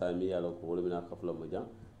tara sami yalo ko wala bina kafla mo jang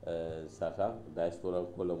sata diaspora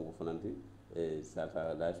ko la mo fananti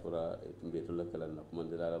sata diaspora mbeto la kala na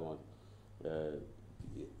kumande la ba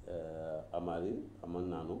amari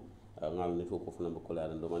amannano ngal ne ko fana ko la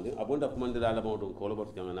ndo mande abonda kumande la ba don ko la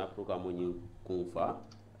bot jang na pour ka mo nyi kun fa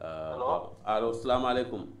allo assalamu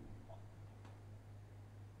alaikum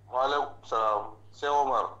wa alaikum salam Sey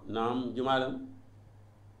Omar. Naam, jumalam.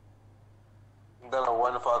 Ndala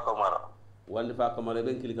wani fa kamara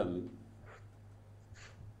ben kili kammi.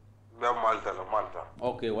 Be Malta.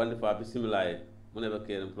 Okay, wani fa bismillah. Mune ba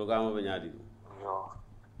keren programme be nyaadi. Yo.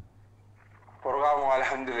 Programme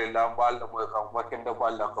alhamdulillah balda moy kam makende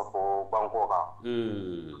balda ko fo banko ka.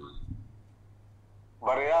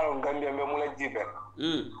 Bare yaro Gambia be mula jibe.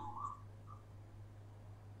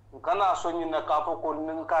 Kana sonyi na kapo ko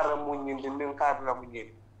nin kara munyin nin kara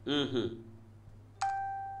munyin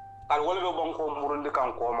kal wala be bon ko murundi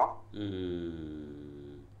kan koma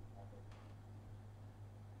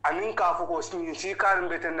anin kapo ko si karin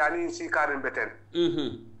beten anin si karin beten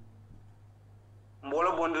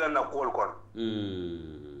mbola bondila na kol kon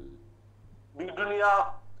bi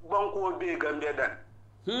duniya banko be Gambia dan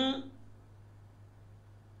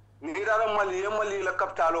ni dara mali la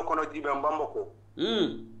kapitalo kono jibe mbamba ko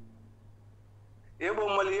ebo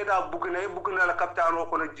mali yeda bugna la kapitalo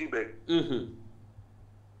kono jibe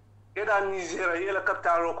eda Nigeria yela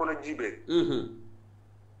kapitalo kono jibe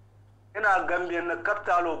ena Gambia na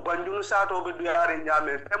kapitalo banjunu sato be duyare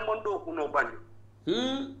nyame pemmon do kuno banju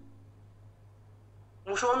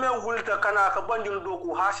muso me wulta kana ka banjunu do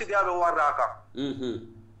ku hasidi abe waraka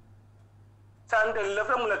sande le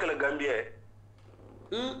fam la kala Gambia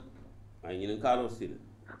ay ñin karo sil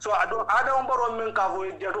so adam baro men ka fo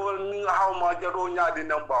jato ni hawma jato nyaadi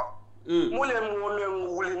namba mule mo men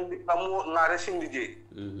wulin amo ngare sindije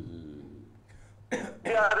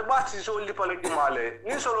ya rebati so li pale di male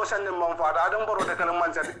ni solo sanne man faada adam baro de kala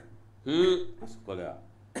man sadi askola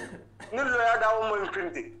ni lo ya dawo mo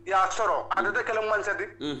imprinti ya soro ada de kala man sadi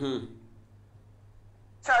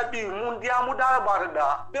sabi mun dia mu dara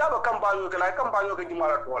barda be aba kampanyo ke di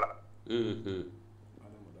mala tola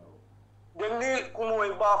denni kumo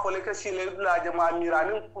e ba fole ka sile la jama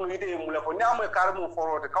miranin kunu ide mu la ko nyama kar mu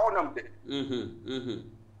forote kawnam de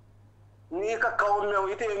ni ka kaw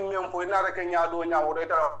me ite mem fo na rek nyaado nyaawo de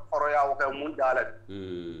ta foro yawo ka mun dalat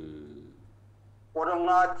wodo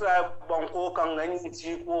ngata banko kan ngani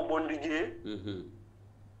ci ko bondije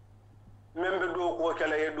membe do ko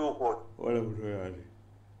kala e do ko wala bu yaade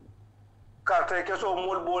carte keso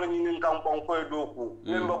mol bol ni kan banko e do ko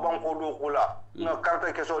membe banko do ko la na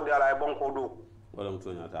carte keso de ala e banko do ko wala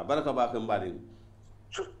mto nyata baraka ba kan badi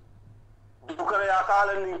du kala ya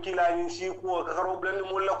kala ni kila ni ci ko ka karo blen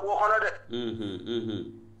mol la ko hono de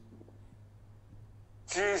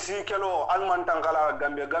si kelo alman tankala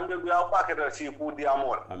Gambia bi ya paake da si ku di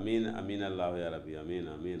amol amin Allah ya rabbi amin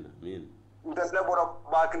ndasle boro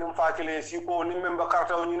bakilim faakile si ko ni membe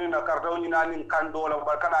kartaw ni na kartaw ni nani kan dola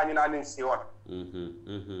barkana ni nani si won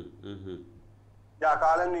ya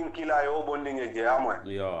kala ni kila yo bondi nge je amoy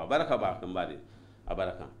yo baraka ba kan badi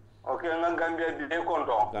abaraka ok nga Gambia di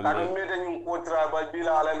konton kanu mete ñu kontra ba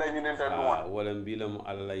bila ala la ñu nenta dum wala bilam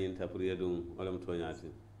ala la yinta pour yedum wala mtoñati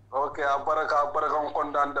ok baraka on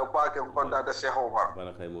kontan da ba ke kontan da Cheikh Omar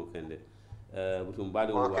baraka mo fende butum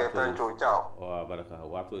baade ok thank you ciao wa baraka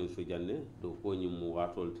wato en so janne do ko nyum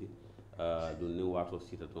watolti do ni wato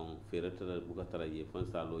sita ton ferata buka taraje fon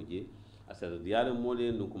saloje asata diare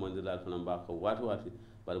mole no commandeur fana ba ko wati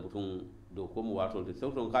bare butum do ko mo watolti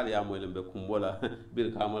sewton kala ya moyle be kumbola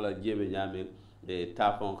bir kamala jebe nyame e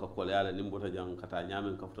tafon ka ko yala nimbota jang kata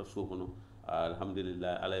nyame ka fota sukuno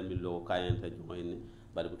alhamdulillah ala millo kayenta jumayni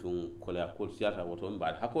bare butum ko la ko siata woto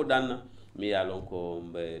mbaade hako danna mi ya lon ko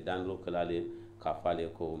mbe danro kalale ka fale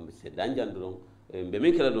ko mbe se danjandron mbe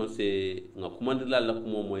min kala don se nga commandeur la ko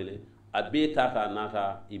mo moyle abe tata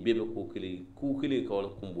nata ibebe kukili ka wala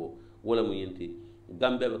kumbo wala mu yenti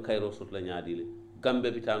gambe be kayro sot la nyaadile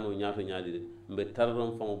gambe bitano nyaato nyaadile mbe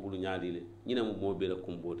tarron famo bulu nyaadile nyina mo be la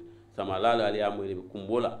kumbote sama lala ali amoyle be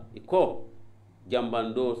kumbola iko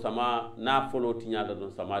jambando sama na folo ti nyaata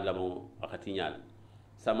don sama lamo akati nyaal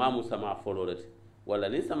sama mu sama folo rete wala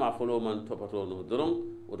ni sama folo man topato no doron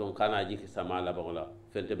odon kana jiki sama la bangla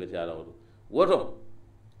fente be tiala woto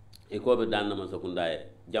e ko be danna man sakundaye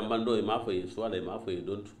jambando e mafo e swala e mafo e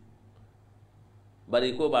dontu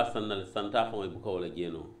bari ko ba sannal santa fa bu ko wala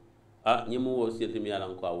jeno nyimu wo sirti mi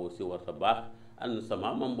yalan ko wo si warta ba an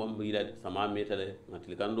sama man bom bi la sama metale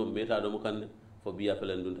ngatil kando meta do mo kan fo biya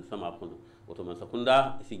pelen dunta sama kono oto man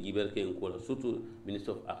sakunda si giber ke ko la surtout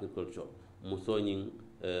minister of agriculture muso nyin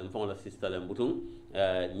mfon la sistale butum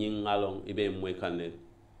nyin ngalon ibe moy kanne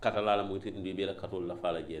katalala mo tindi be la katol la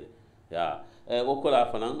fala jere ya wokola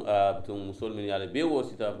fanan butum musol min yala be wo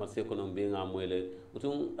sita ma se kono be nga moyle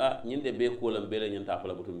butum nyinde be ko lam be la nyanta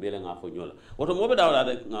fala butum be la nga fo nyola woto mobe dawla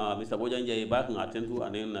de Mr. Bojanje ba nga tentu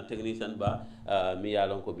anen na technician ba mi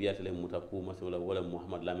yalon ko biyatele mutaku masola wala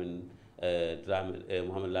Muhammad Lamin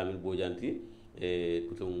Bojanti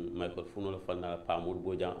butum microphone la fanna Pamour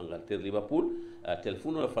Bojan Angleterre Liverpool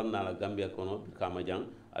telephone la fanna la Gambia kono kama jang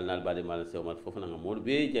alnal bade mal sewmat fofu nga mod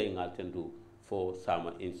be jay ngal tentu fo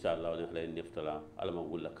sama inshallah ne ala neftala ala ma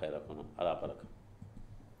wulla khayra kono ala baraka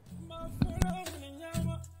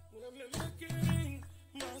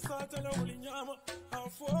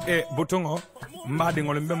butongo mbadi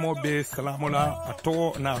ngol mbemo be salamola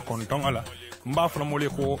ato na kontongola mba fala mole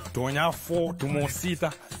ko tonya fo tumo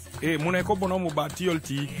sita mune ko bono mu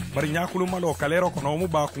batiolti bari nyakulu malo kalero kono mu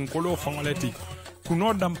ba kunkolo fangoleti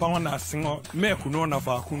kuno dampa na singo me kuno na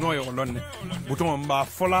fa kuno yo lonne butongo mba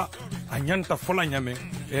fola anyanta fola nyame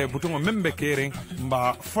butongo Mengbe Kering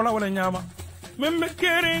mba fola wala nyama Mengbe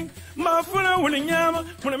Kering ma fola wala nyama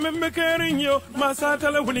muna Mengbe Kering yo ma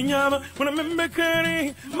satala wala nyama muna Mengbe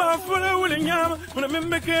Kering ma fola wala nyama muna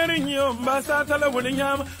Mengbe Kering yo ma satala wala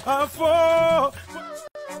nyama afo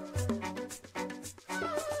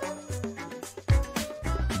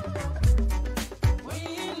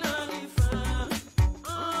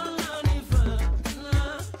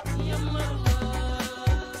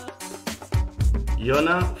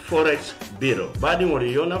Yona Forex Bureau. Badi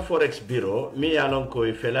mori Yona Forex Bureau mi yalon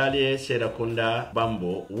ko felaliye seda kunda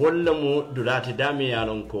bambo walla mu dulati dami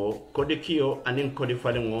yalon ko kodi kiyo anin kodi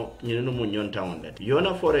falingo nyinenu mu nyonta ondet.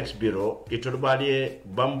 Yona Forex Bureau iturbaliye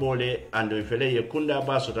bambole ando fele ye kunda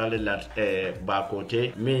basotale lat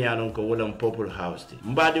bakote mi yalon ko wala Purple House ti.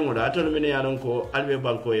 Mbadi mori atol mi yalon ko albe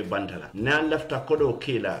banko e bantala. Na lafta kodo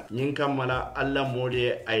kila nyinkamala alla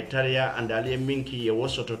mole ay tariya andaliye minki ye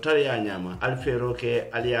wosoto tariya nyama alfero ke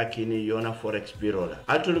aliyakini Yona Forex Bureau la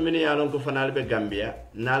atul mini yalon ko fanal be Gambia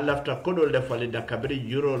na lafta kodol de fali da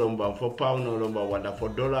kabri euro lomba fo pound lomba wala fo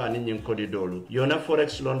dollar ni nyin kodi dolu Yona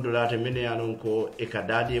Forex lon dolate mini yalon ko e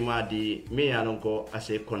kadadi ma di mi yalon ko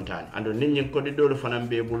ase kontani ando ni nyin kodi dolu fanam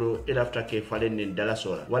be bulu e lafta ke fali ni dala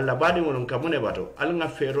sola wala badi won kamune bato al nga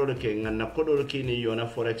fero ke nganna kodol kini Yona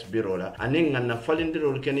Forex Bureau la anin nganna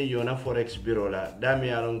falindirol kini Yona Forex Bureau la dami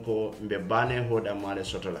yalon ko mbe bane hoda male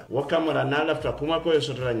sotola wakamara na lafta kuma ko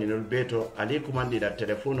sotola nyinol beto ali kumandi da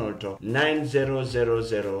telephone to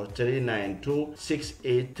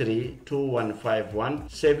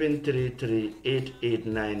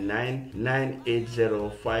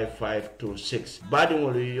badi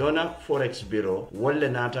ngolu Yona Forex Bureau wolle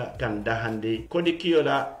nata kan dahandi kodi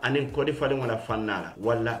kiyola anin kodi fali wala fannala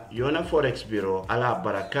walla Yona Forex Bureau ala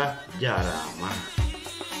baraka jarama.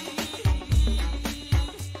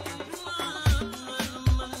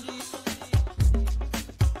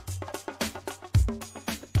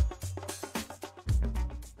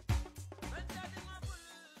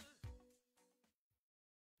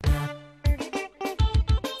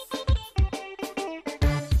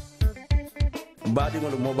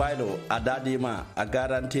 Badingol mobile adadima a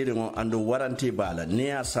garantiringo and warranty bala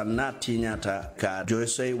near sanna tinyata ka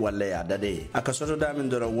joysay wale adade. Akasoto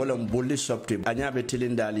damindora wolom bully shopti anyabe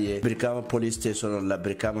tilindali Brikama police station la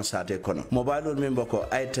Brikama sate kono. Mobile member ko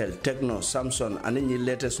Itel, Tecno, Samsung ani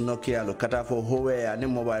latest Nokia lo katafo Huawei ani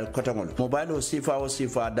mobile kotangol. Mobile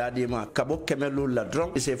sifa dadima kabok kemelu la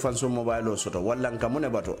drop ise fanso mobile soto wallan kamune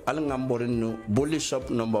bato alngamborinu bully shop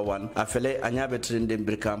number 1 afele anyabe tilinde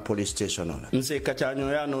Brikama police station. Nse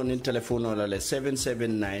kachanyo ya no ni telefono la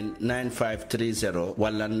 779-9530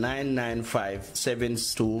 wala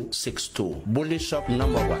 995-7262. Bully shop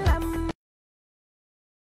number 1.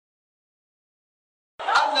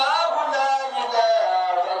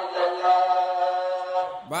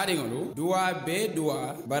 baadiŋolu duwa be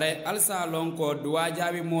duwa bare alsa lon ko duwa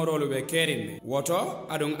jaabi morolu be kerin woto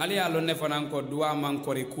aduŋ ali ye lon ne fanaŋ ko duwa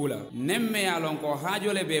mankori kula neŋ me ye lon ko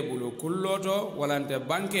haajole be bulu kulloto walante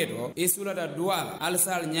banketo i sulata duwa la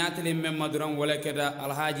alsal ñaatiliŋ meŋ ma doroŋ wo le keta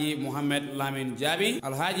alhaji muhammed lamin jaabi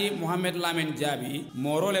alhaji muhammed lamin jaabi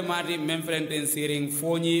morole maati meŋ felenten siriŋ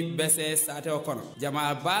fooñi bese sateo kono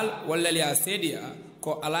jama baal walla liya seediya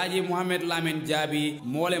ko alhaji muhammed lamin jaabi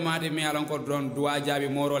mole mati mi alon ko don duwa jaabi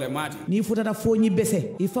morole mati ni futata foñi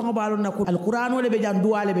bese i fango balon nako alqur'ano le be jan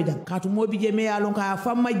duwa le be jan katu mobi je me alon ka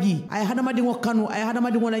famma ji ay hadama di kanu ay hadama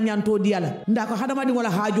di la nyanto diala nda ko hadama di la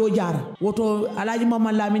haajo jara woto alhaji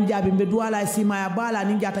muhammed lamin jaabi be duwa la sima ya bala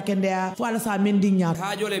ni jata kende ya fala sa men di nyaat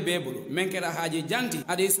haajo le bebulu menkera haaji janti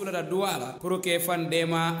ade sulata duwa la pour que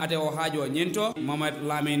fandema ate o haajo nyento muhammed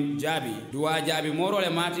lamin jaabi duwa jaabi morole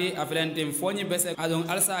mati aflentim foñi bese donc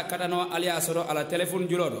alsa katano aliya soro ala telephone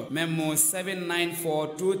julodo même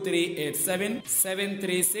 7942387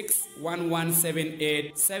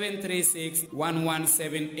 7361178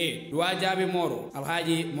 7361178 duwa jaabi moro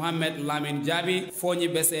alhaji muhammed lamin jaabi foñi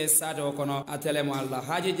bese sato kono a telemo alla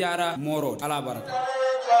haji jara moro ala baraka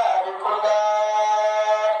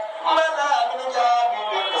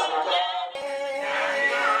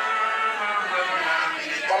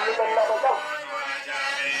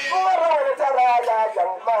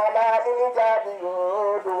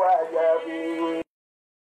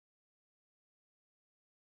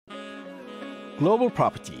Global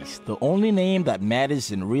Properties, the only name that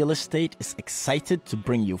matters in real estate, is excited to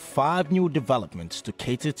bring you 5 new developments to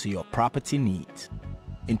cater to your property needs.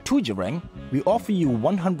 In Tujereng, we offer you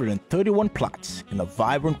 131 plots in a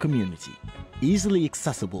vibrant community, easily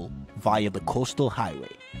accessible via the coastal highway,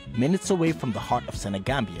 minutes away from the heart of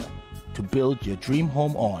Senegambia, to build your dream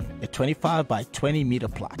home on a 25 by 20 meter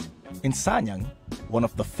plot. In Sanyang, one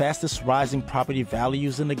of the fastest rising property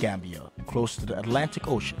values in the Gambia, close to the Atlantic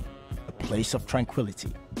Ocean, a place of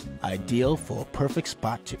tranquility, ideal for a perfect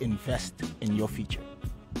spot to invest in your future.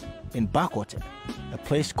 In Bakote, a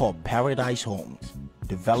place called Paradise Homes,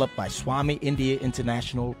 developed by Swami India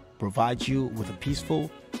International, provides you with a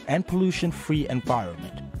peaceful and pollution-free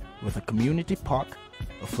environment with a community park,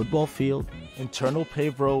 a football field, internal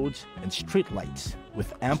paved roads, and street lights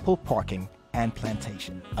with ample parking and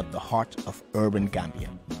plantation at the heart of urban Gambia.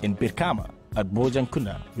 In Birkama, at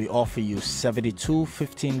Bojankunda, we offer you 72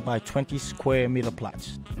 15 by 20 square meter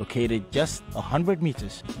plots located just 100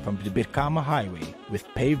 meters from the Birkama Highway with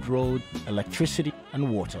paved road, electricity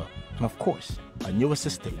and water, and of course, our newest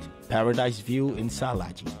estate, Paradise View in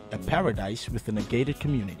Salaji, a paradise within a gated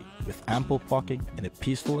community with ample parking and a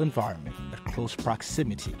peaceful environment at close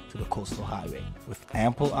proximity to the coastal highway. With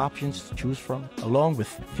ample options to choose from, along with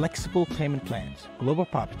flexible payment plans, Global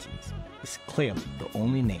Properties is clearly the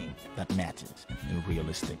only name that matters in real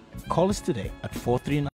estate. Call us today at 439